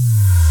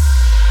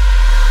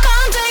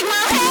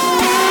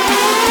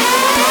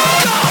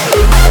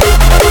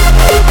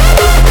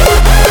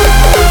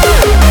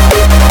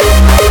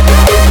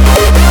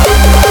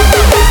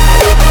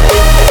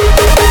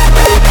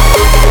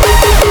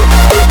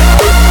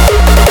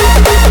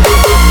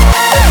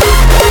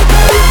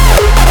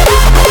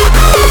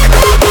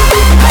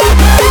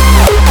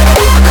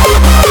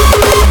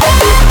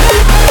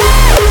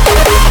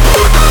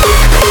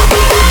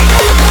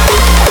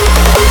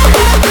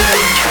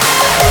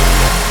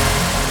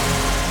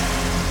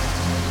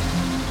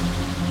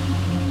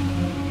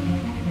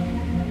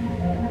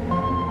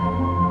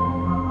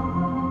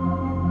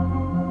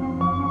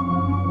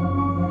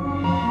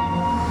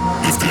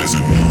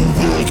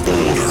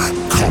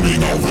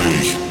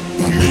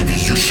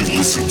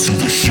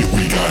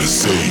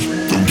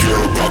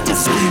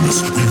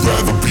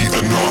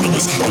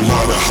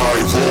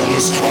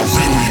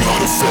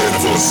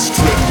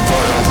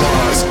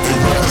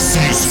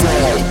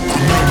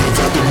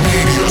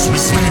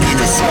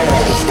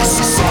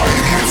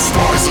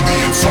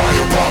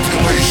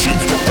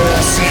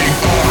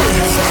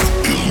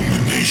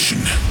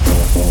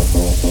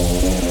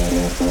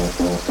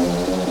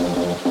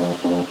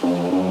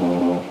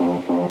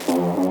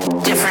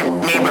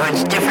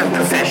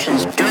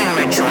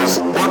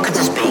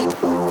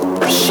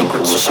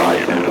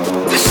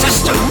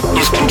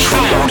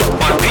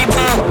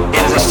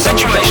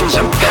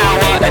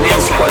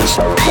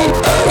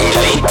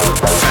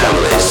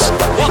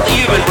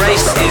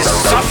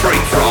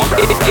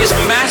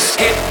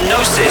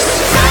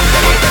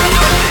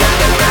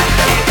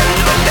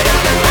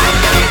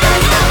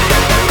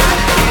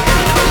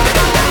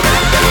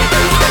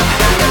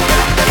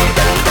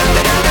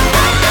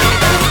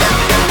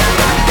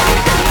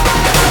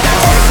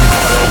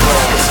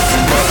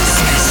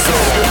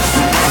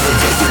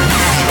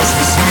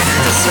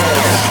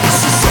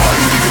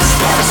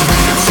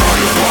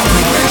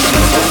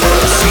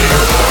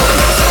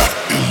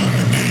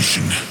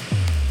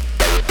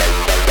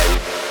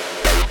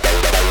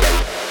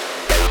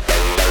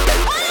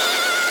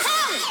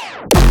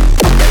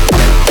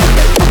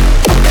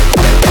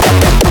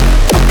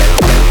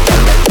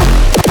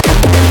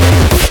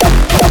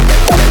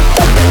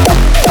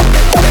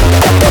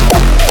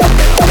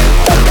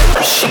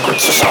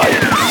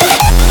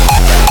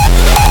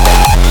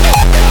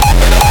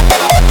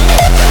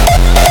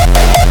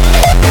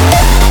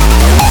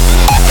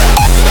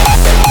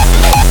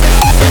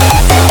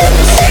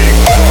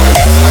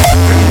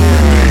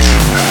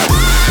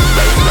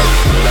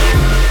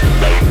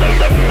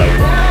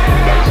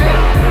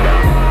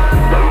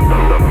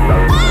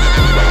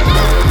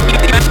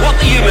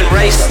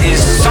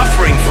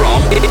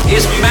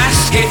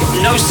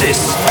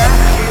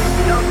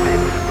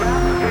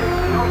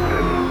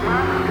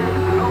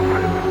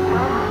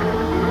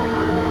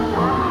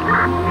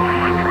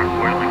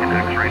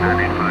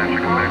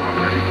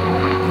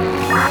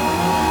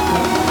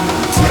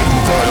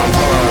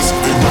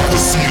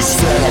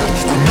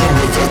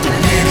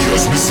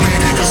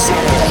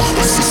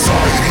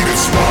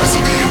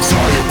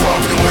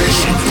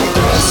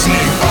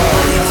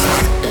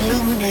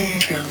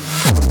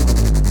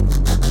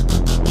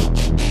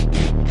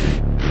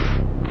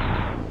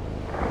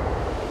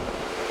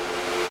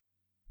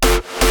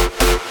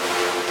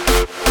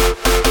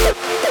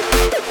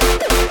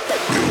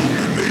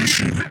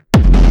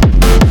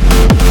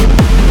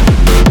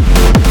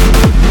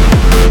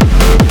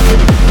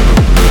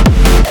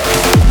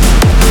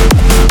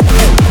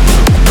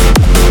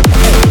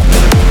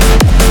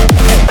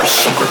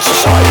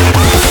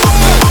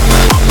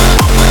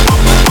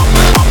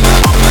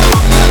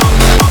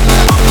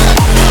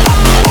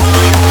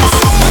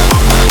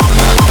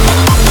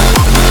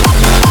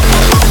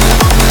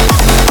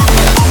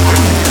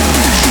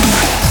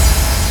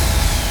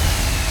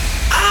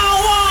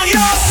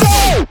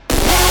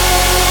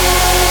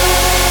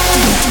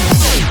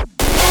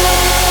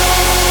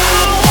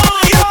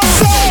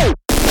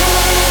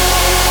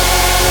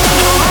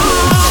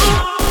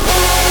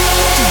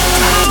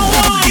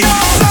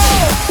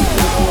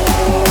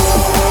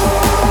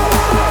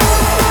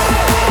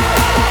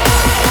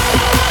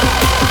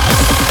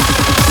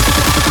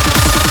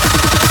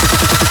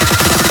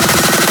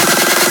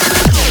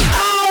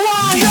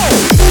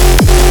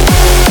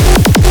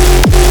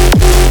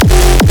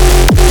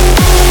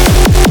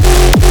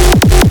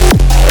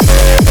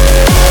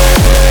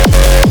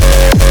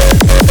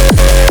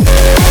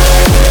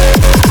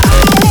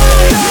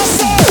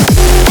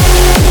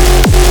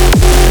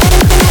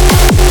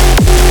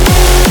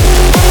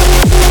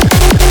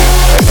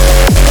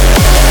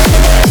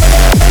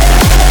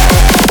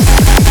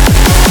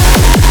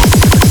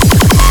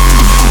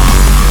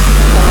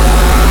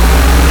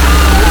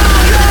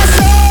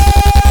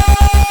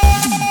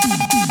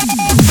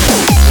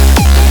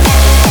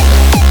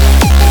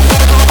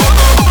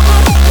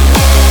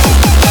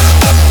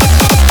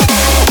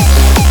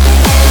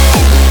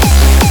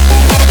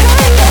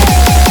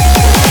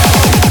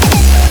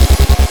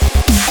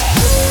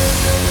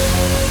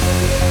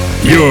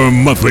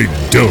 your monthly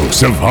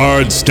dose of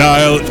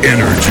hardstyle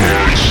energy.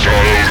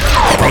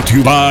 Brought to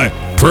you by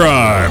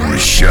Prime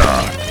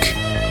Shock.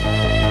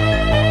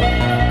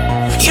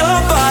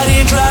 Your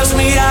body drives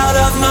me out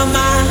of my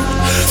mind.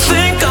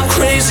 Think I'm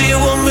crazy,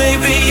 well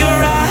maybe you're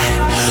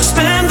right.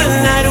 Spend the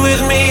night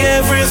with me,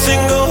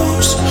 everything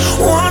goes.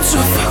 Want to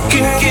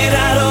fucking get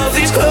out of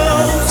these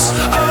clothes.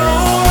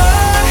 Oh,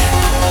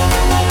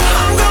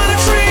 I'm gonna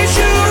treat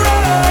you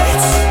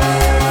right.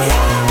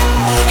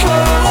 Oh,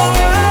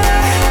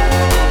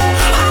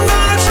 I'm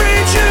gonna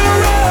treat you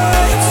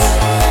right.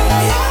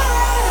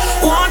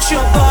 Want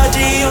your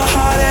body, your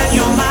heart and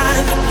your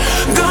mind.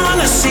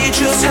 Gonna see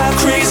just how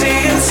crazy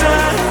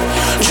inside.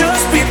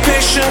 Just be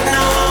patient,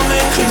 now I'm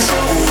in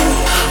control.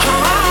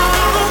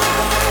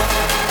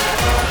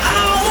 I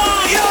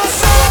want your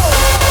soul.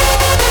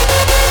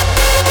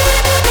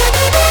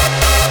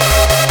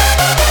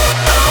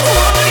 I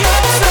want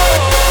your soul.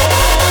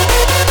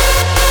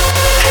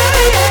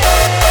 Hey, yeah.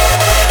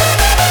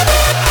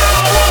 I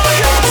want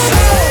your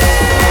soul.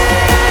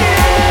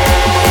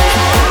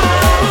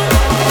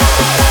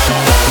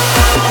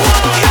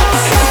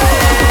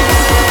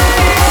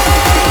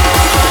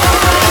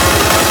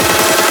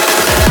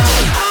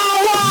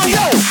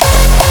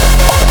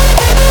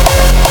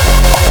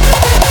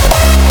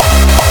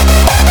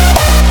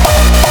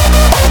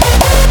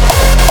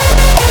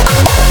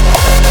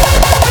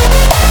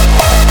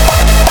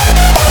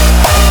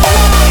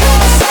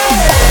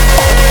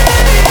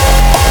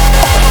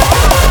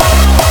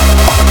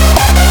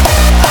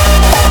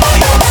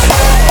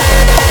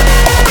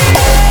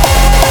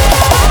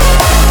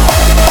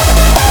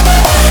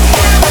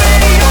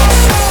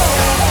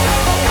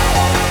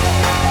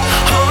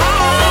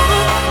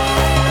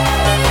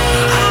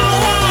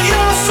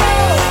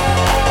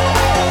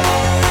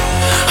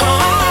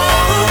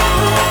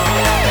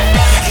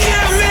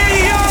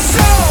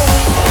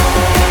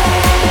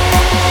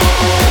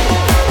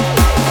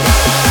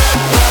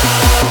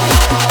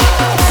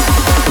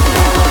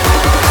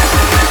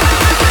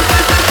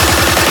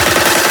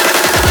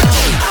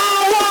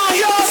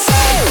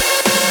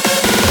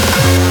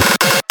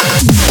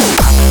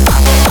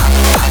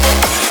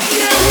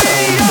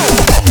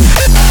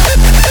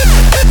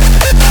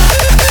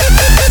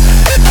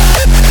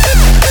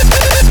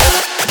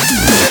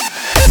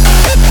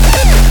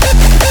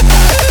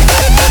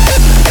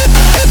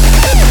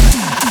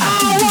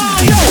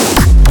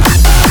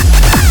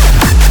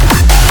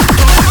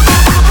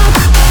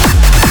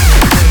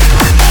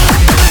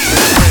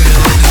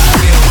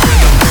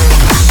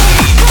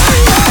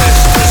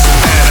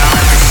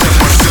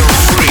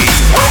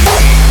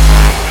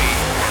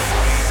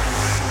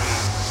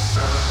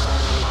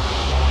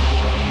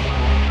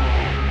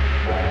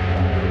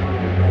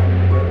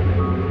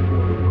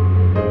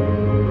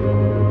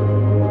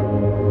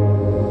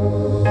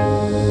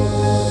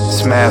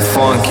 It's mad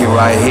funky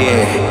right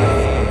here.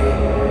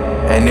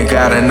 And you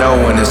gotta know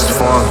when it's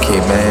funky,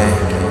 man.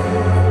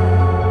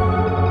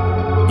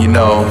 You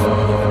know,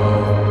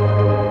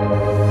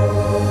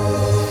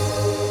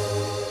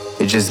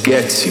 it just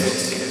gets you.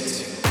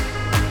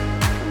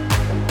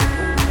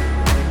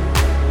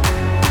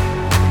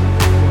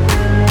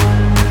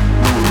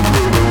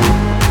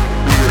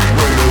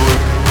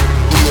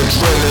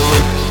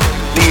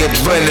 The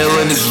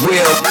adrenaline is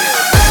real.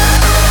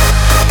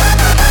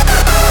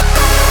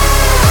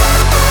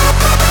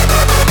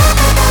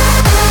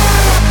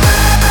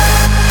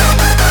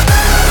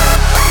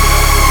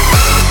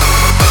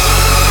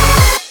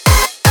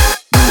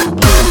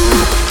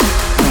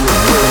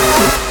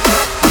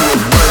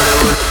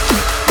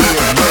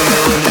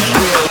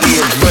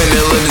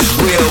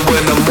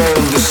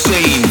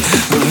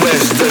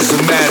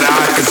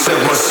 Set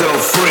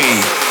myself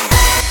free.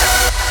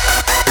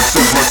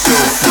 Set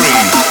myself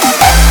free.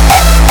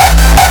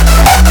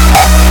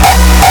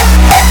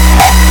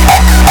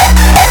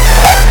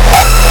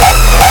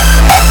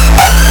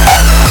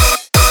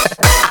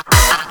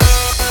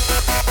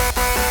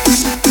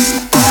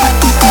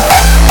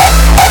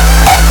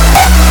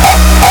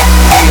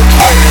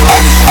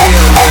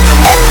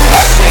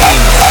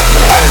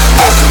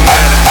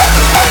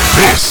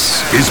 This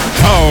is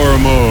Power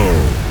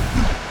Mode.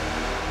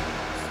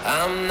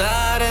 I'm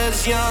not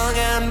as young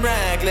and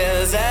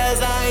reckless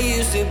as I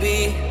used to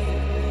be,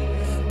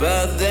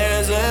 but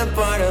there's a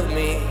part of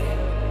me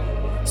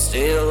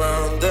still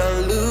on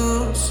the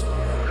loose.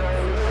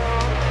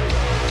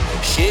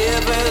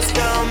 Shivers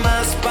down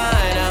my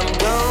spine, I'm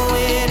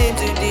going in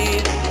too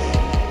deep,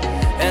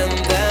 and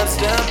that's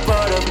the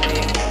part of me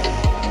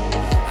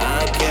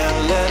I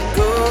can't let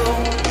go.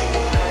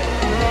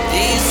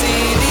 These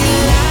city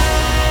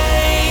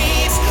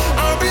lights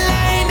are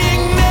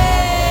blinding me,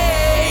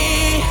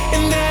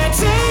 and they're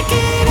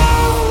taking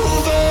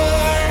over.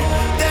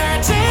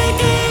 They're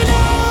taking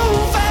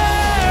over.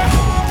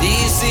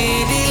 These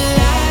city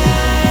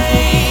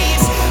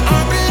lights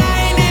are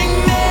blinding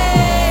me,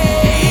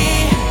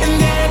 and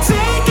they're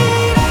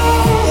taking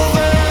over.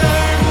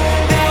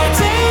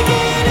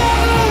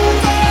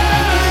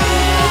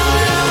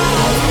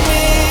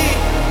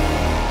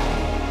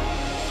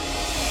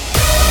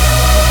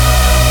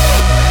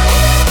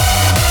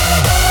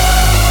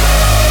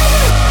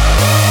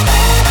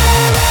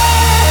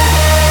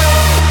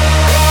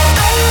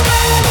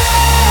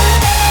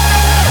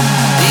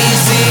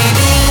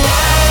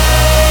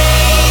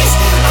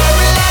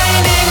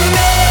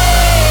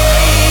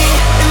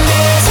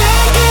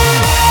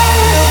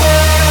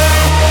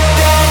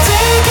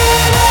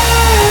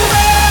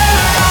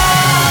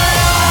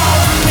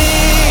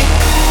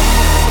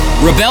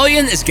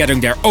 Rebellion is getting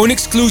their own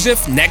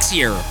exclusive next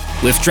year.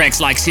 With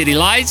tracks like City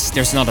Lights,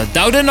 there's not a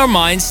doubt in our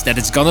minds that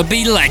it's gonna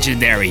be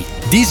legendary.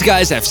 These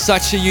guys have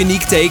such a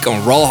unique take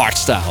on raw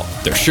hardstyle.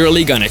 They're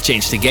surely gonna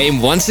change the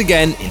game once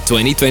again in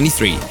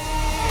 2023.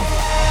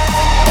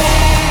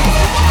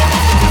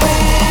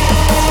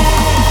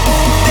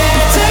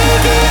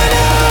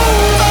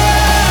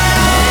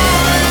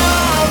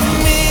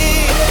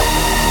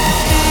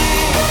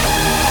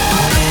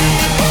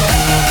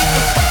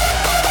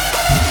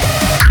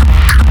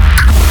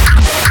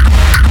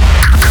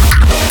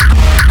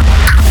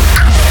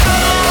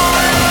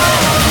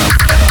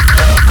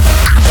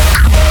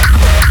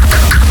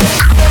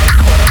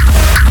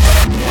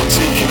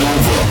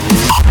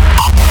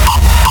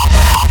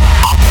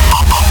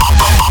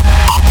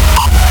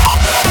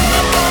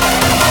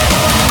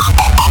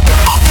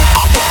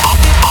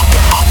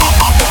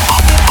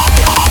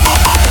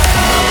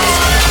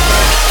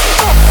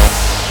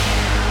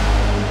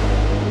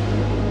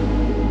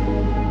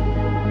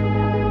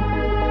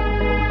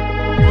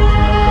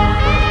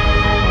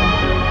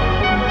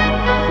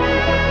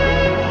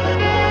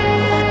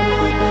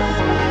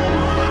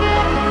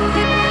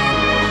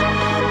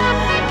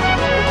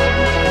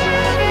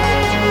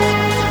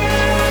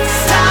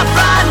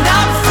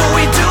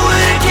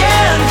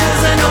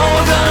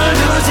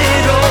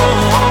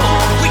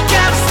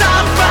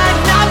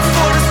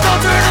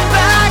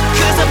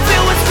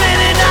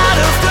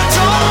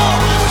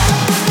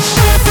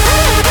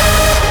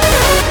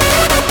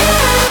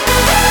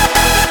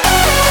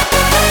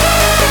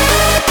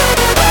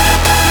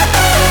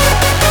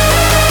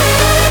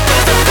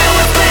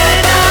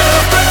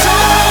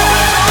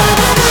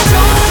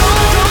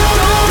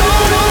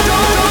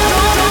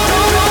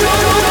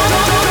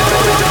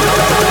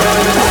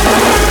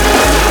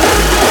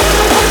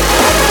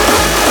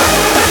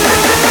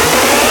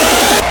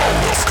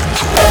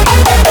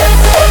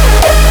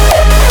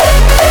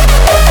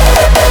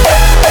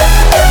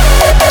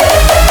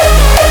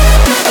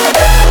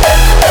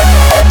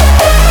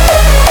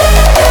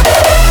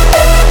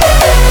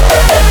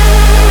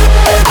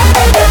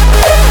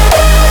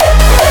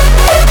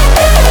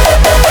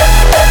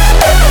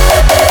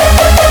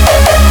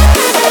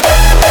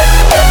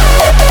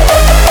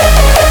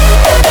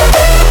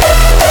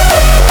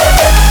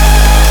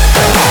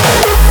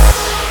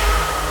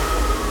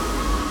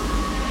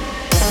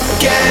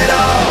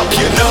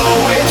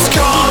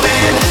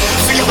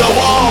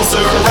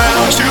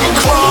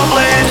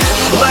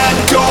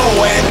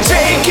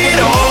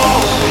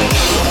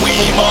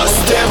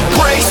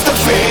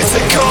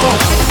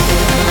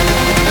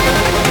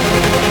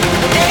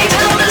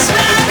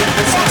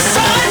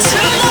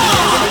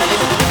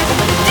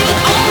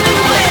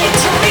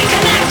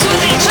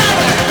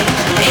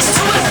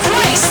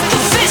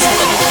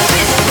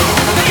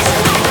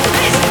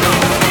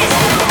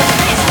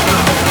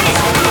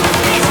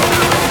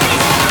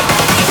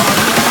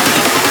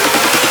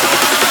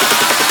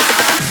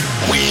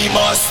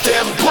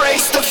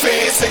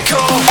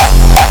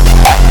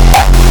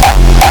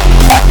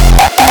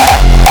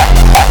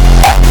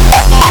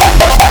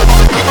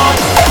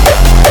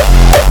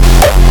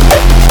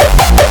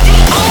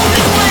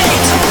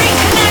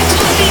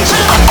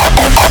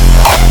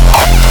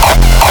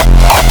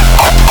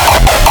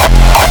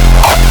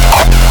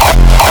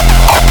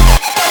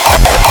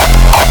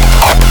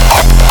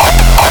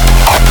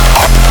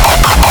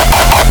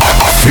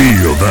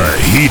 Feel the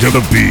heat of the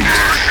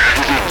beat.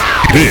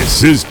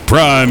 This is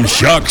Prime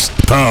Shock's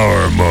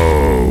Power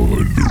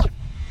Mode.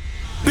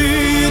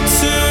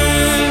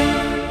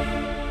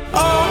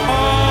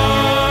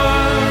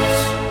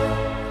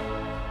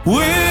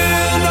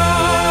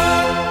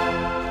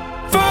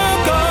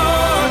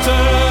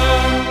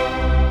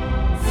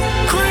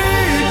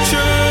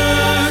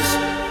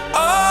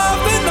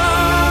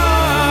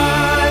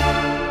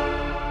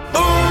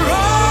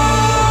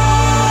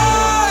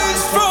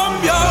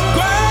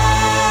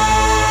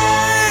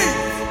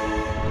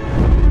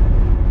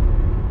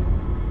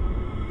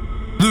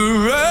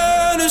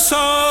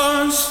 Renaissance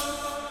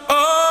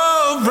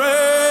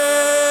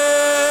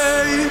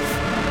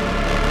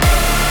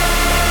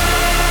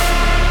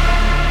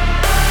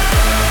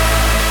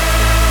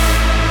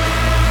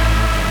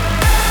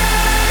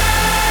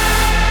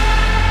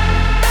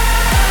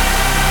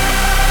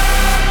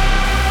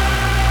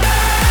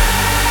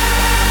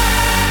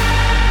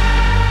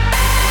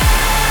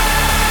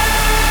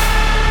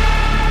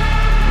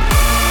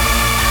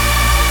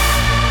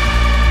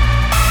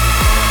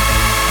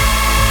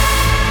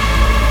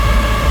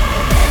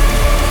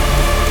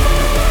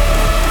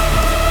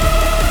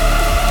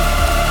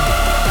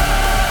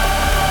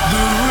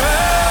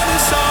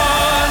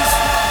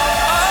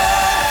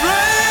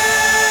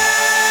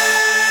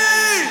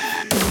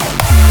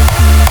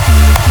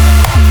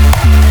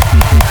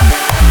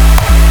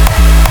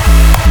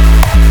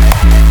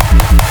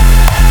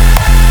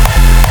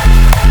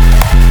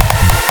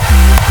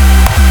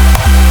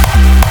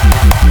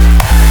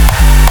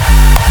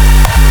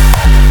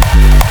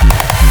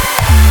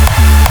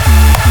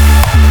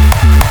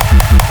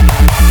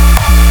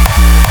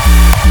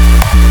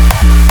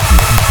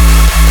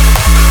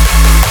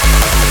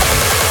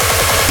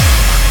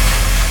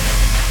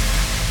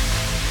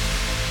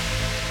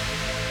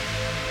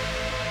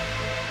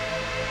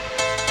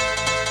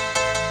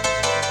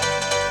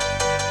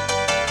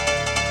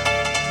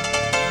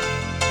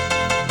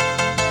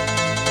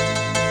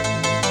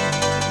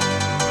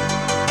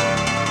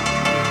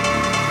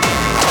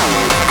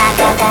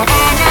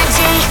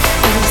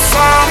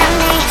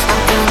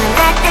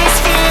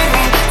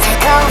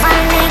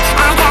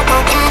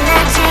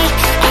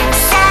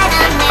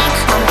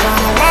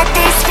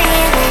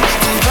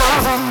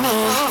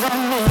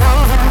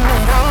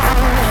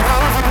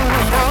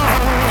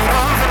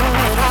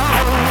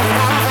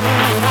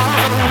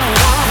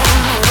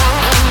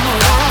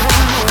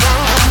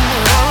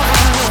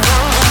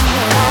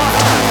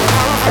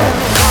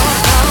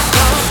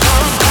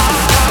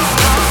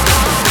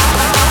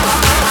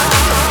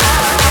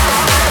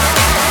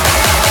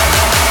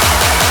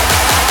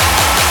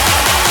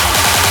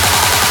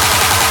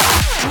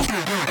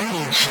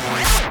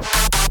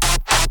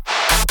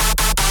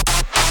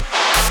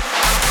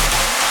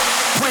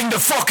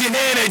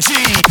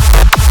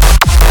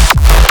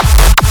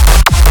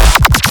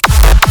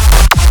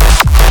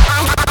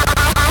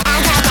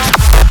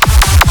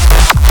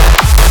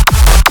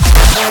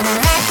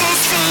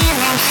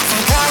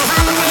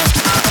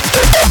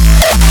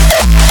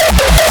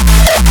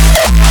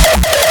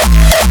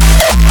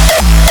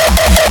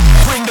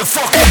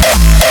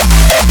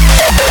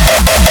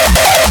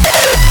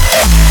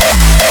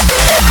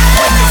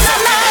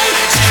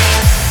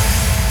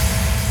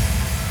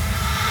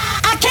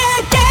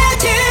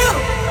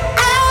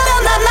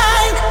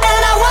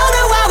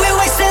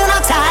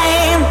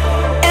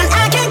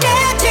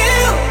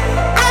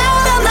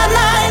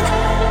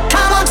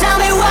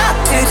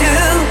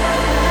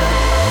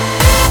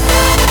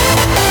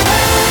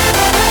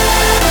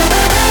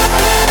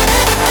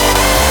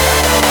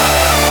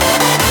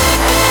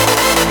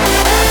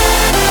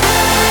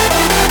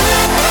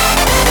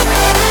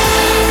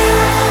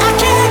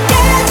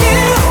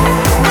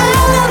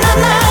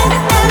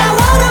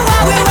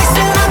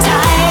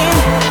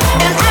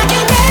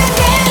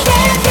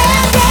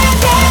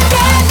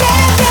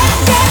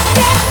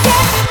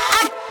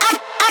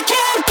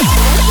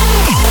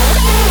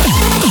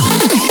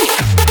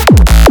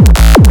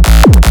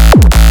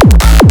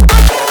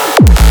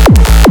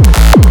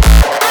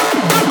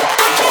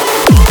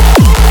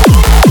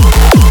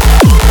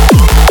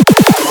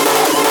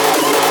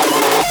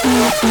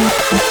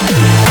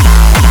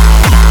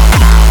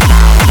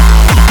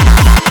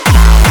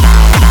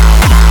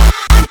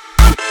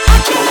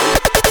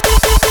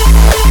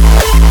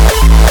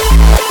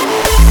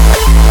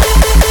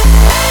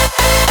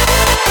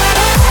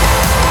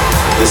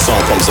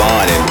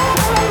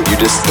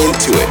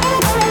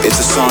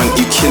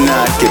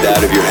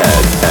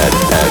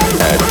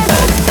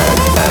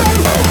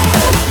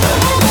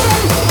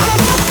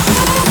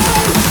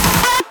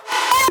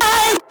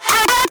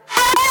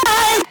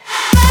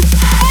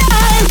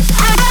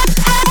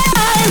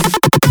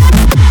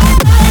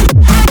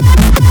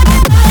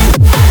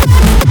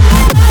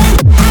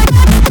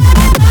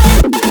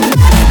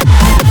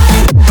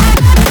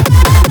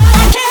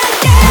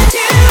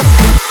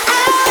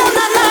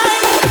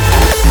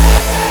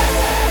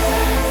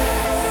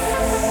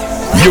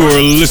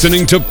You're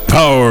listening to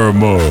Power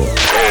Mode.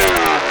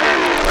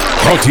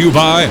 Brought to you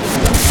by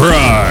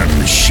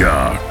Prime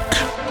Shock.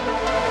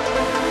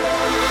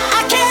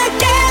 I can't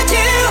get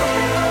you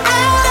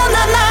out of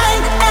my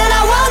mind, and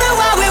I wonder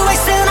why we're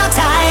wasting our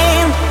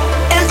time.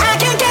 And I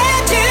can't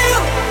get you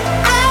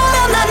out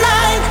of my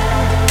mind.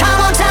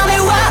 Come on, tell me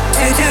what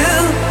to do.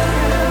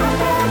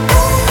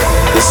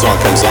 This song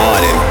comes on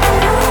and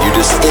you're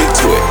just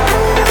into it.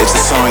 It's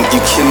a song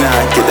you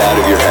cannot get out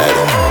of your head.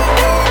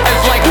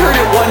 I've like heard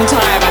it one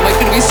time. I'm like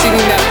gonna be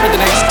singing that for the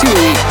next 2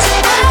 weeks.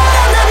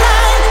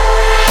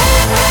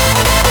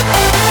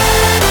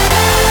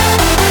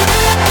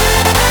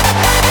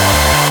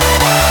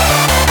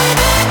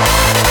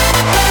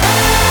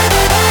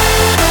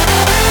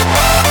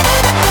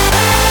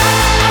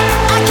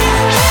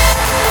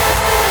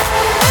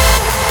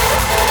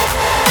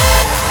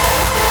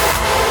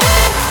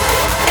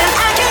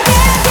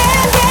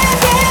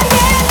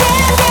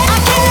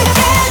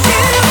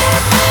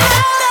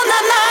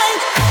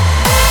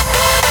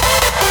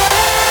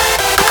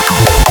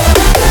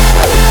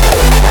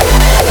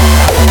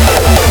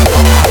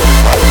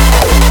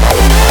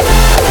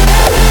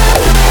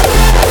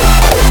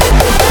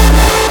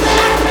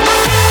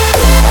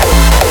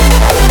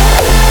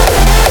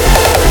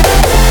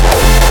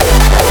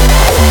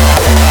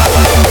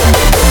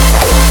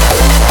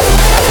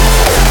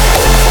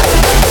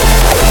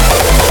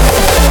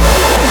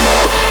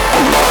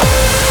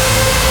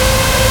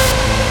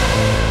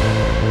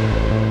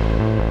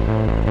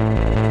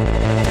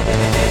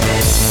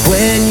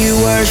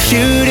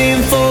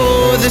 Shooting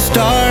for the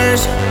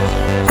stars,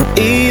 or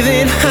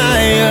even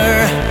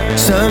higher.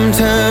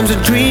 Sometimes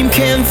a dream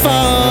can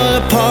fall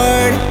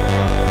apart,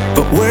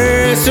 but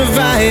we're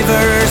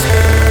survivors.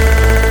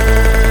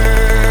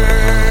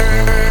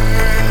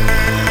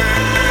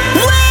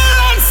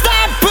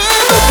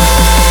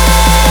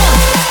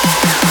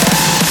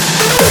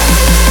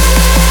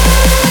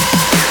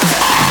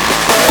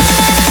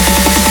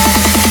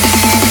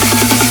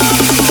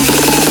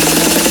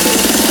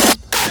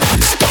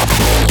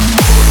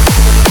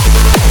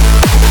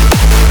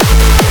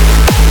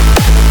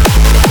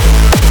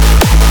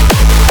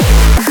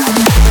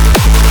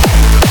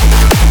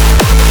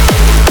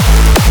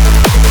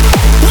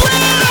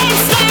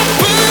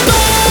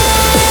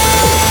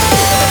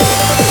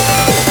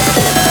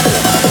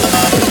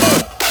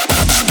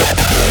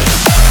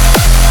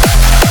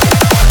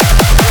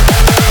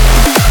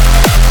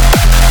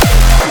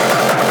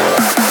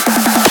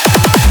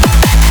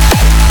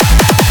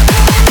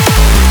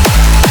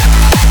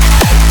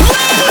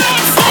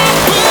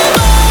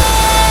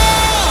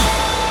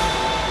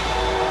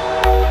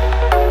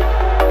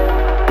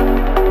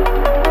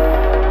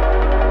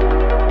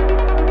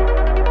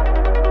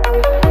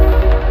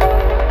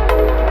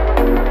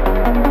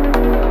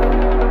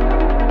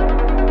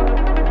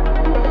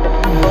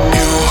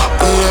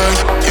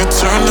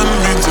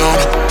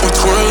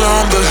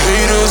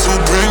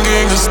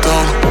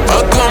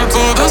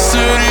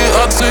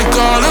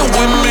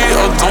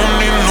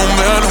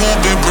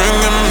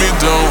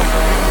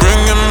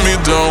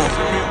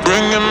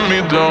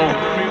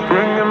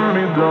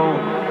 go.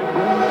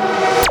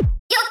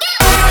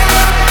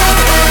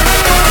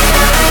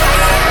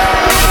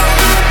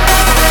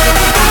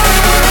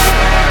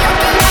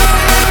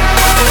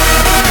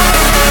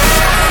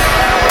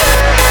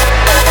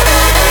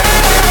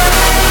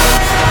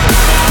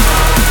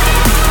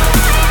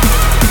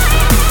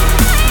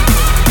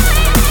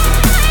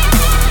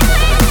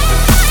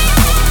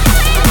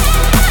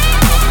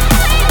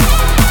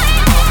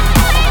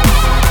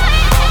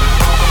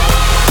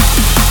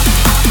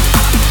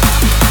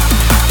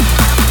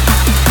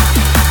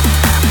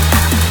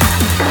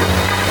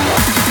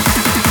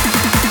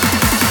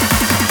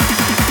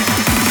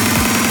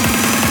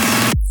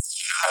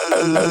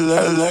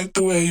 I like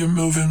the way you're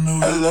moving.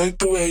 I like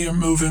the way you're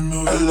moving.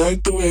 I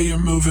like the way you're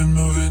moving.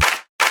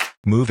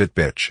 Move it,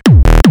 bitch.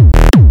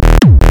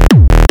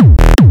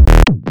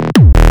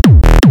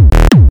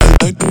 I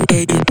like the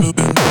way you're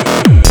moving.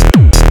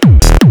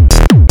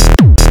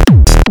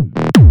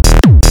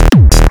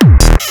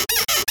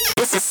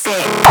 This is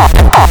sick.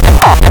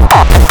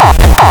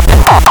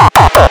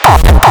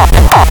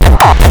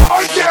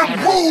 I am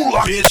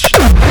ruler, bitch.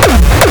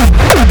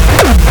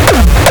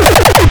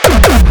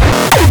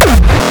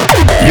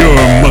 Your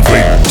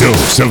monthly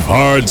dose of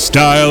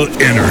hardstyle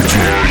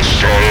energy.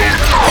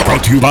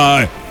 Brought to you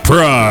by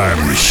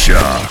Prime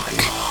Shock.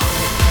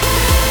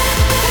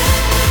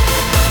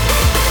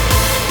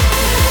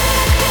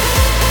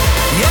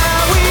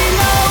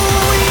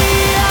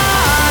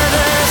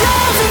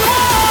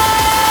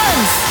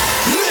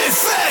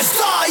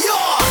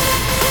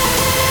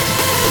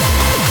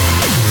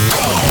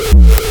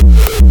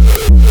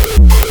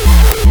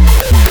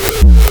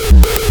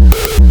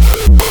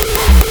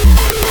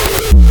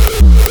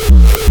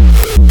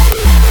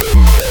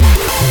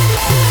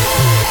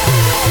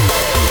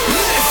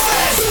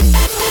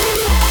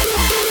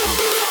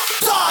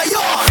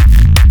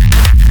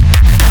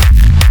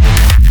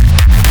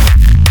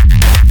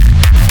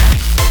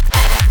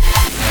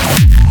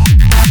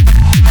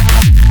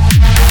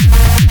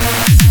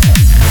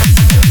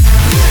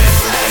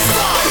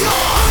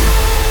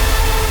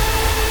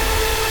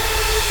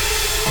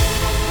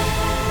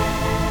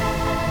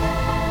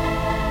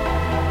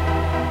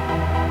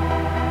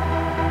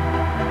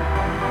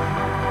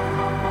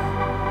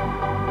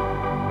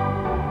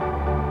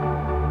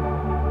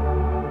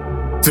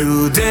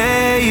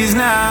 Today is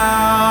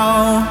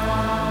now,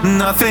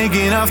 not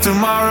thinking of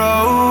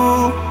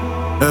tomorrow.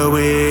 A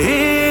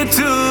way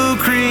to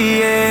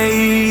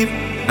create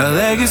a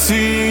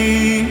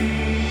legacy.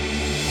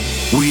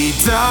 We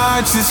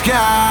touch the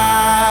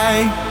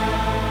sky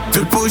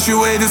to push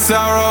away the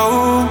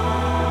sorrow.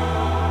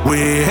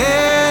 We're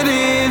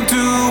heading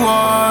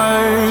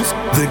towards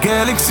the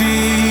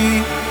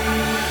galaxy.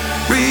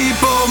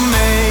 Reaper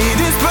made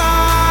his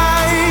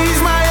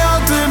prize, my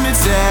ultimate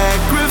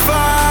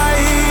sacrifice.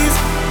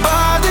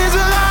 But this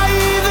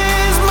life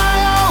is my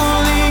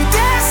only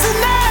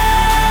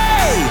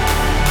destiny.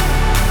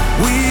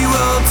 We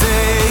will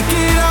take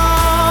it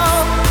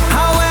all,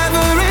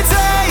 however it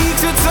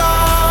takes its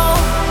toll.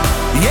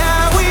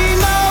 Yeah, we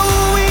know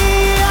we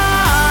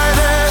are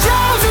the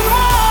chosen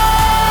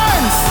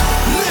ones.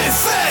 Live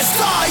fast,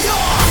 die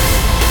young.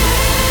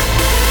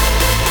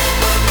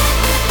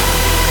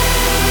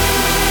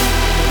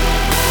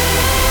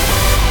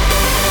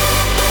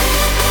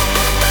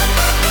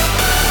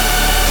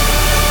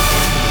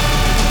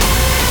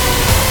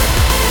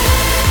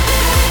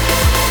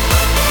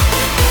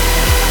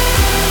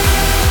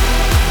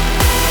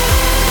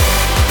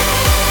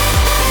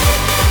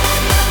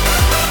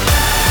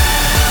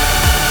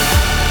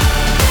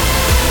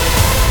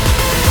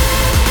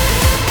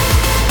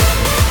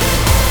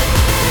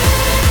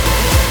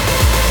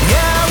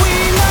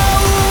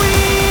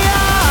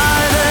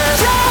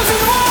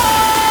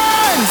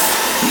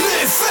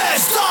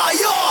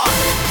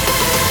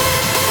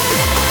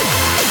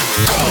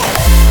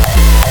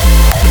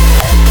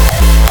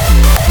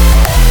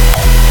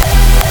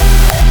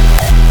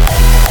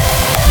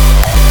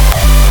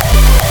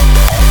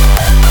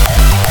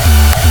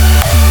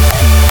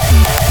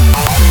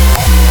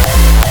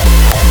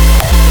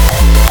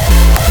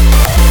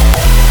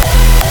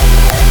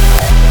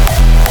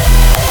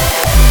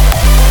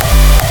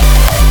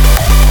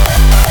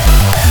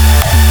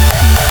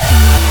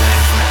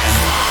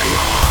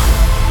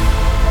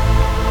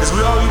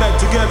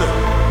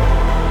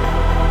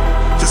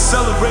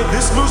 Celebrate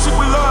this music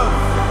we love.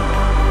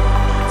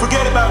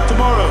 Forget about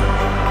tomorrow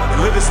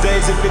and live as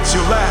days if it's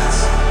your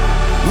last.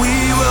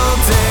 We will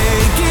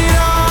take it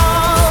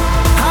all,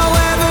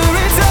 however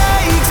it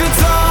takes its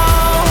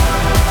toll.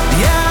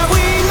 Yeah,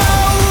 we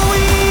know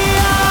we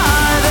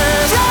are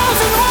the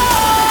chosen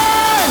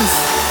ones.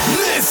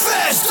 Live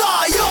fast,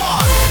 die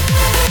young.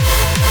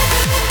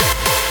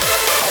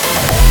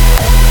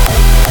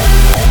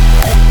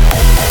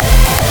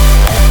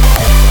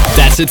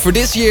 That's it for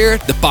this year.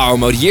 The Power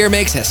Mode Year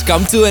Mix has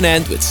come to an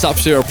end with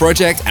Sub-Zero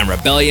Project and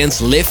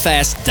Rebellion's Live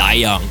Fast, Die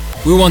Young.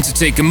 We want to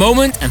take a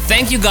moment and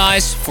thank you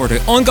guys for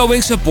the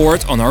ongoing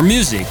support on our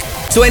music.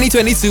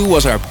 2022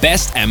 was our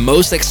best and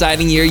most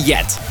exciting year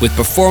yet, with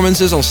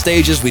performances on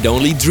stages we'd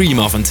only dream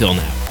of until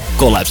now.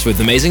 collabs with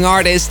amazing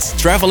artists,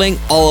 traveling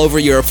all over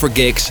Europe for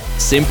gigs,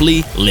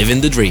 simply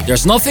living the dream.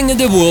 There's nothing in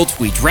the world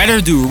we'd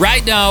rather do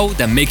right now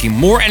than making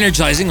more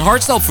energizing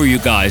hardstyle for you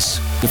guys.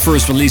 The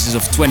first releases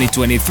of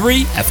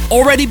 2023 have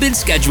already been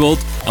scheduled,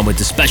 and with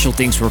the special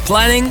things we're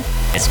planning,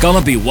 it's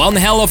gonna be one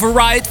hell of a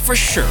ride for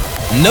sure.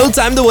 No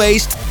time to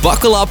waste,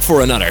 buckle up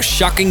for another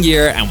shocking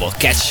year and we'll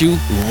catch you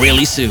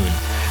really soon.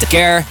 Take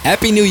care,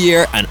 Happy New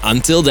Year, and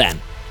until then,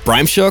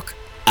 Prime Shock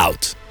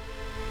out.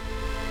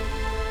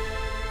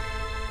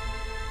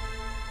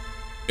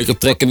 Ik heb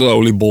trek in de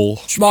oliebol.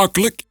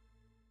 Smakelijk.